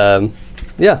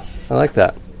 Yeah, I like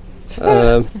that.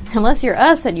 Unless you're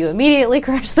us and you immediately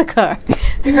crash the car.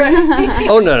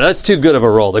 Oh no, that's too good of a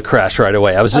roll to crash right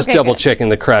away. I was just Okay, double checking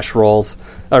the crash rules.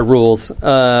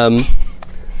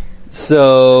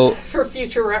 So For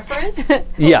future reference.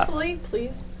 yeah. Hopefully,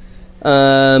 please.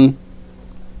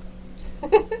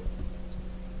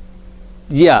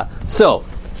 Yeah. So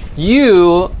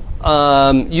you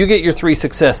get your 3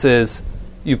 successes.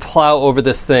 You plow over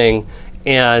this thing,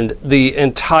 and the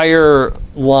entire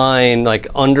line, like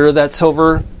under that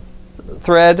silver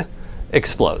thread,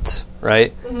 explodes.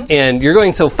 Right, and you're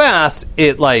going so fast,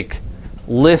 it like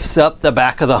lifts up the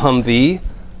back of the Humvee,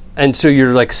 and so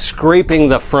you're like scraping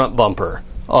the front bumper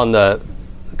on the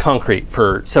concrete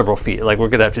for several feet. Like, we're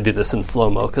gonna have to do this in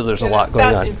slow-mo because there's a lot going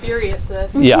Fast on. and Furious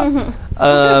this. Yeah.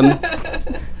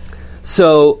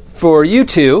 So for you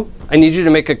two, I need you to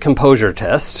make a composure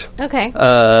test. Okay.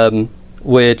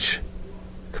 Which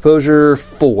composure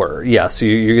 4. Yeah. So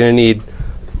you're gonna need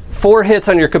 4 hits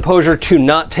on your composure to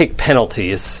not take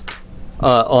penalties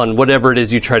on whatever it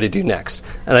is you try to do next.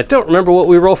 And I don't remember what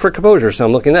we roll for composure, so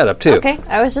I'm looking that up too. Okay,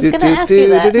 I was just going to ask you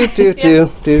that.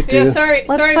 Yeah, sorry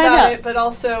Let's about find out. it, but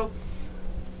also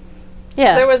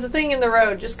Yeah. there was a thing in the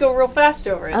road. Just go real fast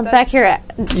over it. I'm back here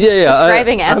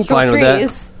describing I'm astral fine with that.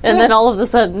 trees, and then all of a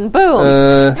sudden,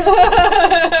 boom!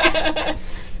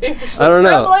 I don't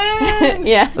know.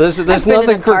 Yeah. There's been in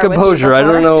nothing a for car with you composure. I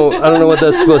don't before. know. I don't know what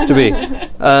that's supposed to be.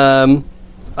 I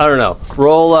don't know.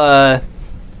 Roll.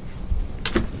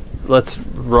 Let's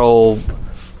roll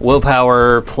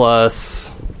willpower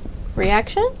plus.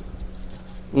 Reaction?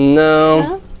 No.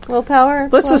 No? Willpower?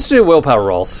 Let's just do willpower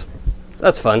rolls.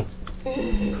 That's fun.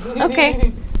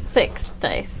 Okay. 6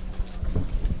 dice.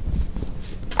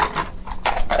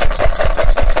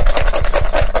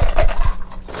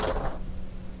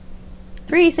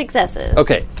 Three successes.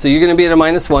 Okay, so you're going to be at a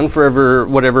 -1 for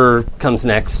whatever comes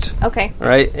next. Okay. All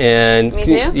right, and Me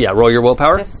too? yeah, roll your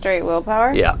willpower. Just straight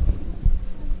willpower? Yeah.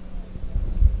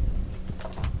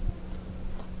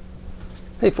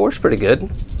 Hey, 4's pretty good.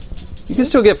 You can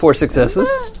still get 4 successes.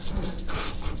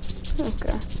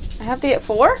 Okay. I have to get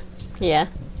 4? Yeah.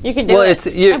 You can do Well, it.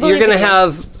 it's you're going to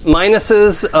have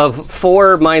minuses of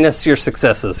 4 minus your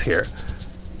successes here.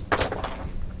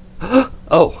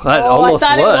 Oh, that almost I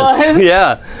thought it was.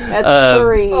 Yeah. That's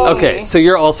 3. Okay, so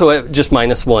you're also at just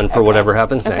 -1 for whatever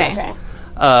happens next. Okay.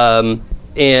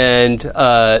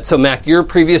 So Mac, your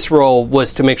previous roll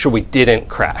was to make sure we didn't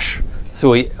crash.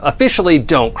 So we officially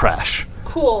don't crash.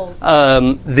 Cool.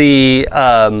 The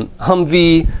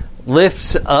Humvee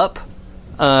lifts up.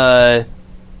 I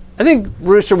think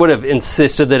Rooster would have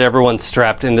insisted that everyone's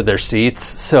strapped into their seats,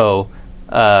 so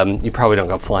you probably don't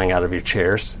go flying out of your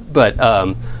chairs. But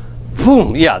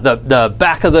boom, yeah, the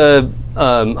back of the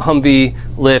Humvee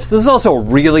lifts. This is also a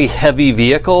really heavy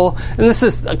vehicle, and this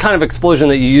is a kind of explosion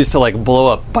that you use to like blow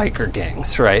up biker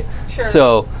gangs, right? Sure.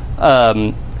 So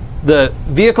the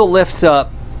vehicle lifts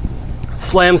up,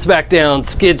 slams back down,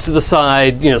 skids to the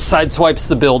side, sideswipes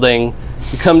the building.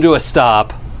 You come to a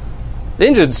stop. The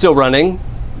engine's still running.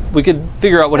 We could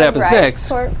figure out what happens next.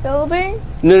 Court building?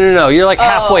 No. You're like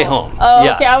halfway home. Oh,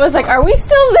 Yeah. okay. I was like, are we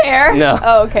still there? No.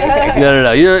 Oh, okay.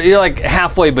 No. You're like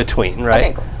halfway between, right?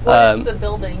 Okay, cool. What is the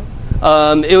building?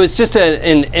 It was just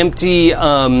an empty.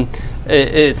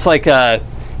 It's like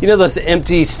those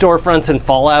empty storefronts in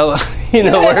Fallout.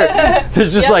 Where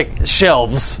there's just like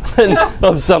shelves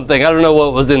of something. I don't know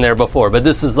what was in there before, but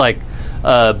this is like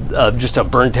just a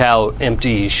burnt out,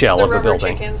 empty shell It's a of a rubber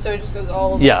building. chicken, so it just goes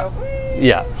all over.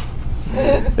 Yeah,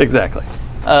 exactly.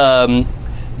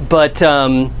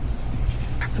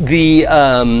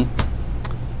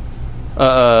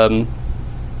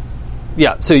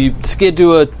 So you skid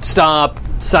to a stop,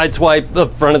 sideswipe the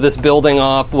front of this building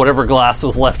off. Whatever glass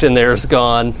was left in there is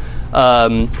gone.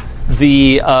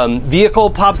 The vehicle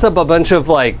pops up a bunch of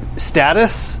like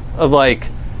status of like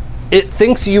it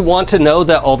thinks you want to know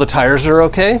that all the tires are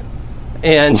okay,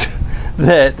 and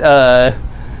that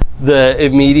the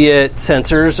immediate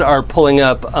sensors are pulling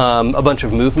up a bunch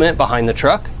of movement behind the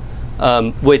truck.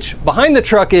 Which behind the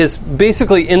truck is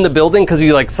basically in the building because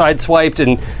you like sideswiped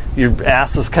and your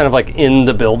ass is kind of like in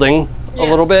the building a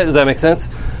little bit. Does that make sense?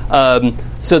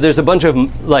 So there's a bunch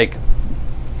of like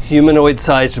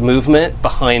humanoid-sized movement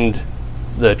behind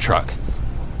the truck.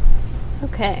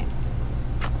 Okay.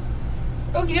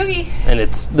 Okie dokie. And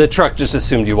the truck just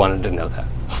assumed you wanted to know that.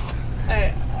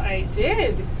 I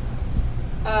did.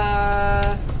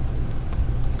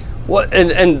 What?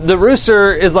 And the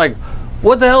rooster is like,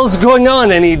 what the hell is going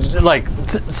on? And he like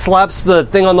slaps the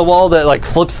thing on the wall that like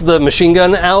flips the machine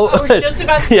gun out. I was just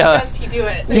about to suggest he do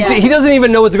it. Yeah. He doesn't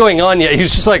even know what's going on yet.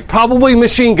 He's just like, probably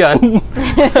machine gun.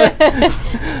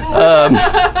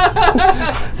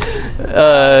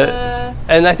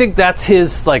 And I think that's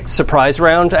his like surprise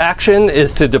round action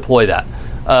is to deploy that.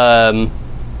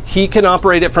 He can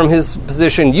operate it from his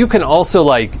position. You can also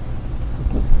like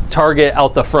target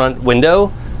out the front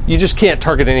window. You just can't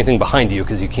target anything behind you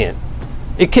because you can't.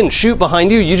 It can shoot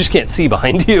behind you. You just can't see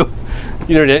behind you.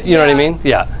 You know what I mean?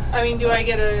 Yeah. I mean, do I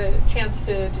get a chance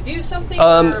to do something? Or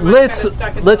am I kinda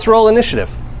stuck in let's roll initiative.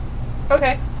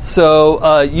 Okay.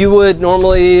 So you would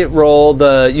normally roll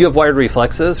you have wired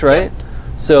reflexes, right?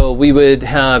 So we would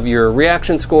have your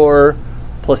reaction score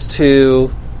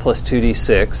 +2 plus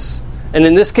 2d6. And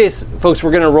in this case, folks,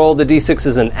 we're going to roll the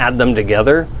d6s and add them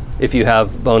together if you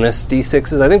have bonus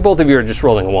d6s. I think both of you are just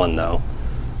rolling 1, though.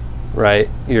 Right?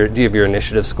 Do you have your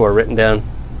initiative score written down?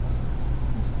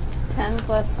 10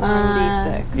 plus 1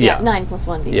 d6. Yeah. 9 plus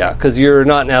 1 d6. Yeah, because you're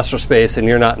not in astral space and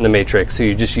you're not in the matrix, so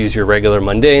you just use your regular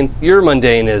mundane. Your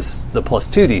mundane is the plus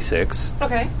 2d6.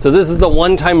 Okay. So this is the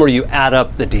one time where you add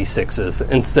up the d6s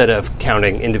instead of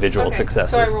counting individual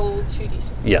successes. So I roll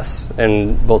 2d6. Yes,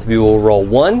 and both of you will roll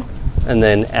 1 and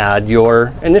then add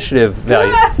your initiative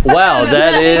value. Wow,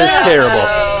 that is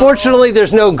terrible. Fortunately,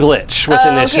 there's no glitch with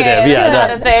initiative. Okay. Yeah, Not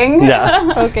a thing.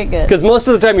 Yeah. Okay, good. Because most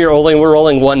of the time we're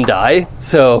rolling 1 die.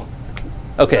 So,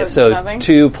 okay, So it's so nothing?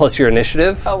 2 plus your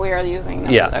initiative. Oh, we are using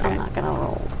numbers. Yeah. Okay. I'm not going to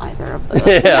roll either of those.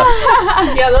 Yeah.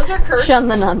 Yeah, those are cursed. Shun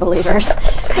the non-believers.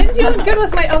 Been doing good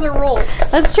with my other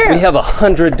rolls. That's true. We have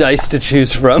 100 dice to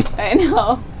choose from. I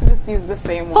know. Just use the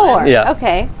same 4. one. Yeah.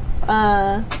 Okay.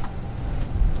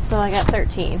 So I got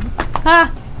 13.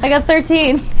 Ha! I got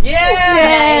 13.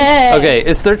 Yeah. Okay,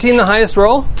 is 13 the highest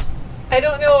roll? I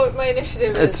don't know what my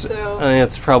initiative is, so.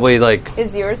 It's probably like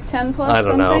Is yours 10 plus I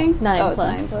don't know. something? 9 oh,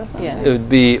 plus. It's 9 plus something. Yeah. it would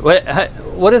be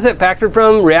what is it factored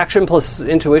from? Reaction plus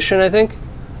intuition, I think.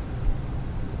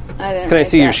 I didn't Can I write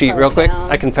see your that sheet part real quick?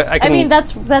 down. I can. I mean,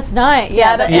 that's 9.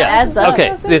 Yeah, that Yes. adds up.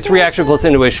 Okay, it's reaction plus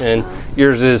intuition.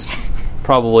 Yours is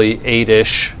probably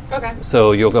 8-ish, Okay.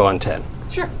 so you'll go on 10.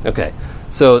 Sure. Okay,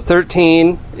 so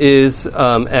 13 is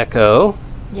Echo.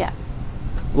 Yeah.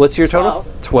 What's your total?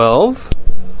 12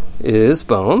 is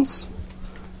Bones,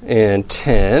 and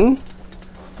 10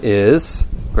 is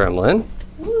Gremlin.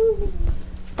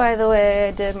 By the way,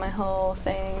 I did my whole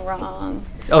thing wrong.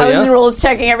 Oh, I was yeah? rules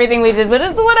checking everything we did, but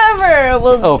it's whatever.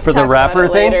 We'll For the talk about wrapper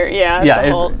it thing? later. Yeah. Yeah,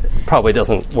 the whole, it probably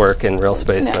doesn't work in real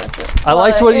space, No, but I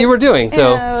liked what you were doing.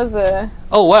 So, yeah, it was a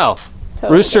oh wow,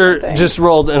 totally Rooster different thing. just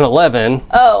rolled an 11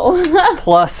 Oh.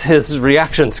 plus his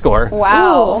reaction score.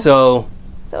 Wow. So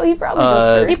So he probably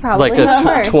goes He first. probably like a goes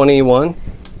first. 21.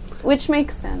 Which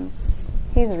makes sense.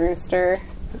 He's Rooster.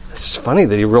 It's funny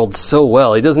that he rolled so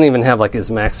well. He doesn't even have like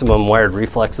his maximum wired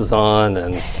reflexes on,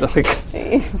 and like,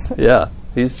 Jeez. yeah,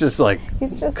 he's just like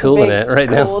He's just cooling a big, it right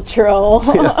now. cool troll.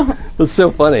 It's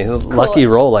so funny, lucky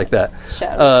roll like that.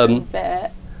 Shadow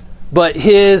bet. But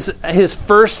his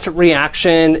first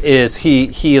reaction is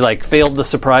he like failed the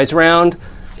surprise round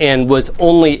and was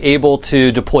only able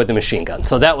to deploy the machine gun.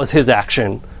 So that was his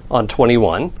action on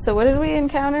 21. So what did we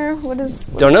encounter? What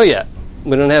Don't know yet.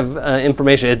 We don't have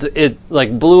information. It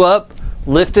like blew up,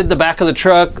 lifted the back of the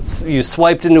truck. You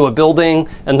swiped into a building,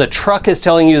 and the truck is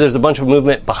telling you there's a bunch of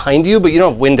movement behind you, but you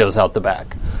don't have windows out the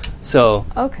back. So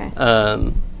Okay.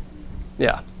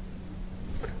 yeah.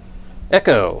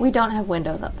 Echo. We don't have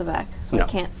windows at the back, so No.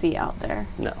 we can't see out there.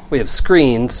 No, we have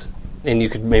screens, and you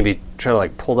could maybe try to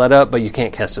like pull that up, but you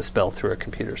can't cast a spell through a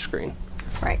computer screen.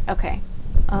 Right, okay.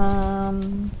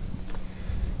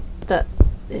 That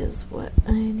is what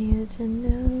I needed to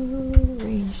know.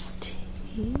 Range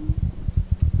T.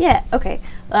 Yeah, okay.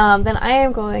 Then I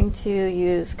am going to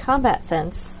use Combat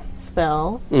Sense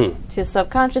spell to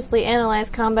subconsciously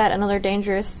analyze combat and other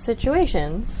dangerous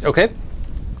situations. Okay,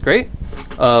 great.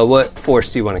 What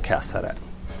force do you want to cast that at?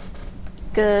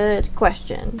 Good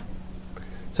question.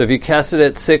 So if you cast it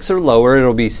at 6 or lower,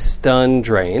 it'll be stun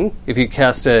drain. If you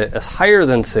cast it as higher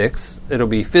than 6, it'll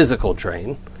be physical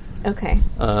drain. Okay.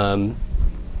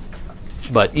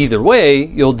 But either way,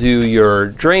 you'll do your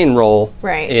drain roll.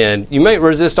 Right. And you might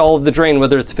resist all of the drain,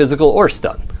 whether it's physical or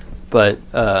stun. But,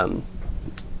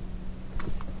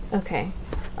 okay.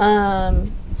 I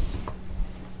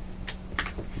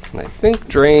think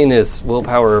drain is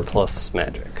willpower plus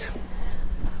magic.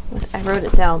 I wrote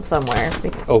it down somewhere.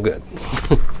 Oh, good.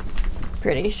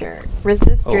 Pretty sure.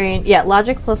 Resist drain. Yeah,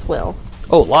 logic plus will.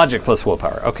 Oh, logic plus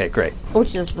willpower. Okay, great.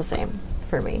 Which is the same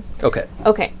for me. Okay.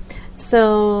 Okay.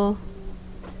 So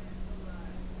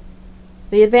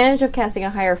the advantage of casting a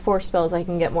higher force spell is I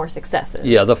can get more successes.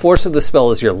 Yeah, the force of the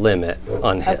spell is your limit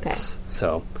on hits. Okay.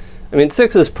 So, I mean,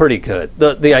 6 is pretty good.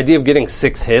 The idea of getting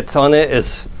 6 hits on it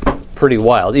is pretty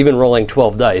wild. Even rolling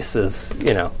 12 dice is,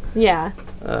 Yeah.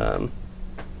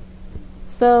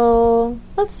 So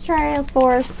let's try a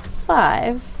force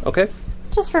 5. Okay.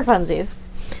 Just for funsies.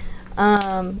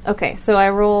 Okay, so I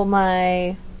roll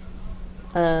my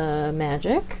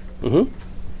magic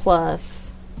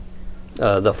plus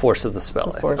the force of the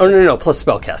spell. No, plus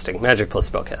spell casting. Magic plus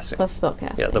spell casting. Plus spell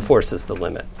casting. Yeah, the force is the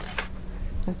limit.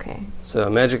 Okay. So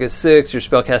magic is 6. Your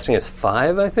spell casting is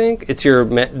 5. I think it's your.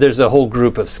 There's a whole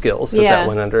group of skills that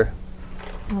went under.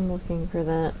 I'm looking for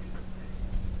that.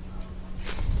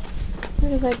 Where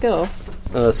does that go?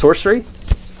 Sorcery.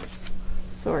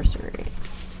 Sorcery.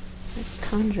 There's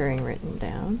conjuring written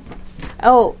down.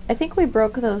 Oh, I think we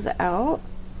broke those out.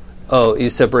 Oh, you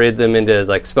separated them into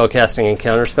like spellcasting and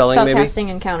counterspelling, maybe?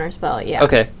 Spellcasting and counterspell, yeah.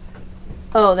 Okay.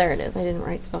 Oh, there it is. I didn't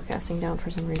write spellcasting down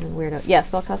for some reason. Weirdo. Yeah,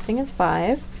 spellcasting is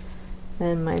 5.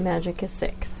 And my magic is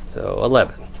 6. So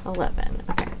 11. 11.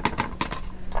 Okay.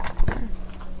 4,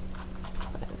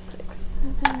 5, 6,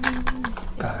 7.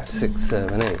 5, 6,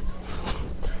 7, 8.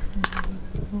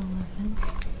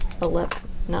 11,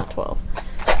 not 12.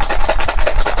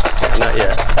 Not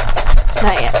yet.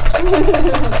 Not yet.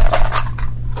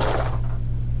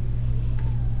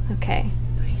 Okay.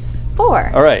 Nice.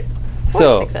 4. All right. 4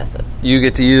 So successes. You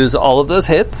get to use all of those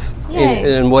hits.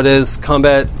 Yay. And what does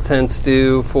Combat Sense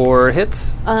do for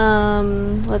hits?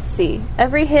 Let's see.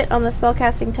 Every hit on the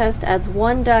spellcasting test adds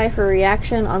 1 die for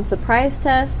reaction on surprise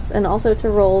tests and also to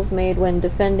rolls made when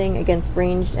defending against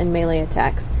ranged and melee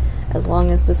attacks, as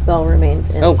long as the spell remains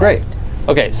in effect. Great.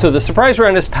 Okay, so the surprise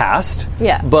round is passed.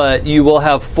 Yeah. But you will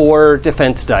have 4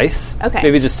 defense dice. Okay.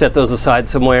 Maybe just set those aside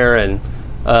somewhere and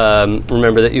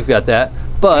remember that you've got that.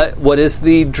 But what is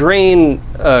the drain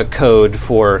code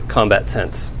for Combat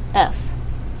Sense? F.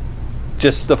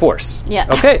 Just the force. Yeah.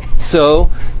 Okay,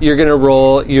 so you're going to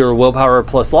roll your willpower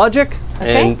plus logic,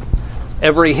 and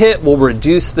every hit will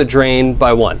reduce the drain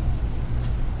by 1.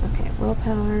 Okay,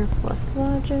 willpower plus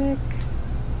logic.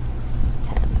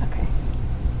 10, okay.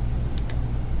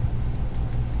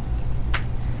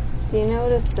 Do you know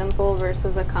what a simple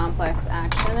versus a complex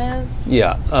action is?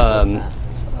 Yeah.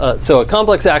 So a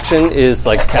complex action is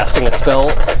like casting a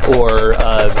spell or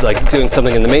like doing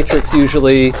something in the Matrix,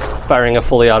 usually firing a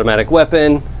fully automatic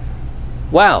weapon.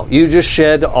 Wow, you just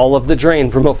shed all of the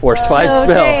drain from a Force 5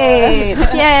 spell. Great.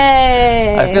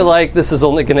 Yay! I feel like this is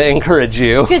only going to encourage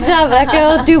you. Good job,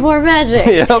 Echo. Do more magic.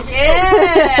 Yep.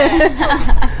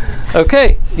 Yeah!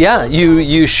 Okay, yeah,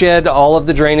 you shed all of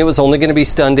the drain. It was only going to be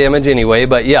stun damage anyway,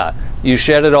 but yeah, you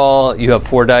shed it all. You have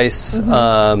 4 dice.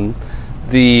 That's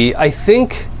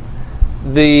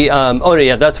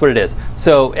what it is.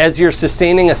 So as you're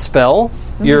sustaining a spell,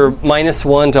 you're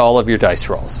 -1 to all of your dice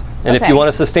rolls. And if you want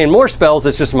to sustain more spells,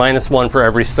 it's just -1 for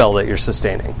every spell that you're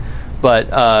sustaining. But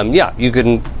you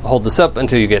can hold this up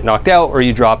until you get knocked out, or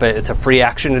you drop it. It's a free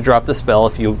action to drop the spell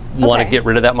if you want to get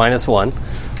rid of that -1.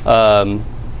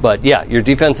 But yeah, your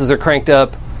defenses are cranked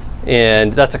up,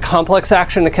 and that's a complex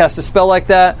action to cast a spell like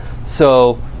that.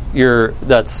 So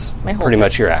that's pretty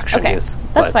much your action. Okay,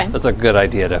 that's fine. That's a good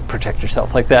idea to protect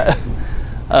yourself like that.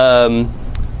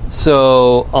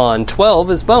 So on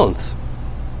 12 is Bones.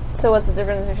 So what's the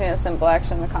difference between a simple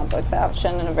action, a complex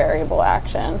action, and a variable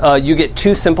action? You get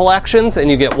 2 simple actions, and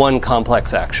you get 1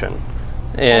 complex action.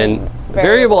 And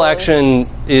variable action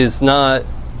is not...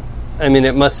 I mean,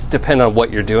 it must depend on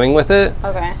what you're doing with it.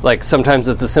 Okay. Like, sometimes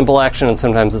it's a simple action, and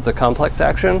sometimes it's a complex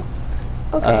action.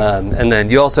 Okay. And then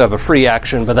you also have a free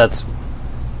action, but that's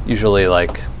usually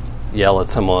like yell at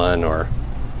someone or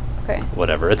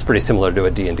whatever. It's pretty similar to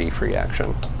a D&D free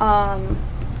action.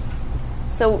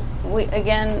 So we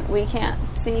can't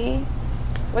see.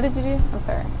 What did you do? I'm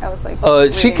sorry. I was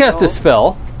like. She cast a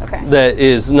spell. Okay. That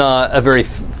is not a very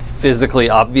physically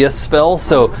obvious spell,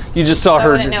 so you just saw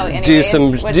her do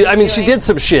some. She did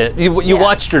some shit. You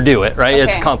watched her do it, right?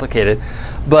 Okay. It's complicated,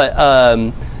 but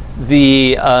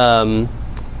the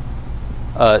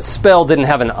spell didn't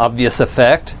have an obvious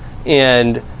effect,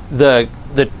 and the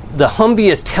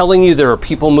Humvee is telling you there are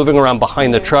people moving around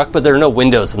behind the truck, but there are no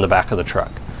windows in the back of the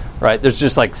truck, right? There's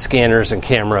just like scanners and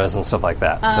cameras and stuff like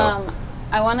that. So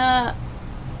I want to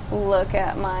look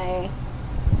at my.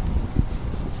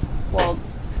 Well,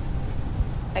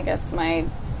 I guess my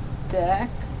deck.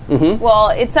 Mm-hmm. Well,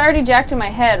 it's already jacked in my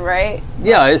head, right?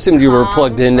 Yeah, I assumed you were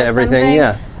plugged into everything. Something.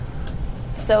 Yeah.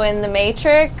 So in the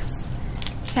Matrix,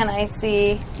 can I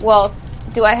see? Well,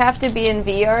 do I have to be in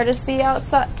VR to see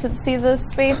outside to see the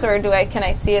space, or can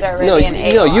I see it already in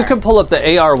AR? No, you can pull up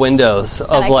the AR windows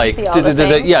of like.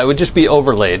 Yeah, it would just be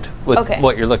overlaid with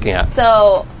what you're looking at.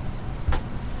 So,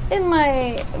 in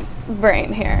my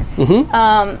brain here.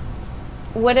 Mm-hmm.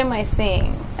 What am I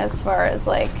seeing as far as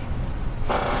like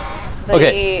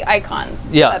the icons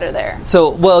that are there?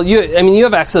 So, you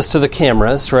have access to the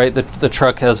cameras, right? The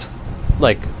truck has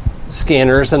like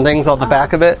scanners and things on the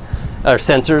back of it, or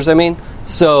sensors.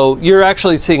 So you're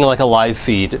actually seeing like a live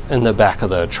feed in the back of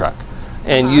the truck,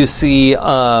 and you see it's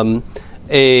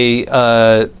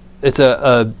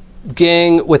a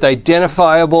gang with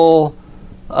identifiable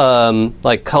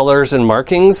like colors and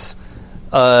markings.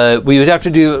 We would have to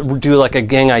do like a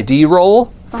gang ID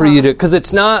roll for you to, because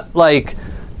it's not like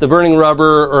the Burning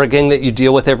Rubber or a gang that you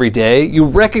deal with every day. You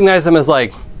recognize them as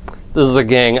like, this is a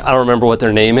gang, I don't remember what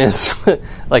their name is,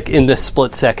 like in this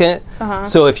split second.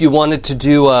 So if you wanted to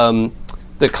do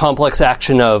the complex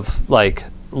action of like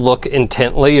look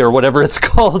intently or whatever it's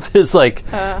called, is like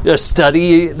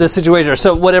study the situation, or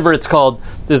so whatever it's called,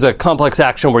 there's a complex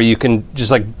action where you can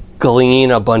just like glean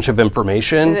a bunch of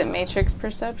information. Is it Matrix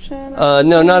Perception?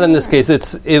 No, not in this case.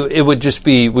 It would just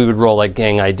be, we would roll like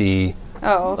gang ID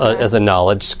as a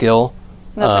knowledge skill.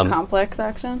 That's a complex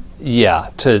action?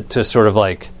 Yeah, to sort of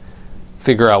like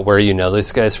figure out where you know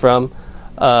these guys from.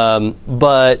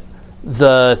 But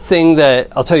the thing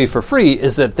that I'll tell you for free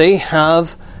is that they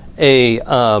have a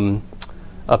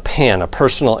PAN, a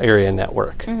personal area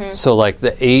network. Mm-hmm. So like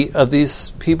the 8 of these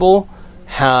people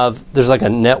there's like a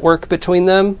network between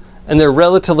them, and they're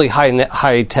relatively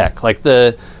high tech. Like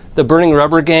the Burning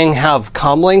Rubber gang have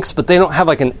comm links, but they don't have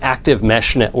like an active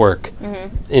mesh network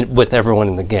with everyone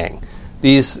in the gang.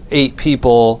 These 8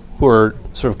 people who are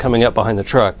sort of coming up behind the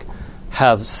truck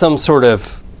have some sort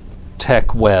of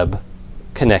tech web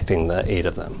connecting the 8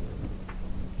 of them.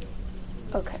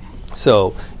 Okay.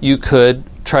 So you could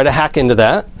try to hack into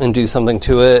that and do something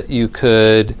to it. You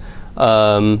could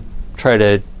try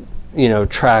to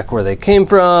track where they came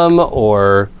from,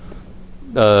 or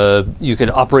you could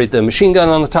operate the machine gun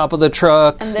on the top of the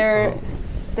truck. And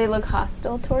they look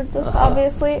hostile towards us,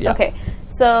 obviously? Yeah. Okay,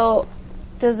 so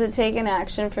does it take an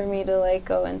action for me to, like,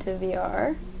 go into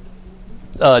VR?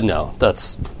 No,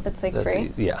 that's free?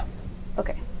 Easy. Yeah.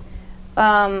 Okay.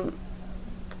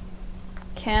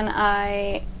 Can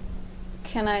I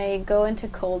go into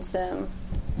Cold Sim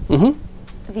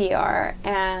VR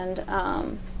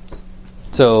and...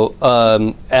 So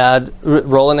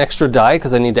roll an extra die,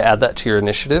 because I need to add that to your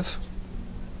initiative.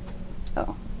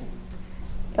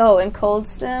 Oh, in Cold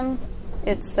Sim,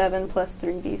 it's 7 plus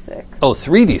 3d6. Oh,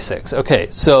 3d6. Okay,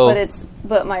 so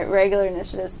but my regular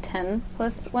initiative is 10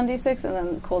 plus 1d6, and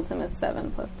then Cold Sim is 7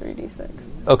 plus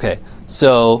 3d6. Okay,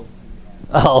 so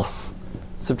I'll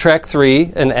subtract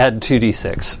 3 and add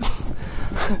 2d6.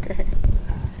 Okay.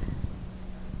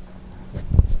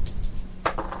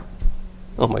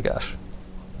 Oh my gosh.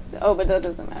 Oh, but that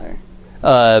doesn't matter.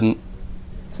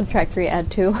 Subtract 3,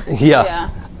 add 2. Yeah.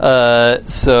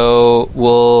 So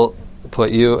we'll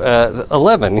put you at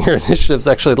 11. Your initiative's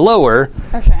actually lower.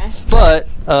 Okay. But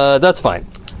that's fine.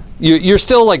 You're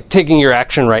still like taking your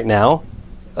action right now,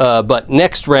 but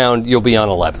next round you'll be on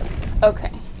 11.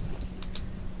 Okay.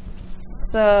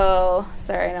 So,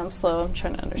 sorry, I'm slow. I'm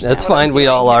trying to understand. That's fine. We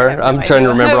all are. I'm trying to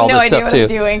remember all this stuff too. I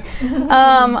have no idea what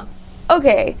I'm doing.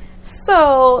 Okay.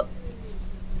 So,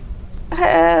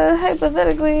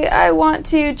 hypothetically, I want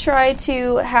to try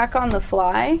to hack on the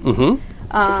fly. Mm-hmm.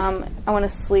 I want to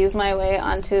sleaze my way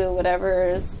onto whatever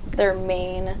is their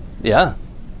main. Yeah.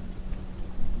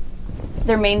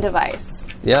 Their main device.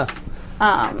 Yeah.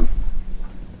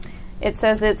 It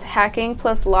says it's hacking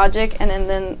plus logic, and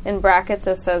then in brackets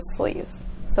it says sleaze.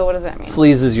 So what does that mean?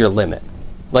 Sleaze is your limit,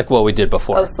 like what we did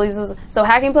before. Oh, sleaze is... So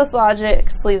hacking plus logic,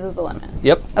 sleaze is the limit.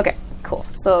 Yep. Okay, cool.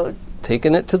 So...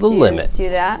 Taking it to the limit. Do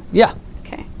that? Yeah.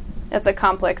 Okay. That's a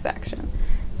complex action.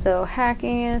 So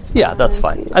hacking is... Yeah, that's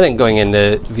fine. I think going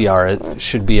into VR it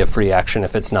should be a free action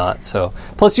if it's not. So,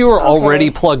 plus you were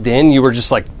already plugged in. You were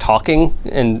just like talking,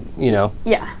 and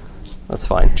Yeah. That's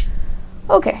fine.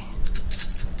 Okay.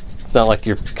 It's not like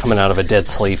you're coming out of a dead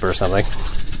sleep or something.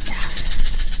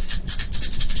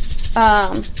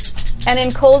 And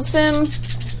in Cold Sim,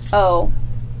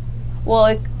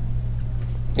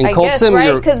 in Cold Sim,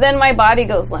 right? Because then my body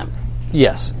goes limp.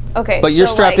 Yes. Okay. But you're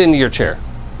strapped into your chair.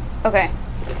 Okay.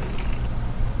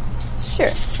 Sure.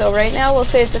 So right now we'll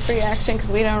say it's a free action because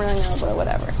we don't really know, but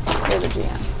whatever. You're the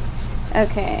GM.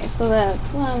 Okay, so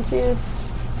that's 1, 2,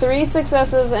 3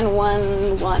 successes and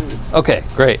 1. Okay,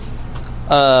 great.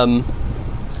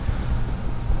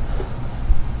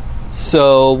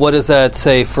 So what does that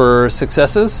say for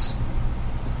successes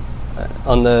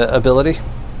on the ability?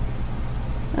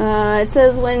 It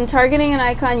says when targeting an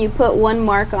icon, you put 1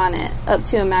 mark on it, up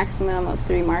to a maximum of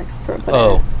 3 marks per.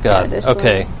 God.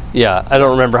 Okay. Yeah, I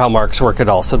don't remember how marks work at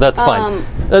all, so that's fine.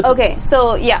 Okay,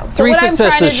 so yeah. So 3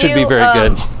 successes should be very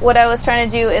good. What I was trying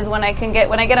to do is when I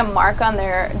get a mark on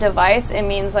their device, it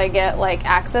means I get like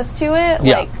access to it.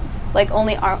 Yeah. Like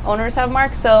only our owners have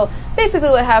marks. So basically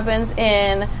what happens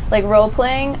in like role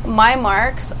playing, my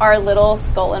marks are little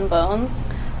skull and bones,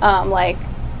 like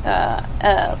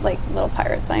little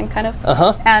pirate sign kind of.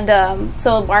 And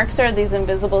so marks are these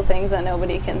invisible things that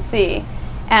nobody can see.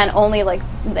 And only like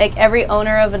every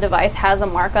owner of a device has a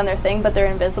mark on their thing, but they're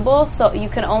invisible. So you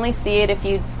can only see it if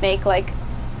you make like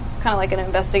kind of like an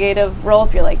investigative roll,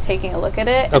 if you're like taking a look at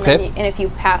it. Okay. And if you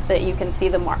pass it, you can see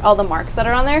all the marks that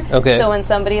are on there. Okay. So when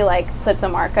somebody like puts a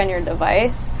mark on your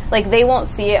device, like they won't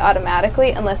see it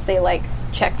automatically unless they like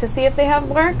check to see if they have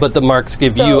marks. But the marks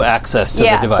give you access to the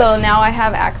device. Yeah, so now I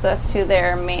have access to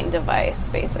their main device,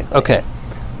 basically. Okay.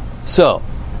 So,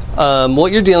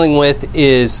 what you're dealing with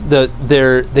is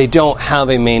they don't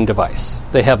have a main device.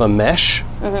 They have a mesh,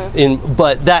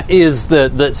 but that is so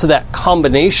that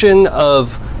combination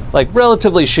of like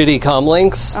relatively shitty comm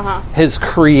links has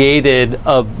created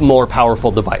a more powerful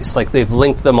device. Like they've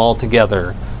linked them all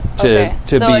together to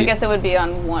so be. I guess it would be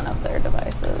on one of their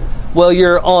devices. Well,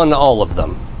 you're on all of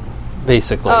them,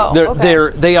 basically.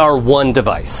 They are one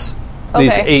device.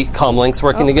 These 8 comm links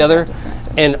working together,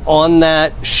 and on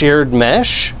that shared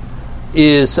mesh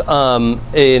is an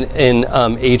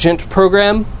agent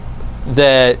program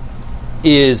that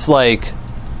is like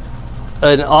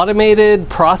an automated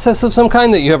process of some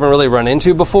kind that you haven't really run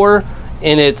into before,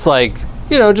 and it's like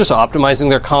just optimizing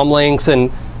their comm links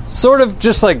and sort of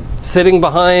just like sitting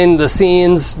behind the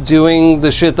scenes doing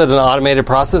the shit that an automated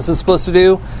process is supposed to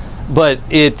do, but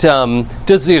it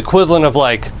does the equivalent of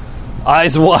like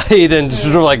eyes wide and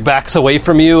sort of like backs away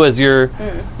from you as you're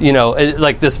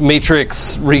like this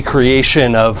Matrix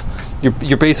recreation of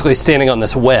you're basically standing on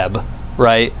this web,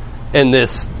 right? And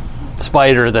this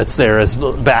spider that's there is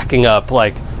backing up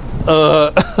like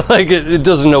like it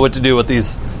doesn't know what to do with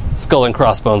these skull and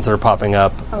crossbones that are popping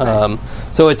up.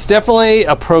 So it's definitely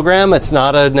a program. It's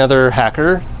not another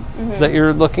hacker that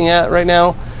you're looking at right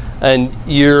now, and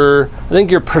I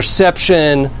think your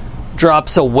perception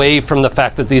drops away from the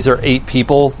fact that these are 8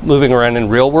 people moving around in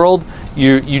real world.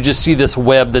 You just see this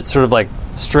web that's sort of like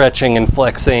stretching and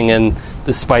flexing, and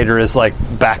the spider is like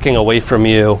backing away from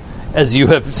you as you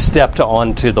have stepped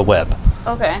onto the web.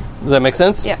 Okay. Does that make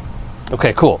sense? Yeah.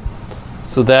 Okay, cool.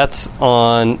 So that's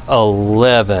on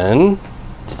 11,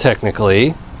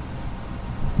 technically.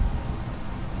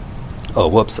 Oh,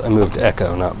 whoops, I moved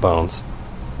Echo, not Bones.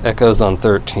 Echo's on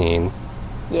 13.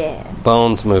 Yeah.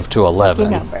 Bones moved to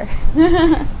 11. Lucky number.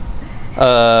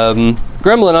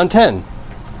 Gremlin on 10.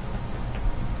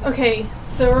 Okay,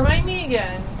 so remind me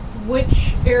again,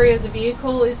 which area of the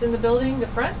vehicle is in the building? The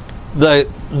front?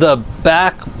 The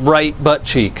back right butt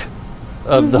cheek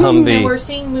of the Humvee. And we're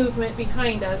seeing movement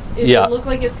behind us. Does it look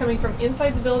like it's coming from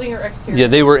inside the building or exterior? Yeah,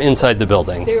 they were inside the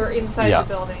building. They were inside the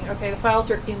building. Okay, the files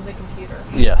are in the computer.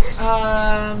 Yes.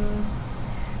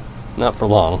 Not for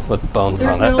long with Bones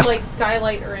on it. There's no like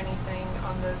skylight or anything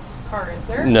on this car, is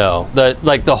there? No.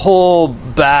 The whole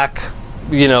back,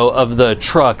 of the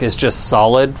truck is just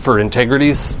solid for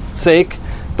integrity's sake.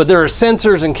 But there are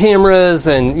sensors and cameras,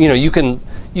 and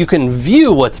you can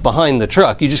view what's behind the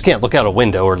truck. You just can't look out a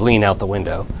window or lean out the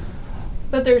window.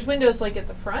 But there's windows like at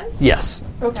the front? Yes.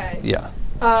 Okay. Yeah.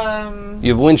 You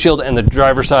have a windshield, and the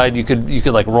driver's side, you could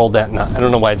like roll that. I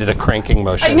don't know why I did a cranking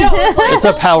motion. I know. It's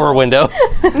a power window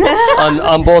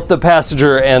on both the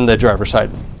passenger and the driver's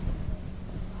side.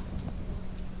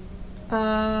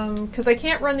 Because I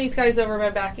can't run these guys over by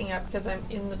backing up because I'm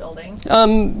in the building.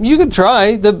 You could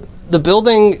try. The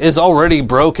building is already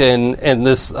broken, and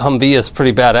this Humvee is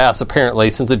pretty badass, apparently,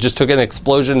 since it just took an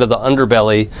explosion to the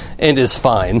underbelly and is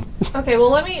fine. Okay, well,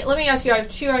 let me ask you. I have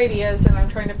 2 ideas, and I'm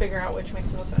trying to figure out which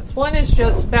makes the most sense. One is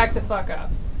just back the fuck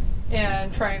up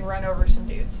and try and run over some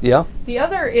dudes. Yeah. The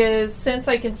other is, since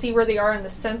I can see where they are in the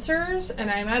sensors, and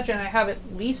I imagine I have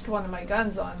at least one of my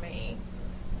guns on me,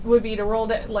 would be to roll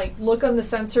to, like, look on the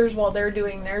sensors while they're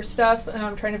doing their stuff, and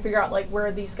I'm trying to figure out, like,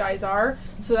 where these guys are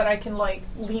so that I can, like,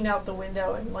 lean out the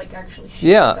window and, like, actually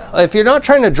shoot them. If you're not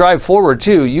trying to drive forward,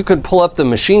 too, you could pull up the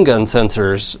machine gun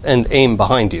sensors and aim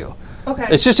behind you. Okay.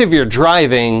 It's just if you're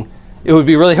driving, it would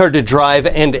be really hard to drive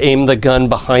and aim the gun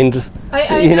behind.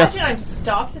 I imagine I'm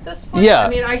stopped at this point. Yeah. I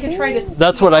mean, I could try to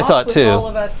That's what I thought, with too. all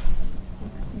of us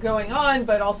going on,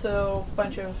 but also a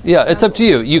bunch of... Yeah, it's up to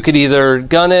you. You could either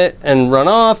gun it and run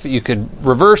off. You could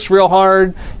reverse real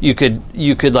hard. You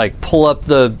could like pull up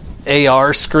the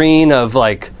AR screen of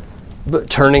like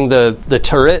turning the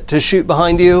turret to shoot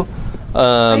behind you.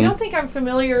 I don't think I'm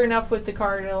familiar enough with the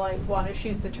car to like want to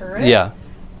shoot the turret. Yeah,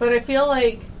 but I feel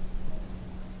like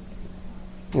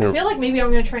maybe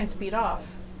I'm going to try and speed off.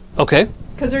 Okay.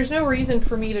 Because there's no reason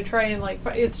for me to try and, like,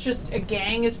 it's just a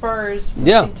gang as far as we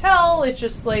Yeah. can tell. It's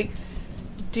just, like,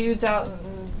 dudes out in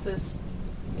this,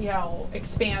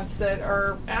 expanse that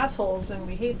are assholes and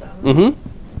we hate them.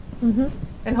 Mm-hmm. Mm-hmm.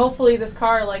 And hopefully this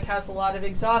car, like, has a lot of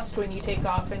exhaust when you take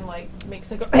off and, like,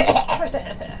 makes it go...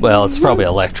 Well, it's probably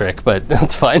electric, but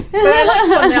that's fine. But I like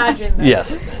to imagine that.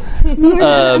 Yes.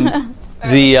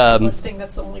 Listing,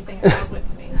 that's the only thing I have with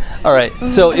me. All right,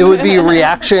 so it would be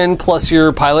reaction plus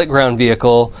your pilot ground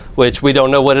vehicle, which we don't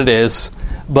know what it is,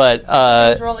 but I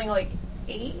was rolling like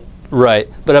 8. Right,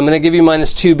 but I'm going to give you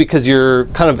 -2 because you're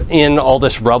kind of in all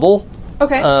this rubble.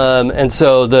 Okay. And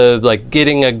so the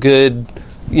getting a good,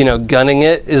 gunning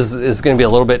it is going to be a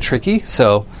little bit tricky.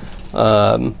 So,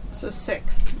 so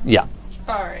 6. Yeah.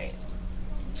 All right.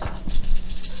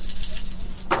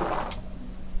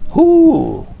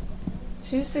 Ooh.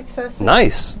 2 successes.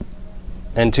 Nice.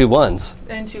 And 2 1s.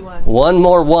 And 2 1s. One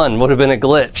more 1 would have been a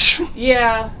glitch.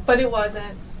 Yeah, but it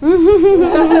wasn't.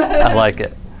 I like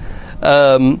it.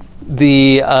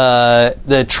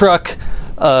 The truck,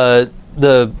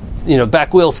 the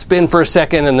back wheels spin for a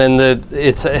second, and then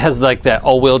it has like that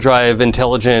all-wheel drive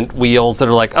intelligent wheels that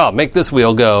are like, oh, make this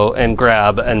wheel go and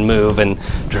grab and move, and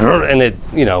it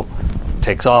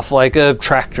takes off like a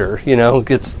tractor.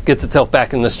 Gets itself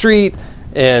back in the street,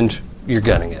 and you're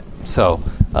gunning it. So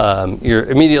you're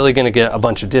immediately going to get a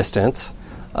bunch of distance.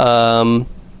 And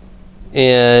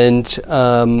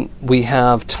we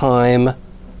have time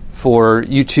for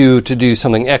you two to do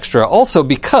something extra. Also,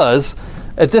 because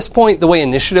at this point, the way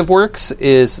initiative works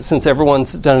is, since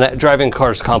everyone's done it, driving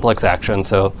cars complex action,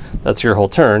 so that's your whole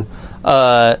turn.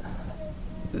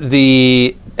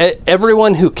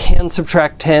 Everyone who can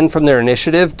subtract 10 from their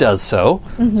initiative does so.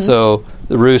 Mm-hmm. So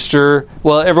the rooster,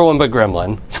 everyone but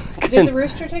Gremlin. Did the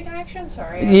rooster take an action?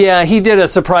 Sorry. Yeah, he did a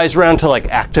surprise round to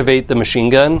activate the machine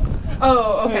gun.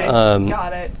 Oh, okay.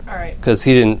 Got it. All right. Because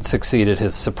he didn't succeed at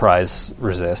his surprise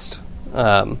resist.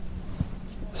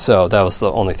 So that was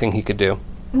the only thing he could do.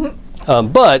 Mm-hmm.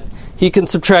 But he can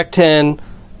subtract 10.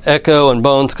 Echo and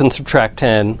Bones can subtract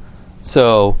 10.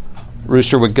 So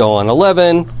Rooster would go on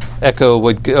 11. Echo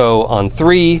would go on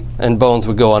 3. And Bones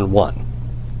would go on 1.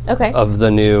 Okay. Of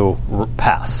the new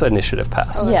initiative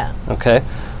pass. Okay. Yeah. Okay.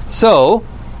 So,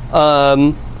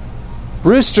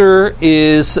 Rooster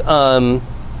is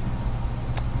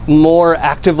more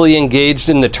actively engaged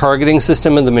in the targeting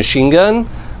system of the machine gun,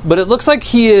 but it looks like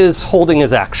he is holding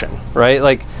his action, right?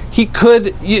 Like, he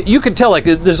could, you could tell,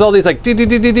 there's all these, the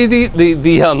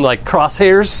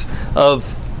crosshairs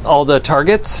of all the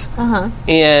targets,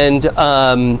 and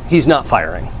he's not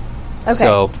firing. Okay.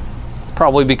 So,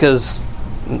 probably because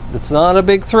it's not a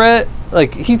big threat.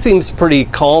 He seems pretty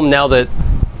calm now that,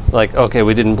 okay,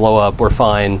 we didn't blow up, we're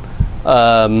fine.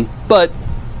 But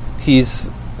he's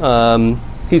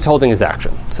holding his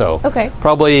action. So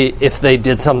probably if they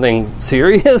did something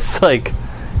serious,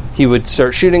 he would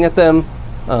start shooting at them.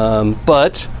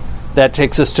 But that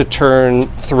takes us to turn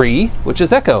 3, which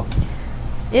is Echo.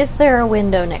 Is there a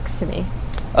window next to me?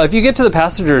 If you get to the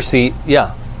passenger seat,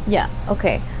 yeah. Yeah,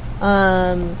 okay.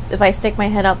 If I stick my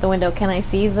head out the window, can I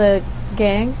see the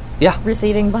gang? Yeah.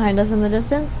 Receding behind us in the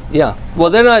distance? Yeah. Well,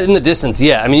 they're not in the distance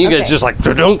yet. I mean, you guys just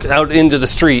dunk out into the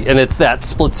street, and it's that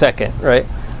split second, right?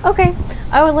 Okay.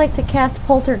 I would like to cast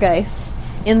Poltergeist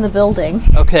in the building.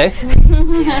 Okay.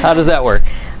 How does that work?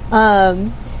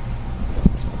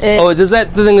 Is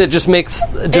that the thing that just makes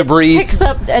debris? It picks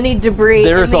up any debris.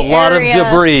 There's a lot of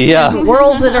debris, yeah.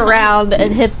 Whirls it around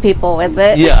and hits people with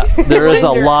it. Yeah, there is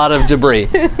a lot of debris.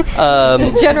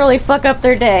 Just generally fuck up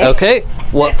their day. Okay,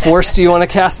 what force do you want to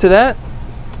cast to that?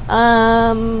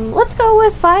 Let's go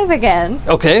with 5 again.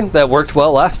 Okay, that worked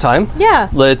well last time. Yeah.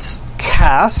 Let's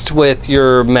cast with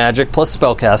your magic plus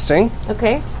spellcasting.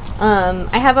 Okay.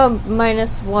 I have a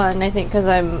 -1, I think, because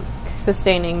I'm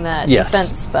sustaining that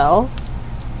defense spell.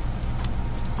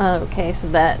 Okay, so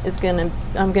that is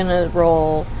I'm gonna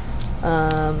roll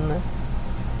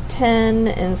 10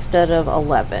 instead of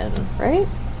 11, right?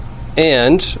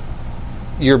 And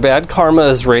your bad karma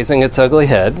is raising its ugly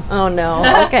head. Oh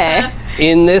no, okay.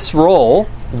 In this roll,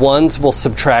 ones will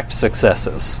subtract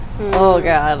successes. Oh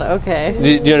god, okay.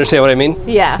 Do you understand what I mean?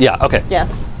 Yeah. Yeah, okay.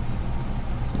 Yes.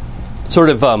 Sort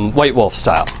of White Wolf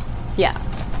style. Yeah.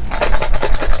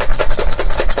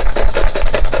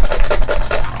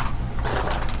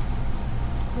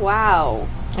 Wow.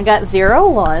 I got 0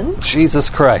 ones. Jesus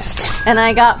Christ. And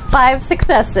I got 5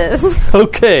 successes.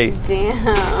 Okay.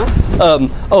 Damn.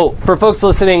 For folks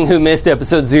listening who missed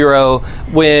episode 0,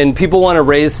 when people want to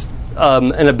raise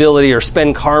an ability or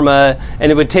spend karma,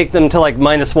 and it would take them to like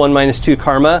 -1, -2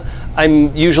 karma,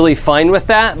 I'm usually fine with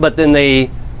that, but then they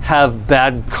have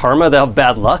bad karma, they'll have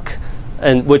bad luck,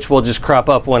 and which will just crop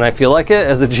up when I feel like it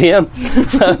as a GM.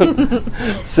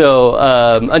 So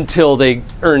until they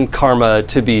earn karma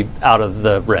to be out of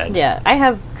the red. Yeah, I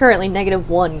have currently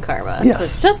 -1 karma. Yes. So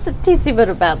it's just a teensy bit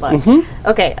of bad luck.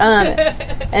 Okay,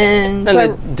 and so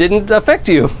it didn't affect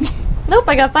you. Nope,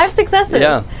 I got 5 successes.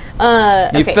 Yeah.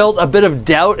 You okay. felt a bit of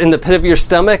doubt in the pit of your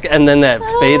stomach, and then that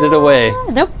faded away.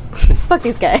 Nope. Fuck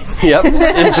these guys. Yep,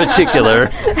 in particular.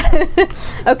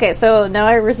 Okay, so now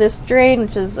I resist drain,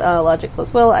 which is logic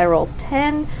plus will. I roll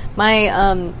 10. My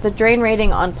the drain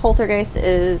rating on Poltergeist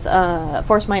is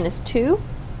force -2.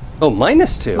 Oh,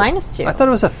 -2. -2. I thought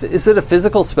it was is it a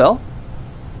physical spell?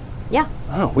 Yeah.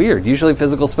 Oh, weird. Usually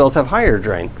physical spells have higher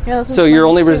drain. Yeah, this so is you're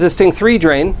only -2. resisting 3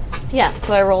 drain. Yeah,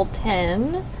 so I rolled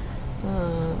 10.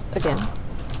 Again.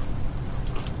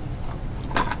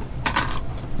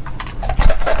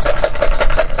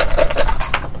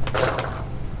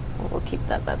 We'll keep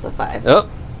that. That's a 5. Oh.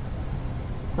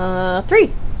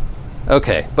 3.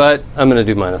 Okay, but I'm going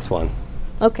to do -1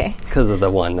 Okay. because of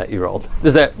the 1 that you rolled.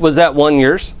 Was that 1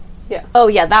 yours? Yeah. Oh,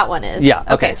 yeah, that one is. Yeah,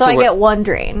 okay, So so I we're- get 1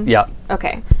 drain. Yeah.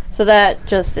 Okay. So that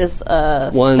just is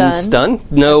 1 stun.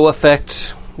 No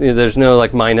effect. There's no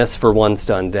like minus for 1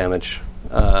 stun damage.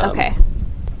 Okay.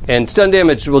 And stun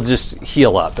damage will just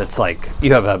heal up. It's like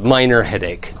you have a minor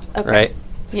headache, right?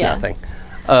 It's Yeah. nothing.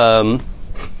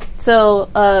 So,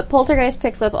 Poltergeist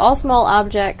picks up all small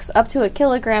objects up to 1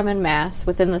 kilogram in mass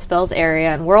within the spell's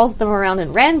area and whirls them around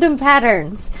in random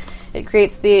patterns. It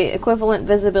creates the equivalent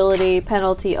visibility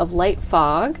penalty of light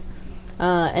fog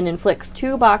and inflicts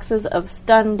 2 boxes of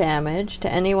stun damage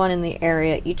to anyone in the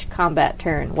area each combat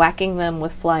turn, whacking them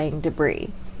with flying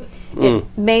debris. It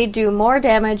may do more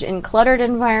damage in cluttered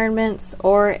environments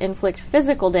or inflict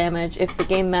physical damage if the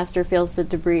game master feels the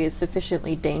debris is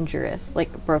sufficiently dangerous,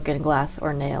 like broken glass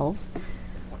or nails.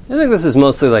 I think this is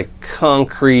mostly like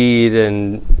concrete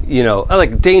and,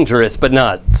 like dangerous, but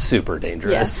not super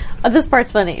dangerous. Yeah. This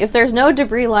part's funny. If there's no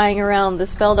debris lying around, the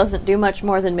spell doesn't do much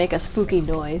more than make a spooky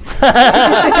noise.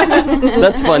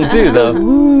 That's fun too,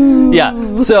 though. Yeah.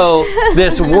 So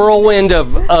this whirlwind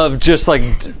of just like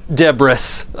debris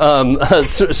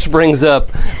springs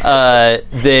up.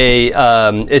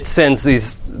 It sends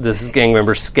this gang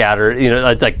members scattered,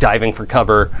 like diving for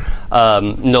cover.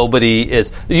 Nobody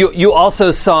is. You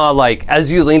also saw, like,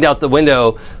 as you leaned out the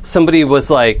window, somebody was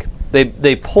like,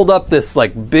 they pulled up this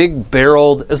like big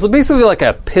barreled. It's basically like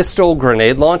a pistol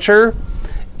grenade launcher.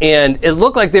 And it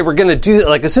looked like they were going to do,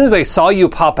 like, as soon as they saw you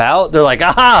pop out, they're like,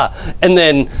 aha! And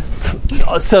then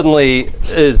suddenly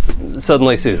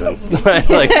Susan, right?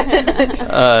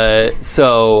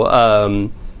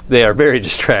 They are very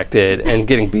distracted and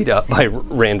getting beat up by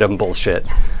random bullshit.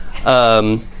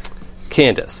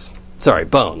 Yes.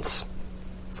 Bones.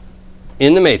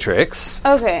 In the Matrix.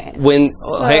 Okay.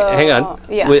 Hang on.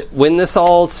 Yeah. When this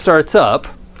all starts up,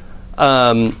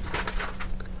 the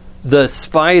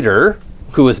spider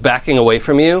who was backing away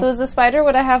from you. So is the spider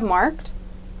what I have marked?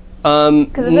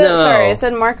 Because it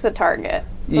said marks a target.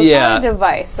 So it's not a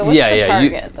device. So what's the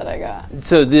target that I got?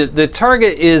 So the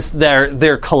target is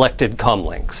their collected comm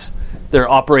links. They're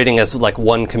operating as like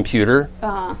one computer.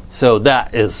 Uh-huh. So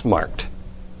that is marked.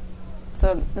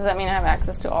 So does that mean I have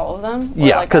access to all of them? Or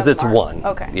yeah, because it's one.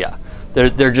 Okay. Yeah.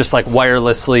 They're just like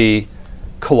wirelessly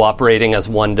cooperating as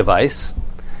one device.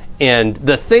 And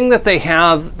the thing that they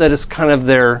have that is kind of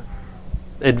their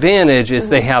advantage is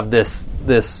they have this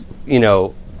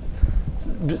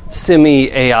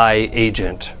semi-AI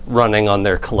agent running on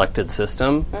their collected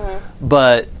system,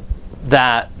 but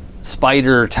that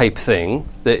spider type thing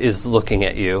that is looking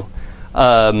at you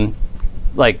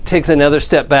takes another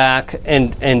step back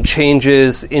and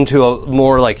changes into a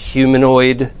more like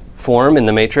humanoid form in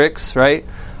the Matrix, right?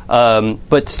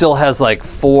 But still has like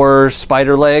 4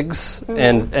 spider legs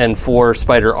and 4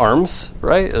 spider arms,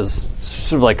 right? Is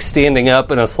sort of like standing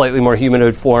up in a slightly more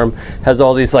humanoid form, has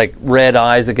all these like red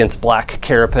eyes against black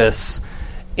carapace,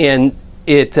 and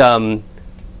it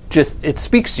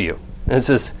speaks to you. And it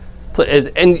says,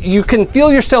 and you can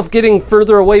feel yourself getting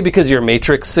further away because your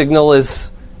Matrix signal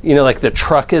is, like the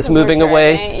truck is moving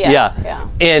away. Yeah.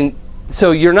 And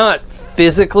so you're not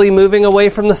physically moving away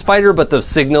from the spider, but the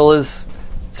signal is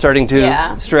starting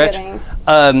to stretch.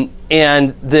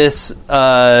 And this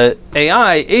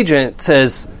AI agent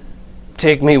says,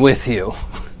 "Take me with you,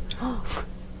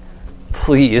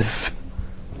 please."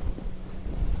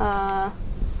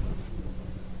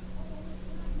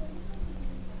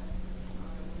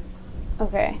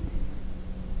 Okay.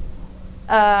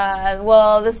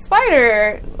 Well, the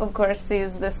spider, of course,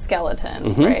 sees this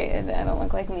skeleton, right? I don't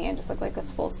look like me. I just look like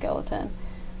this full skeleton.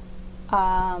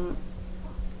 I'm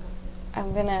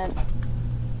gonna...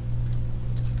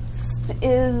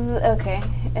 Okay.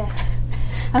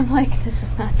 I'm like, this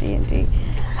is not D&D. Is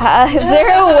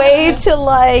there a way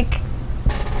to,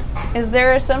 is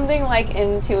there something like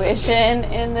intuition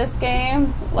in this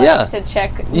game? To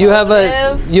check you have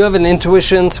an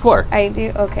intuition score. I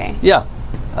do? Okay. Yeah.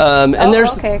 And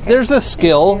there's a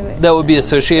skill that would be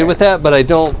associated with that, but I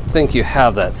don't think you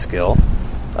have that skill.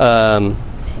 Let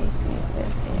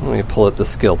me pull up the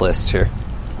skill list here.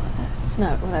 That's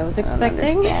not what I was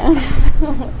expecting.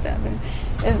 What's happening?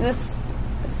 Is this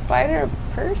spider a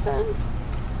person?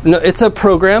 No, it's a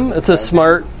program. It's a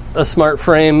smart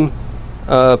frame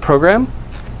program.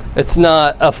 It's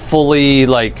not a fully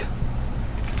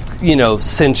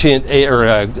sentient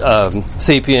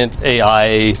sapient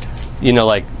AI,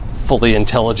 fully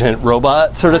intelligent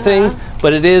robot sort of thing.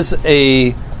 But it is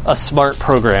a smart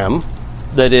program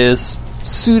that is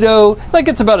pseudo,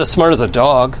 it's about as smart as a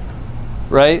dog,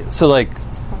 right? So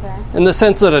in the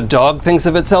sense that a dog thinks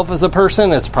of itself as a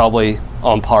person, it's probably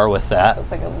on par with that. So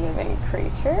it's like a living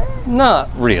creature? Not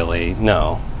really,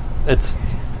 no. It's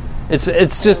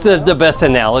just the best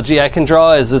analogy I can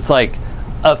draw is it's like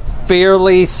a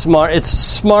fairly smart, it's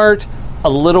smart, a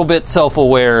little bit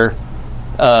self-aware,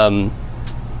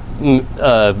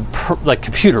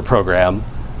 computer program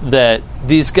that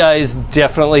these guys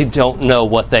definitely don't know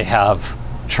what they have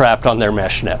trapped on their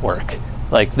mesh network.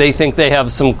 They think they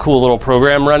have some cool little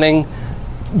program running,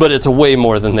 but it's way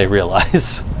more than they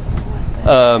realize.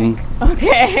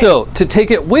 Okay. So to take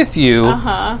it with you,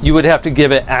 you would have to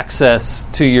give it access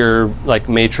to your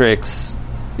Matrix,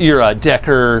 your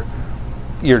Decker,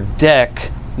 your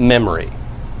deck memory,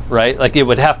 right? It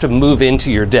would have to move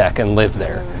into your deck and live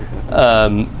there.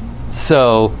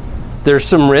 So there's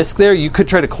some risk there. You could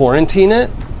try to quarantine it.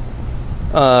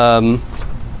 Can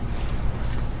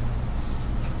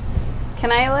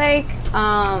I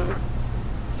I'm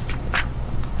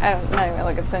not even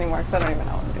look at this anymore because I don't even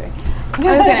know what I'm doing. I was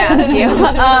going to ask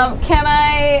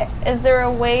you, is there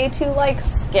a way to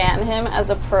scan him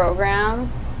as a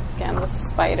program, scan the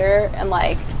spider and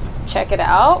check it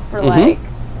out for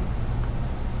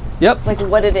Yep.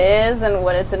 What it is and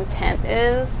what its intent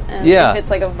is, and if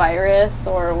it's a virus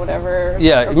or whatever.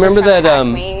 Yeah, remember that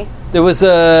there was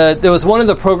one of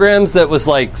the programs that was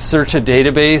search a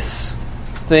database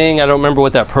thing. I don't remember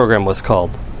what that program was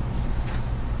called.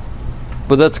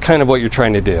 But that's kind of what you're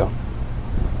trying to do.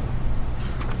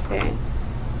 Okay.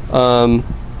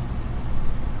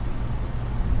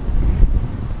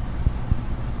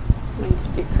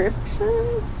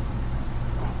 Decryption?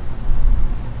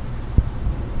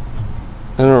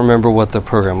 I don't remember what the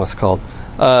program was called.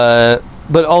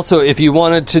 But also, if you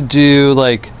wanted to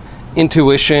do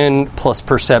intuition plus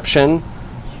perception,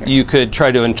 you could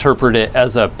try to interpret it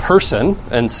as a person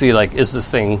and see is this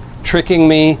thing tricking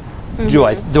me? Do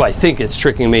I think it's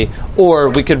tricking me? Or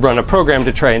we could run a program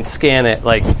to try and scan it.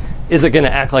 Is it going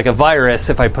to act like a virus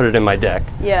if I put it in my deck?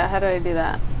 Yeah. How do I do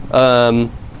that?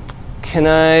 Can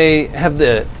I have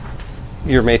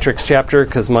your Matrix chapter?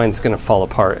 Because mine's going to fall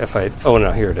apart if I... Oh,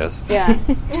 no, here it is. Yeah.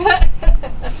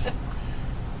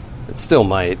 It still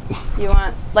might. You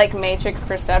want, Matrix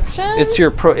Perception? It's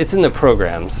it's in the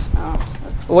programs. Oh.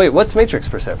 Wait, what's Matrix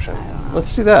Perception? I don't know.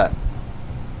 Let's do that.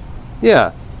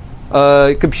 Yeah.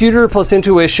 Computer plus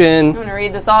intuition. I'm going to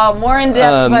read this all more in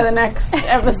depth by the next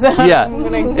episode. Yeah, I'm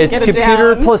gonna it's get it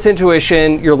computer down. plus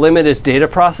intuition. Your limit is data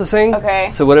processing. Okay.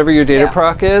 So whatever your data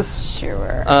proc is,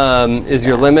 Sure. is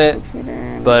your limit.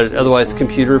 But otherwise,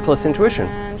 computer plus intuition.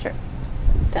 Sure.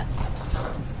 It's done.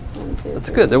 That's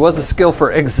good. There was a skill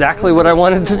for exactly what I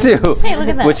wanted to do. Hey, look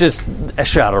at that. Which is a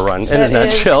Shadowrun in a That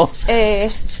nutshell.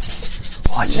 is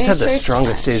Oh, I just had the Matrix.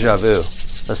 strongest deja vu.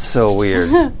 That's so weird.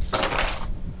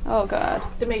 Oh, God.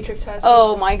 The Matrix has.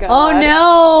 Oh, my God. Oh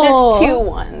no! Just 2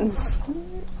 ones.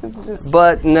 It's just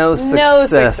But no no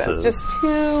success. successes. Just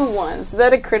 2 ones. Is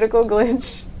that a critical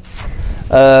glitch?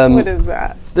 Um, What is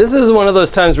that? This is one of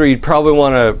those times where you'd probably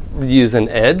want to use an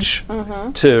edge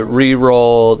to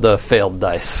re-roll the failed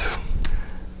dice.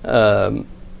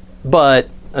 But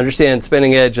understand,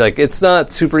 spending edge, like, it's not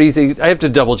super easy. I have to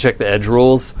double check the edge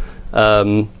rules,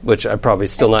 which I'm probably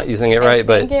still not using it right.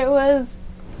 I think it was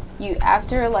you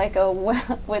after like a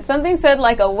what something said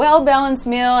like a well-balanced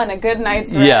meal and a good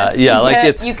night's rest. Yeah, you like get-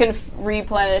 it's- you can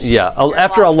replenish. Yeah, your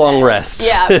after a lost long edge. rest.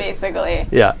 Yeah, basically.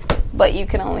 Yeah, But you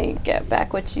can only get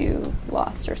back what you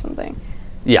lost or something.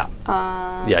 yeah,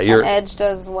 yeah. Your An edge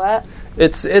does what?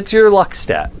 it's your luck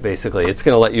stat basically. It's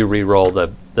going to let you re-roll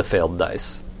the failed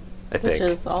dice. I think.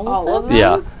 Which is all All of of them. them?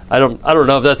 Yeah, I don't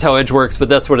know if that's how edge works, but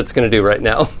that's what it's going to do right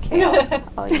now.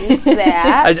 I'll use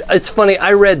that. It's funny.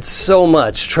 I read so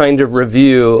much trying to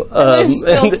review. There's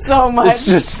still and so much. It's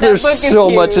just That there's book is so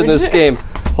much in this huge. game.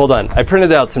 Hold on, I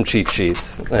printed out some cheat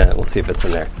sheets. We'll see if it's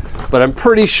in there. But I'm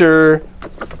pretty sure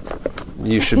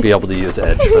you should be able to use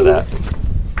Edge for that.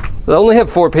 I only have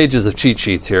 4 pages of cheat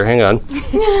sheets here. Hang on.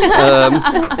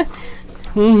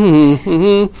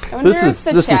 This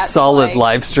is solid like.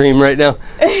 live stream right now.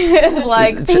 It's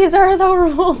like, these are the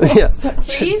rules. Yeah,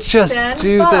 Please just stand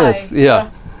do by. this. Yeah.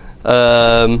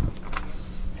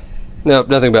 Nope,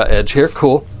 nothing about Edge here.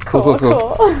 Cool.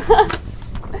 Cool.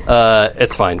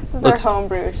 It's fine. This is our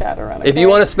homebrew Shadowrun. If you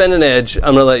want to spend an Edge, I'm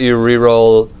going to let you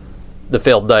re-roll the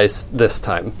failed dice this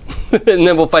time. And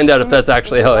then we'll find out if that's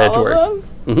actually how Edge works.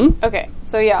 Mm-hmm. Okay,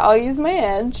 so yeah, I'll use my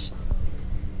Edge.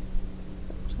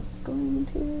 Just going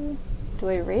to... Do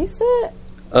I erase it?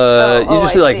 You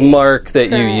just I like see. mark that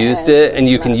Current you used edge it, and is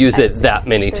you can not- use I it see. that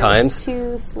many There's times.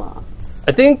 2 slots.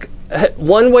 I think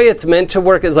one way it's meant to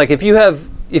work is like if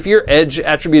your Edge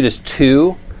attribute is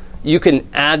 2, you can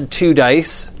add 2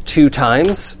 dice 2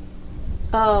 times.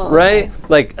 Oh, Right?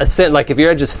 Like like if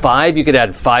your Edge is 5, you could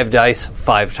add 5 dice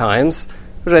 5 times,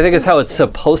 which I think is how it's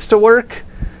supposed to work.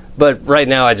 But right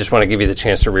now, I just want to give you the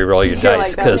chance to re-roll your I feel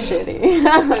dice like that's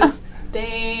shitty.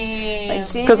 Dang.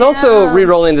 because also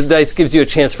re-rolling the dice gives you a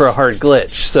chance for a hard glitch.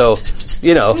 So,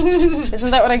 you know, Isn't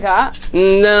that what I got?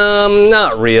 no,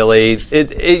 not really. You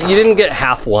didn't get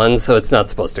half one, so it's not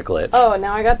supposed to glitch. Oh,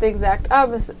 now I got the exact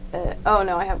opposite. Oh,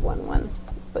 no, I have 1.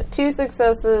 But 2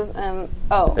 successes and...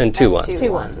 Oh. And 2 ones.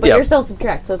 2 ones. But Yeah. you're still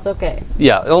subtract, so it's okay.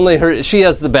 Yeah, only she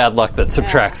has the bad luck that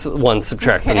subtracts one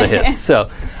subtract from the hits. So,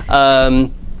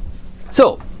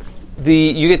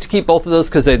 you get to keep both of those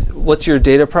because what's your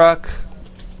data proc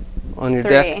on your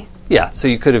 3. deck? Yeah, so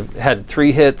you could have had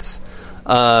 3 hits.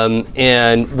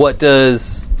 And what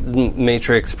does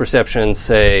Matrix Perception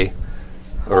say?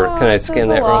 Or can I scan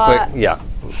that says a real lot. quick? Yeah,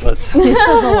 let's. That's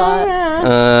a lot.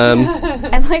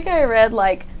 And like I read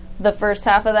like the first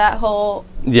half of that whole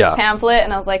Yeah. pamphlet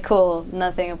and I was like, cool,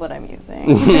 nothing of what I'm using.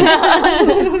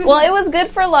 Well, it was good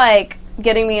for like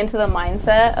getting me into the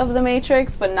mindset of the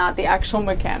Matrix, but not the actual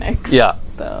mechanics. Yeah.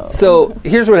 So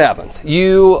here's what happens.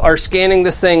 You are scanning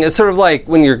this thing. It's sort of like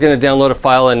when you're going to download a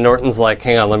file and Norton's like,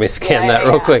 hang on, let me scan that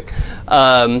real quick.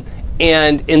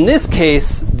 And in this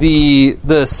case,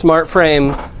 the smart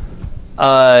frame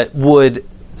would...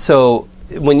 So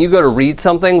when you go to read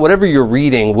something, whatever you're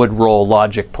reading would roll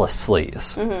logic plus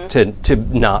sleaze to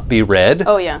not be read.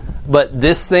 Oh, yeah. But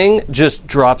this thing just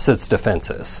drops its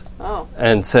defenses Oh.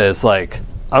 and says, like,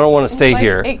 I don't want to stay Like,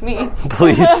 here. take me.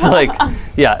 Please, like,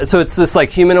 yeah. So it's this like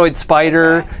humanoid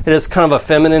spider. Okay. It has kind of a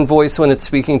feminine voice when it's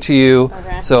speaking to you.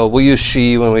 Okay. So we'll use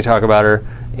she when we talk about her,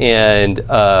 and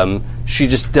she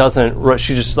just doesn't.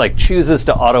 She just like chooses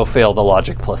to auto fail the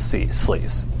logic plus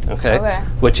sleaze. Okay. Okay.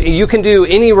 Which you can do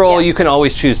any roll. Yeah. You can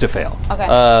always choose to fail.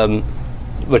 Okay.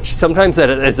 Which sometimes that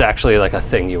is actually like a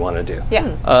thing you want to do. Yeah.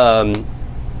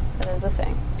 That is a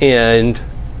thing. And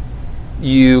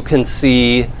you can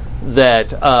see that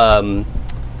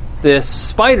this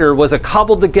spider was a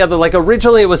cobbled together, like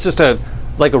originally it was just a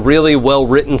really well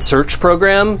written search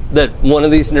program that one of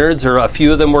these nerds or a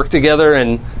few of them worked together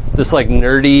and this like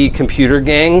nerdy computer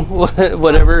gang,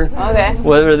 whatever. Okay.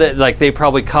 Whether that like they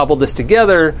probably cobbled this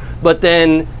together, but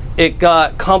then it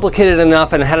got complicated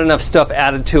enough and had enough stuff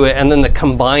added to it, and then the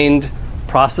combined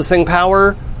processing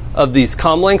power of these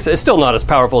comlinks is still not as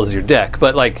powerful as your deck,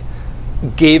 but like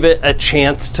gave it a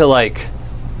chance to like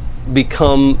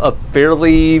become a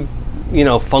fairly,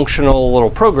 functional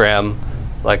little program,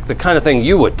 like the kind of thing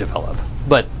you would develop.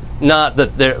 But not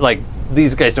that they're like,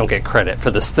 these guys don't get credit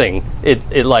for this thing.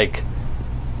 It like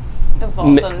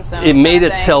evolved on its own. It made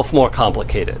itself more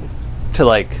complicated to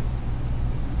like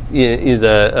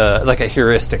like a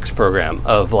heuristics program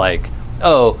of like,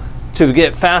 oh, to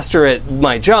get faster at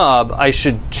my job, I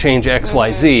should change X,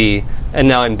 Y, Z, and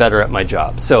now I'm better at my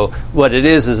job. So what it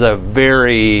is a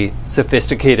very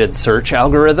sophisticated search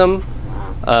algorithm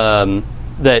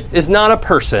that is not a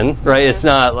person, right? It's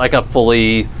not like a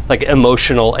fully like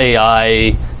emotional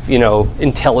AI,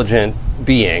 intelligent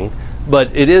being,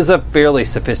 but it is a fairly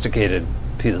sophisticated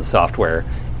piece of software,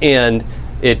 and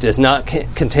it does not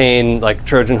contain like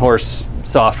Trojan horse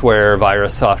software,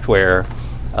 virus software,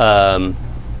 and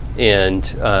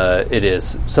it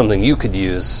is something you could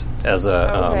use as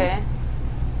a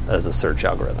search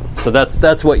algorithm. So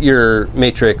that's what your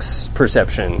matrix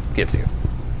perception gives you.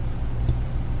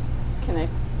 Can I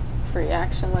free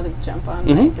action let it jump on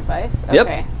my device? Yep.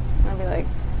 Okay. I'll be like,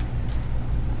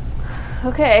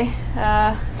 okay,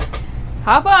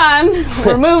 hop on.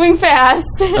 We're moving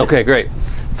fast. Okay, great.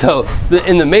 So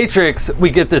in the Matrix, we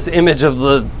get this image of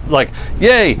the like,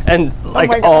 yay, and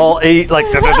like all 8 like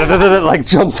like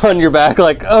jumps on your back,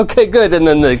 like okay, good, and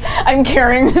then I'm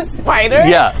carrying the spider.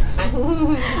 Yeah.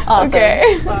 Awesome.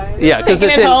 Okay. Yeah, because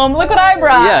Taking it's it home. Look what I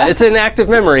brought. Yeah, it's in active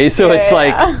memory, so it's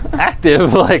like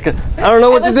active. Like I don't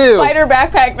know what to do. Spider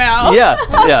backpack now. Yeah.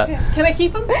 Can I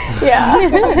keep him?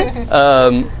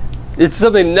 Yeah. It's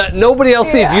something nobody else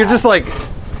sees. You're just like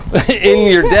in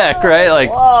your deck, right? Like,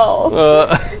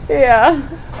 whoa. Yeah.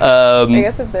 I I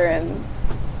guess if they're in.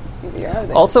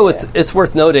 also, it's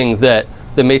worth noting that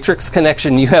the Matrix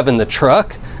connection you have in the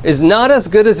truck is not as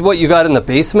good as what you got in the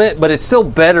basement, but it's still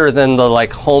better than the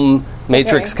like home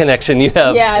Matrix connection you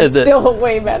have. Yeah, it's still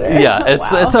way better. Yeah,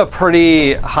 it's a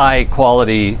pretty high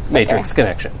quality Matrix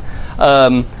connection.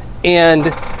 And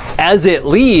as it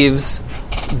leaves,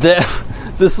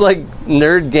 this like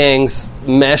nerd gang's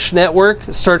mesh network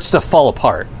starts to fall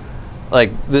apart.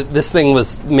 Like this thing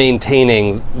was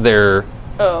maintaining their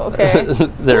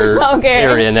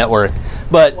area network,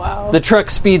 but the truck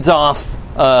speeds off.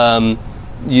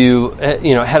 You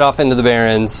head off into the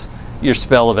Barrens. Your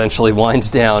spell eventually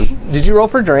winds down. Did you roll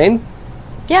for drain?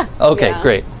 Yeah. Okay,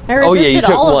 great. Oh yeah, you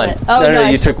took one. Oh no,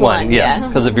 you took one. Yes,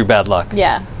 because of your bad luck.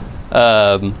 Yeah.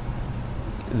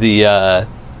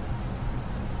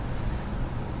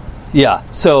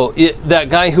 So that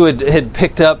guy who had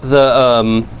picked up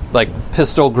the like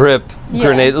pistol grip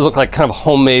grenade, it looked like kind of a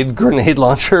homemade grenade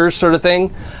launcher sort of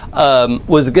thing,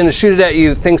 was going to shoot it at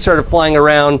you. Things started flying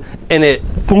around, and it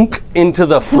boonk into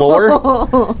the floor,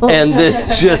 and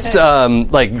this just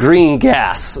like green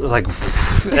gas, like,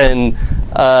 and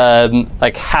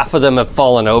like half of them have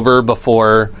fallen over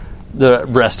before the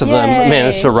rest of them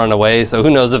managed to run away. So who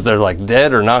knows if they're like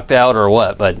dead or knocked out or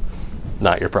what? But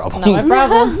not your problem. Not my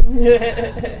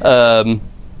problem.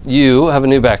 You have a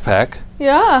new backpack.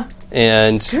 Yeah.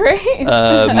 And great.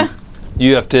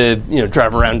 you have to,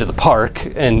 drive around to the park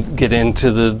and get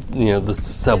into the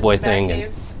subway thing.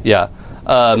 And,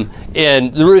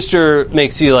 and the rooster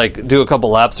makes you like do a couple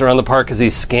laps around the park because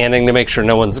he's scanning to make sure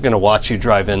no one's going to watch you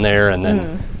drive in there, and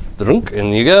then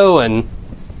and you go, and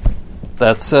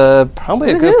that's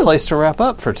probably a good place to wrap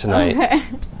up for tonight. Okay.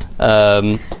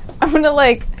 I'm gonna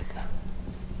like,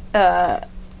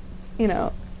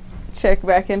 check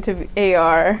back into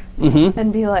AR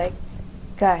and be like,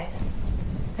 guys,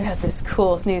 I got this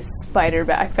cool new spider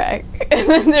backpack. And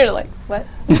then they're like, what?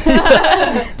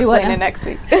 Explain it next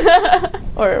week.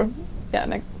 Or,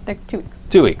 next 2 weeks.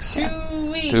 2 weeks.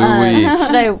 2 weeks. 2 weeks.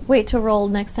 Should I wait to roll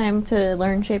next time to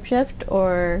learn shapeshift,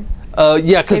 or?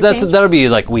 Yeah, because that'll be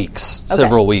like weeks, Okay.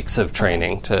 several weeks of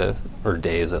training or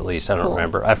days at least. I don't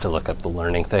remember. I have to look up the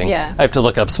learning thing. Yeah. I have to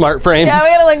look up smart frames.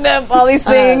 Yeah, we gotta look up all these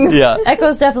things. Yeah.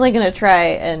 Echo's definitely going to try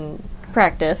and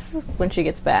practice when she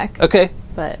gets back. Okay.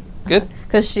 But Good.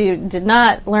 because she did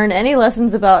not learn any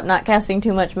lessons about not casting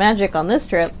too much magic on this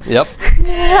trip. Yep.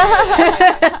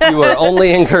 You are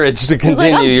only encouraged to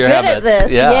continue I'm your good habits. at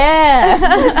this. Yeah.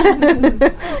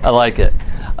 I like it.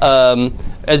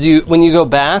 When you go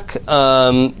back,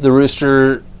 the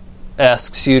rooster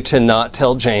asks you to not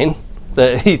tell Jane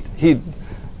that he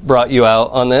brought you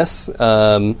out on this,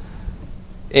 and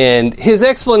his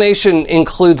explanation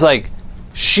includes like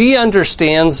she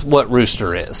understands what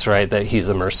Rooster is, right? That he's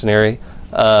a mercenary,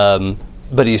 but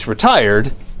he's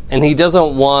retired and he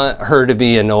doesn't want her to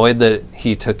be annoyed that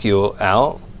he took you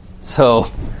out. So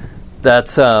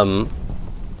that's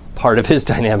part of his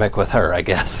dynamic with her, I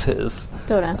guess, is...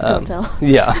 Don't ask, don't tell.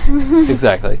 Yeah,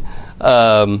 exactly.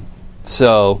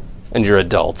 So, and you're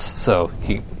adults, so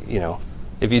he,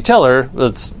 if you tell her,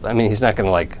 he's not going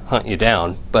to, like, hunt you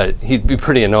down, but he'd be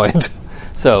pretty annoyed.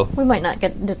 So we might not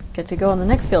get to go on the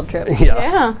next field trip.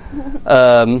 Yeah.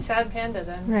 Sad panda,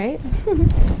 then. Right?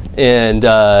 And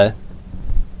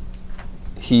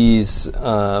he's...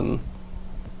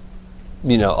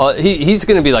 he's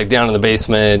going to be like down in the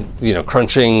basement,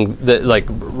 crunching the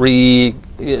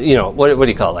what do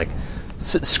you call it? Like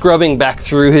scrubbing back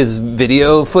through his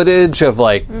video footage of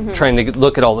like trying to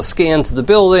look at all the scans of the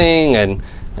building and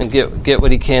get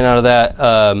what he can out of that.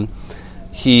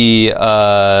 He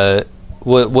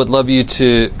would love you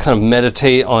to kind of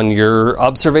meditate on your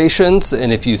observations,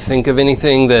 and if you think of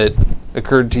anything that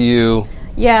occurred to you.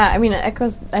 Yeah, I mean,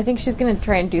 Echo's. I think she's going to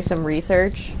try and do some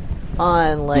research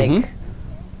on like.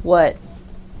 What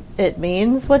it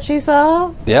means, what she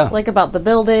saw. Yeah. Like about the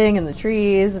building and the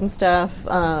trees and stuff.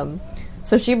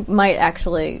 So she might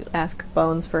actually ask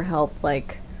Bones for help,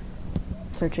 like,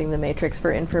 searching the Matrix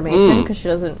for information, because she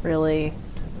doesn't really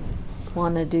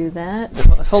want to do that.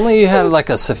 If only you had, like,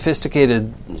 a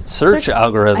sophisticated search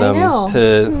algorithm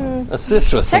to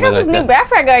assist with something like that. Check out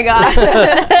this new backpack I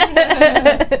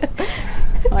got.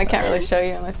 Well, I can't really show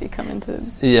you unless you come into...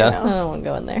 Yeah. I don't want to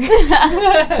go in there.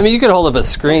 I mean, you could hold up a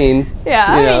screen. Yeah.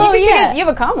 I mean, you have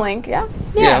a comm link, Yeah.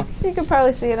 You could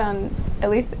probably see it on at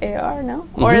least AR, no?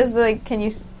 Or is can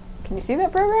you see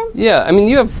that program? Yeah. I mean,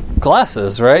 you have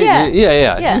glasses, right? Yeah.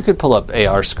 Yeah. You could pull up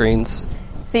AR screens.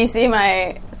 So you see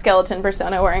my skeleton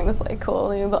persona wearing this, like, cool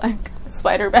new black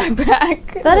spider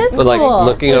backpack. That is cool. Like,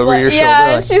 looking over your shoulder.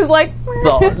 Yeah, like, she's like...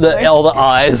 all the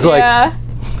eyes, like... Yeah.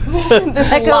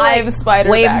 This Echo, live spider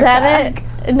waves backpack. at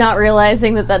it, not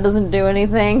realizing that doesn't do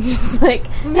anything. Just like,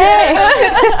 hey!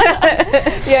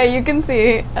 Yeah, you can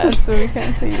see us, so we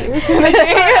can't see you.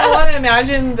 I want to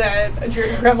imagine that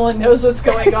Gremlin knows what's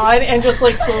going on and just,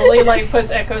 like, slowly, like,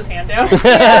 puts Echo's hand down.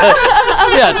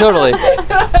 Yeah, totally.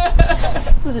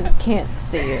 Can't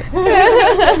see it.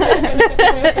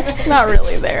 It's not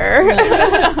really there.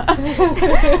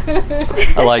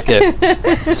 I like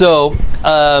it. So,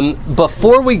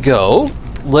 before we go,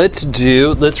 let's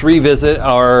revisit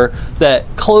that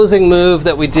closing move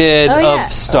that we did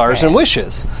of Stars and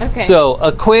Wishes. Okay. So,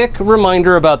 a quick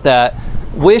reminder about that.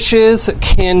 Wishes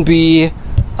can be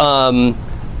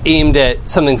aimed at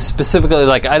something specifically,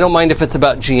 like, I don't mind if it's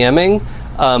about GMing.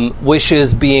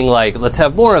 Wishes being like, let's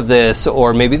have more of this,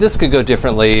 or maybe this could go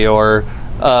differently, or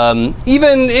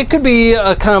even it could be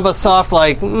a kind of a soft,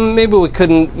 like, maybe we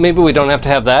don't have to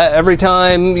have that every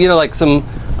time, like some,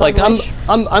 like, I'm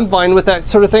fine with that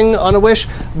sort of thing on a wish,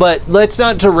 but let's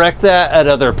not direct that at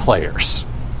other players,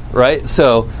 right?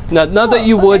 So not that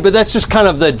you would, but that's just kind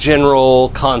of the general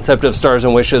concept of Stars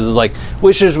and Wishes. Is like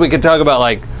wishes we could talk about,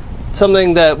 like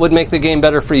something that would make the game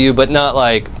better for you, but not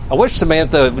like, I wish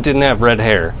Samantha didn't have red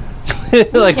hair.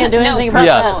 Like, can't do anything about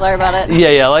that. Sorry about it.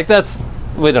 Yeah, like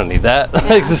we don't need that.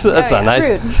 That's not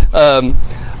nice.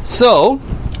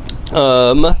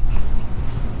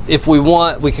 If we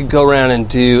want, we could go around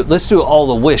and let's do all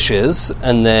the wishes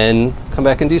and then come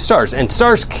back and do stars. And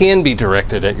stars can be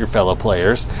directed at your fellow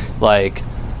players. Like,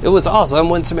 it was awesome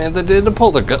when Samantha did the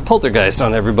poltergeist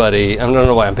on everybody. I don't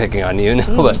know why I'm picking on you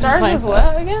now, but Stars is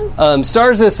what again?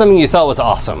 Stars is something you thought was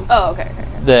awesome. Oh, okay.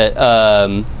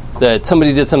 That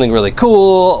somebody did something really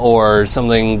cool, or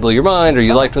something blew your mind, or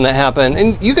you liked when that happened.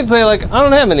 And you could say, like, I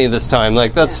don't have any this time.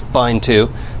 Like, that's fine, too.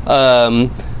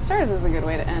 Stars is a good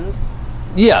way to end.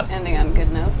 Yeah. Ending on good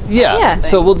notes. Yeah.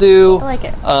 So we'll do... I like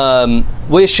it.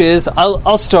 Wishes.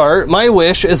 I'll start. My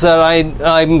wish is that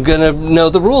I'm going to know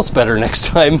the rules better next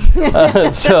time.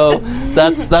 So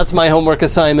that's my homework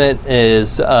assignment,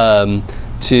 is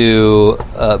to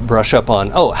brush up on,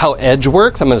 how Edge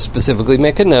works. I'm going to specifically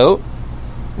make a note.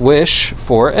 Wish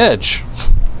for Edge.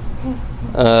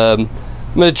 I'm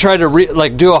going to try to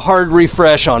do a hard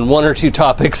refresh on one or two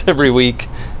topics every week,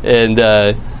 and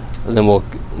then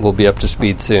we'll be up to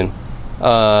speed soon.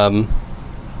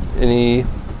 Any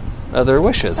other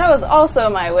wishes? That was also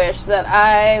my wish, that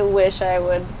I wish I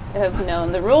would have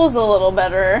known the rules a little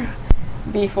better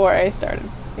before I started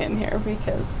in here,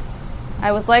 because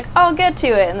I was like, I'll get to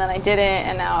it, and then I didn't,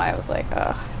 and now I was like,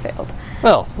 I failed.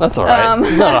 Well, that's all right.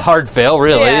 Not a hard fail,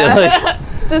 really. Yeah.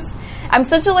 Just, I'm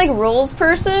such a rules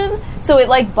person, so it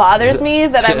bothers me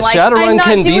that I'm like, Shadowrun I'm not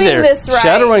can doing be there. this right.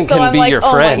 Shadowrun so can I'm be like, your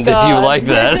oh friend if you like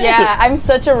that. Yeah, I'm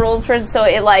such a rules person, so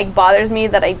it bothers me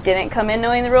that I didn't come in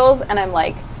knowing the rules, and I'm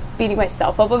beating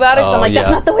myself up about it. 'Cause I'm like,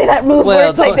 that's not the way that move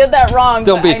works. I did that wrong.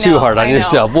 Don't be too hard on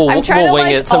yourself. We'll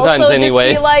wing it sometimes also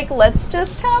anyway. Just be like, let's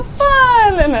just have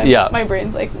fun. And then my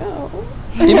brain's like, no.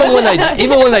 Even when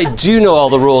I do know all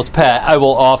the rules, Pat, I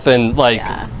will often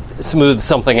smooth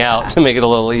something out to make it a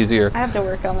little easier. I have to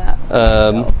work on that.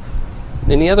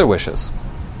 Any other wishes?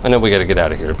 I know we got to get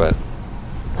out of here, but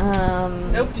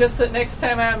nope. Just that next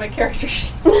time I have my character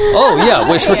sheet. Oh yeah,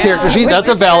 wish for character sheet. That's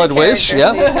a valid wish.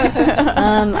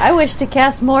 Yeah. I wish to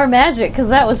cast more magic because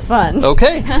that was fun.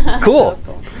 Okay. Cool.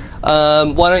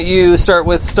 Why don't you start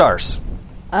with stars?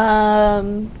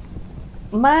 I'm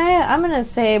gonna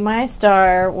say my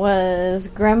star was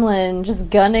Gremlin just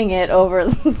gunning it over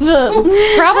the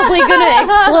probably gonna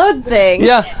explode thing.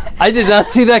 Yeah, I did not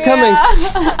see that coming.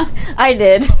 I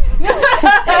did.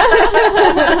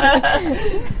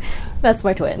 That's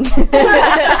my twin.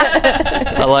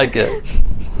 I like it.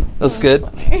 That's good.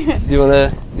 Do you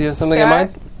have something in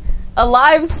mind? A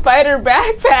live spider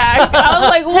backpack. I was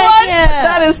like, what? Yeah.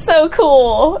 That is so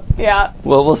cool. Yeah.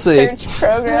 Well, we'll see. Search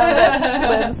program that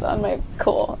lives on my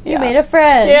cool. You made a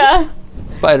friend. Yeah.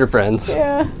 Spider friends.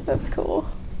 Yeah, that's cool.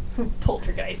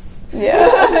 Poltergeists. Yeah.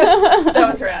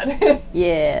 That was rad.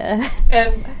 Yeah.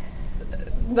 And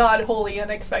not wholly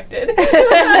unexpected.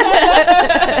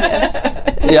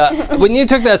 Yeah, when you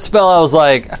took that spell, I was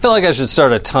like, I feel like I should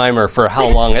start a timer for how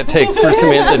long it takes for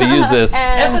Samantha to use this.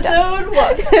 Episode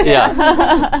 1.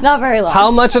 Yeah. Not very long. How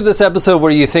much of this episode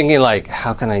were you thinking, like,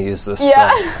 how can I use this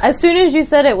spell? As soon as you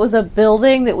said it was a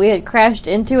building that we had crashed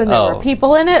into and there were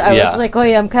people in it, I was like, oh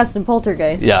yeah, I'm casting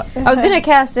Poltergeist. Yeah. I was going to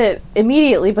cast it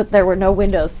immediately, but there were no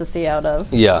windows to see out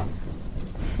of. Yeah.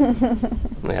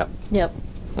 Yeah. Yep.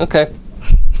 Okay.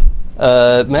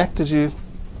 Mac, did you...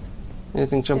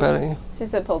 Anything jump out at you? She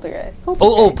said Poltergeist.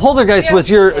 Poltergeist was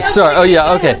your... Sorry. Oh,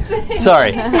 yeah, okay.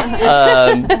 Sorry.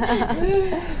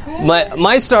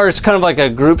 My star is kind of like a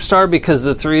group star because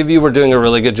the three of you were doing a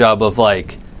really good job of,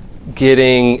 like,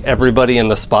 getting everybody in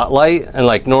the spotlight. And,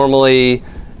 like, normally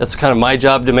it's kind of my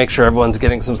job to make sure everyone's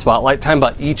getting some spotlight time,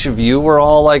 but each of you were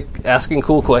all, like, asking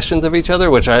cool questions of each other,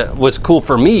 which was cool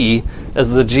for me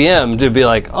as the GM to be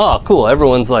like, oh, cool,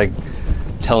 everyone's, like,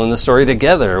 telling the story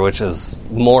together, which is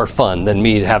more fun than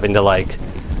me having to like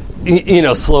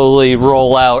slowly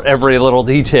roll out every little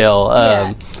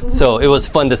detail. So it was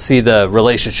fun to see the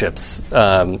relationships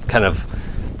kind of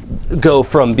go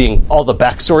from being all the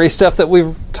backstory stuff that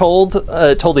we've told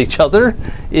each other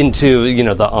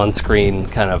into the on-screen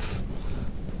kind of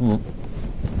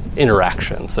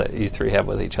interactions that you three have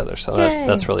with each other. So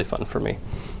that's really fun for me.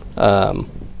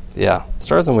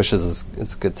 Stars and Wishes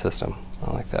is a good system.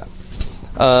 I like that.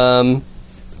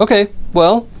 Okay,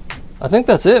 well, I think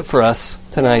that's it for us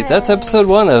tonight. That's episode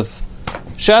 1 of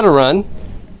Shadowrun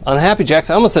on Happy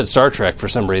Jacks. I almost said Star Trek for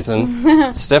some reason.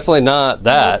 It's definitely not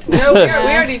that. No, we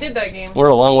already did that game. We're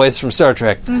a long ways from Star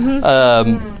Trek.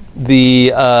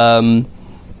 We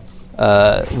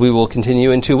will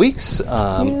continue in 2 weeks,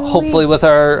 hopefully with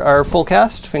our full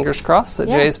cast. Fingers crossed that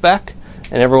Jay's back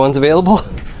and everyone's available.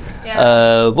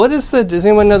 Yeah. Does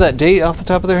anyone know that date off the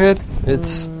top of their head?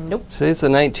 It's nope. Today's the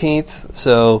 19th,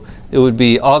 so it would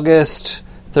be August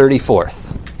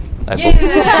 34th. I believe.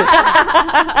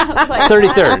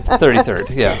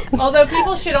 33rd, yeah. Although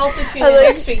people should also tune in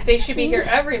next week. They should be here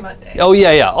every Monday. Oh,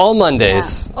 yeah, all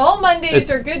Mondays. Yeah. All Mondays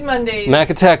are good Mondays. Mac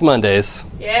Attack Mondays.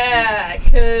 Yeah,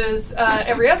 because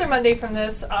every other Monday from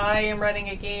this, I am running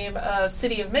a game of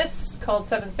City of Mists called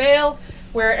Seventh Veil,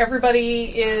 where everybody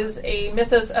is a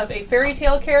mythos of a fairy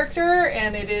tale character,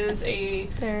 and it is a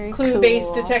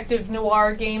clue-based detective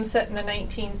noir game set in the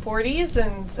 1940s,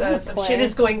 and some shit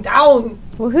is going down.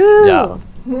 Woohoo! Yeah.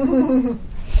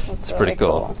 It's really pretty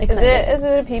cool. Is it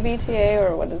a PBTA,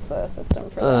 or what is the system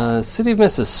for that? City of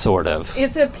Mist is sort of.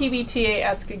 It's a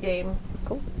PBTA-esque game.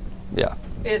 Cool. Yeah.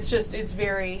 It's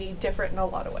very different in a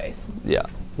lot of ways. Yeah.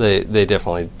 They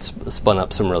definitely spun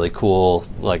up some really cool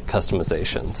like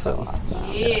customizations. So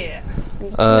awesome. Yeah.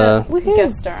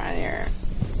 Guest star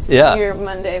on your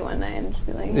Monday one night and just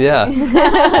be like,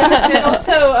 And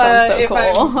also, if cool.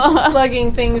 I'm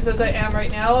plugging things as I am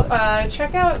right now,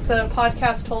 check out the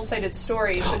podcast Whole-Sided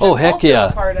Stories, which I'm heck also yeah.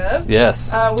 a part of.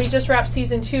 Yes. We just wrapped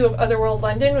season 2 of Otherworld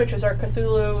London, which is our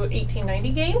Cthulhu 1890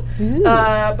 game.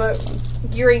 But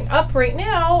gearing up right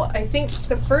now, I think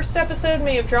the first episode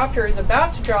may have dropped or is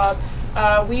about to drop.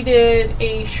 We did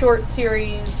a short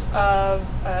series of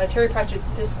Terry Pratchett's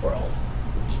Discworld.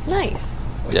 Nice.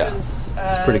 Which was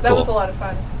pretty cool. That was a lot of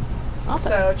fun.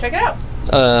 Awesome. So check it out.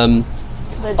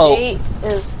 The date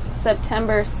is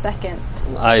September 2nd.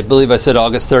 I believe I said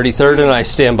August 33rd, and I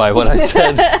stand by what I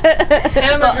said. And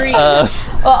I'm agreeing. Well,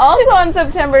 also on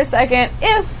September 2nd,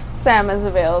 if Sam is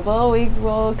available, we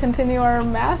will continue our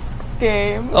masks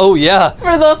game. Oh, yeah.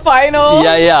 For the final.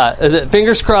 Yeah.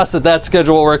 Fingers crossed that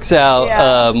schedule works out.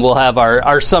 Yeah. We'll have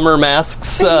our summer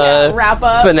masks wrap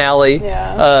up finale.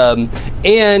 Yeah.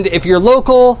 And if you're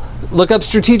local, look up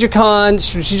Strategicon.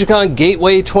 Strategicon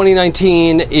Gateway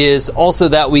 2019 is also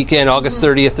that weekend, August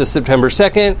 30th to September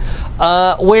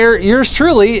 2nd, where yours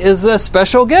truly is a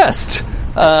special guest.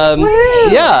 I'm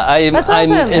invited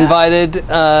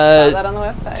that on the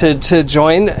website. to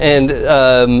join and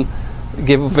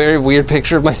give a very weird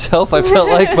picture of myself, I felt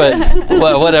like, but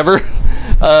whatever.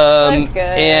 That's good.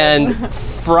 And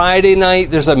Friday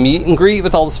night, there's a meet and greet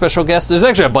with all the special guests. There's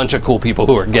actually a bunch of cool people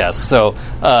who are guests. So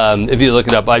if you look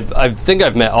it up, I think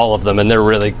I've met all of them, and they're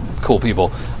really cool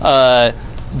people. But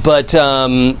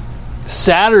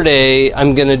Saturday,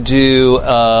 I'm going to do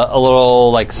a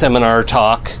little seminar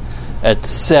talk at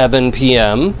 7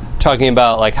 p.m. talking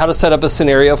about how to set up a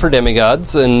scenario for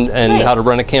demigods and Nice. how to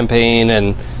run a campaign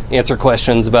and answer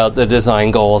questions about the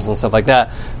design goals and stuff like that.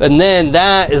 And then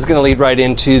that is going to lead right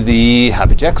into the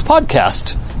Happy Jacks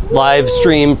podcast live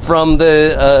stream from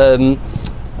the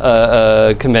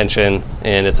convention,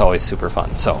 and it's always super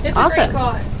fun. So It's Awesome. a great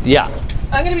con. yeah,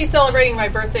 I'm going to be celebrating my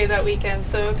birthday that weekend,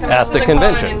 so come At out to the the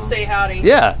convention. con and say howdy.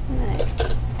 yeah.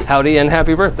 Howdy and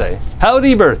happy birthday.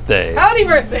 Howdy birthday. Howdy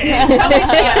birthday!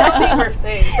 Howdy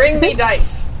birthday! Bring me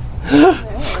dice.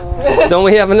 Don't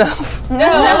we have enough? No,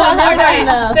 I want more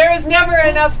dice. There is never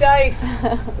enough dice.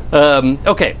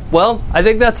 Okay, well, I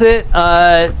think that's it.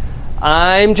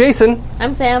 I'm Jason,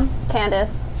 I'm Sam.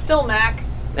 Candace. Still Mac.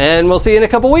 and we'll see you in a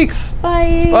couple weeks.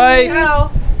 Bye. Bye.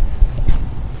 Ciao.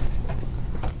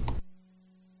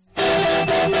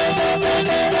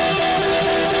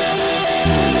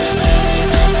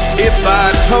 If I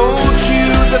told you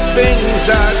the things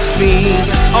I've seen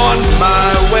on my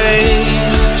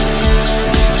ways,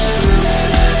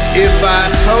 if I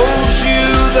told you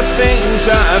the things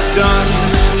I've done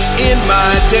in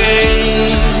my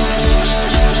days,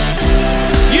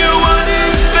 you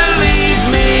wouldn't believe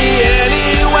me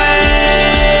anyway.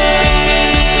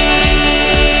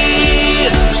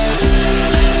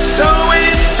 So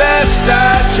it's best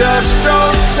I just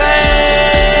don't say.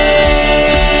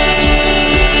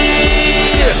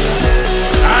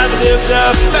 Lived 1,000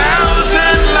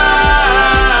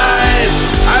 lives,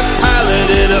 I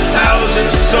piloted 1,000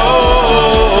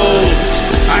 souls,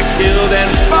 I killed and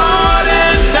fought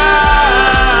and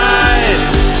died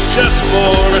just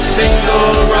for a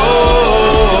single role.